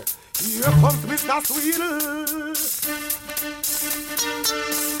boy. Here comes Mr. Sweetle.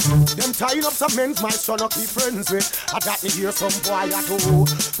 Them tying up some men's my son not be friends with. I got me hear some boy at all.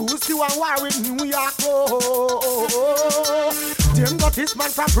 Who's the one war with New York? Them got this man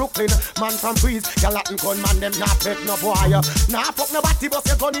from Brooklyn, man from Queens. Y'all Latin gunman, them not pet no boy. Nah fuck nobody but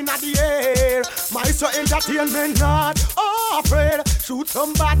your gun in the air. My so entertainment not afraid. Shoot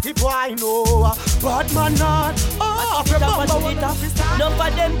somebody boy no. Bad man not afraid. None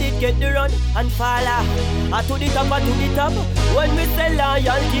of them did get the run and fall off. To the top. When we sell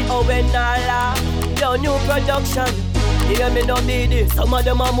loyalty, oh when all your new production. Hear me no needy. Some of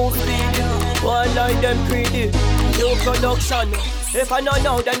them are move speedy. One like them greedy. New production. If I know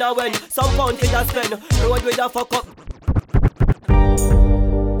now, then I win. Some pound we just spend. Road with a fuck up.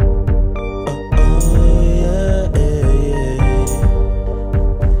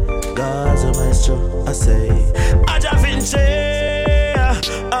 Gaza maestro, I say. Aja Vinci.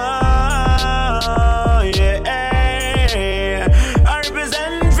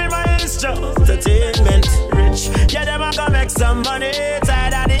 Entertainment rich, yeah, them a go make some money.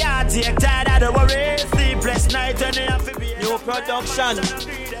 production.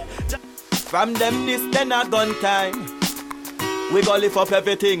 From them this then a gun time. We go lift up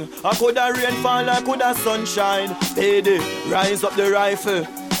everything. I coulda rainfall, I coulda sunshine. Baby, rise up the rifle.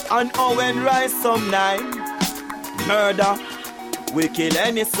 And Owen rise some night. Murder. We kill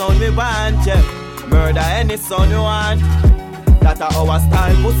any son we want, yeah. Murder any son we want. That a our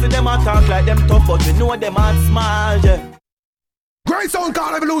style. Pussy them a talk like them tough, but we know them are small, yeah. Great sound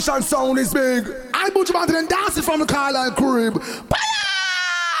called Evolution sound is big. I put you and dancing from the Carlisle crib.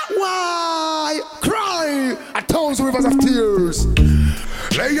 Why? Cry at towns rivers of tears.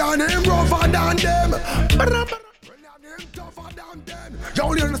 Lay your name rougher than them. You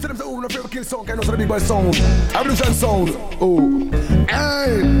only understand them say, oh, no favorite kill song, can't know the big boy sound. Evolution sound. Oh.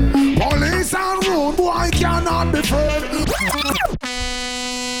 Hey, police and rude boy cannot be friend.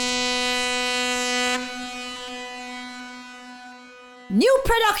 New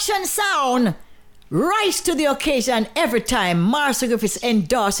production sound. Rise to the occasion every time. Marcel Griffiths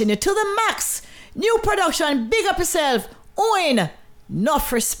endorsing you to the max. New production, big up yourself. Owen,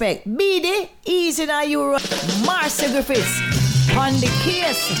 enough respect. BD, easy now you run. Marcel Griffiths on the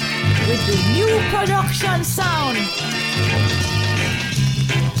case with the new production sound.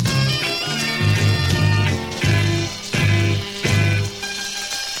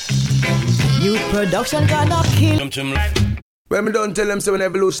 New production gonna kill. When we don't tell them say when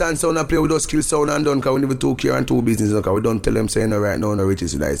Evolution sound I play with us kill sound and done, cause we never 2 care and 2 business, cause we don't tell them say no right now no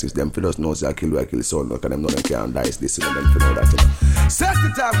riches with dice. Them for us know say I kill sound, cause them know them can't dice this and them for know that. Set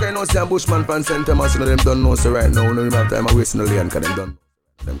the talk right now say Bushman fan center man, so them don't know say right now, no have time I waste no lane, cause them done.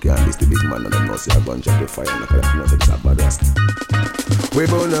 Them can't list the big man and them know say a gun jump the fire, and cause them know say it's a bad rust. We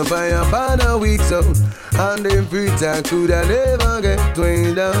burn a fire for a week sound, and them free time coulda never get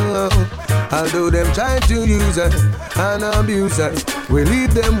way down. Although them try to use it and abuse it, we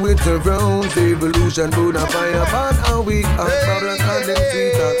leave them with the rounds. Evolution burn a fire for a week, and problems and them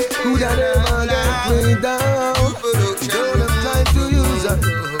free time coulda never get way down. Though them try to use it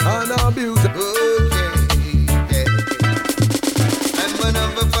and abuse it. I'm one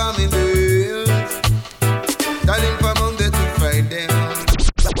of the family, darling from Monday to Friday.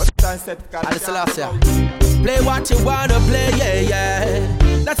 Play what you wanna play, yeah, yeah.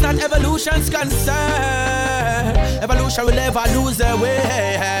 That's not Evolution's concern. Evolution will never lose their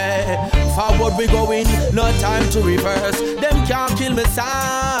way. Forward we going, no time to reverse. Them can't kill me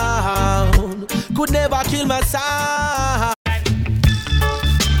sound. Could never kill my sound.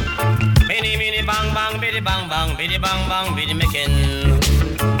 Biddy biddy bang bang, biddy bang bang, biddy bang bang, biddy making.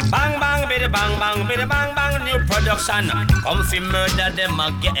 Bang bang, biddy bang bang, biddy bang bang, new production. Come fi murder them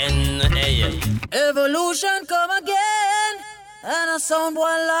again. Hey. Evolution come again, and a sound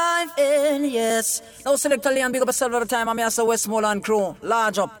one life in, yes. Now select a and big up yourself every time. I'm here, so Westmoreland crew,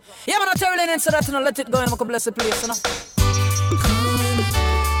 large up. Yeah, man, I tell you into that and let it go and make a blessed place, you know.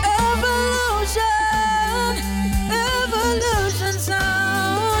 Evolution, evolution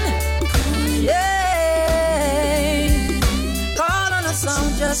sound, yeah. Call on a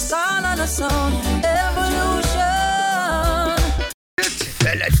sound, just call on a sound. Evolution.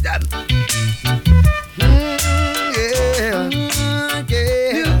 Let's stop.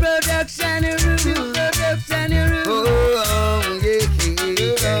 New production, new production,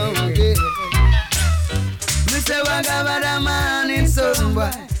 Mr. Wagabada man in some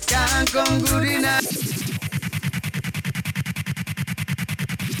boy can't come good enough.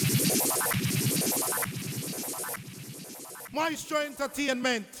 Maestro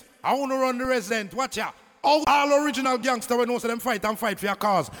Entertainment. I want to run the resident. Watch out. All original gangster when most of them fight and fight for your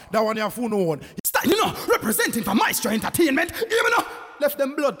cause. That one your phone on. You know, representing for Maestro Entertainment. You know, left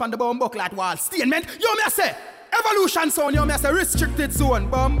them blood pan the bumbucklat wall. Statement. You me say Evolution zone. You me say restricted zone.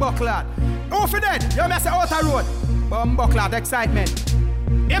 Bumbucklat. Oh for dead. You me say outer road. Bumbucklat excitement.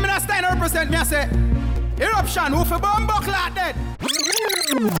 You me not stand represent me say eruption. Who for bumbucklat dead.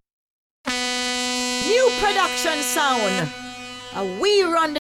 New production sound. We run the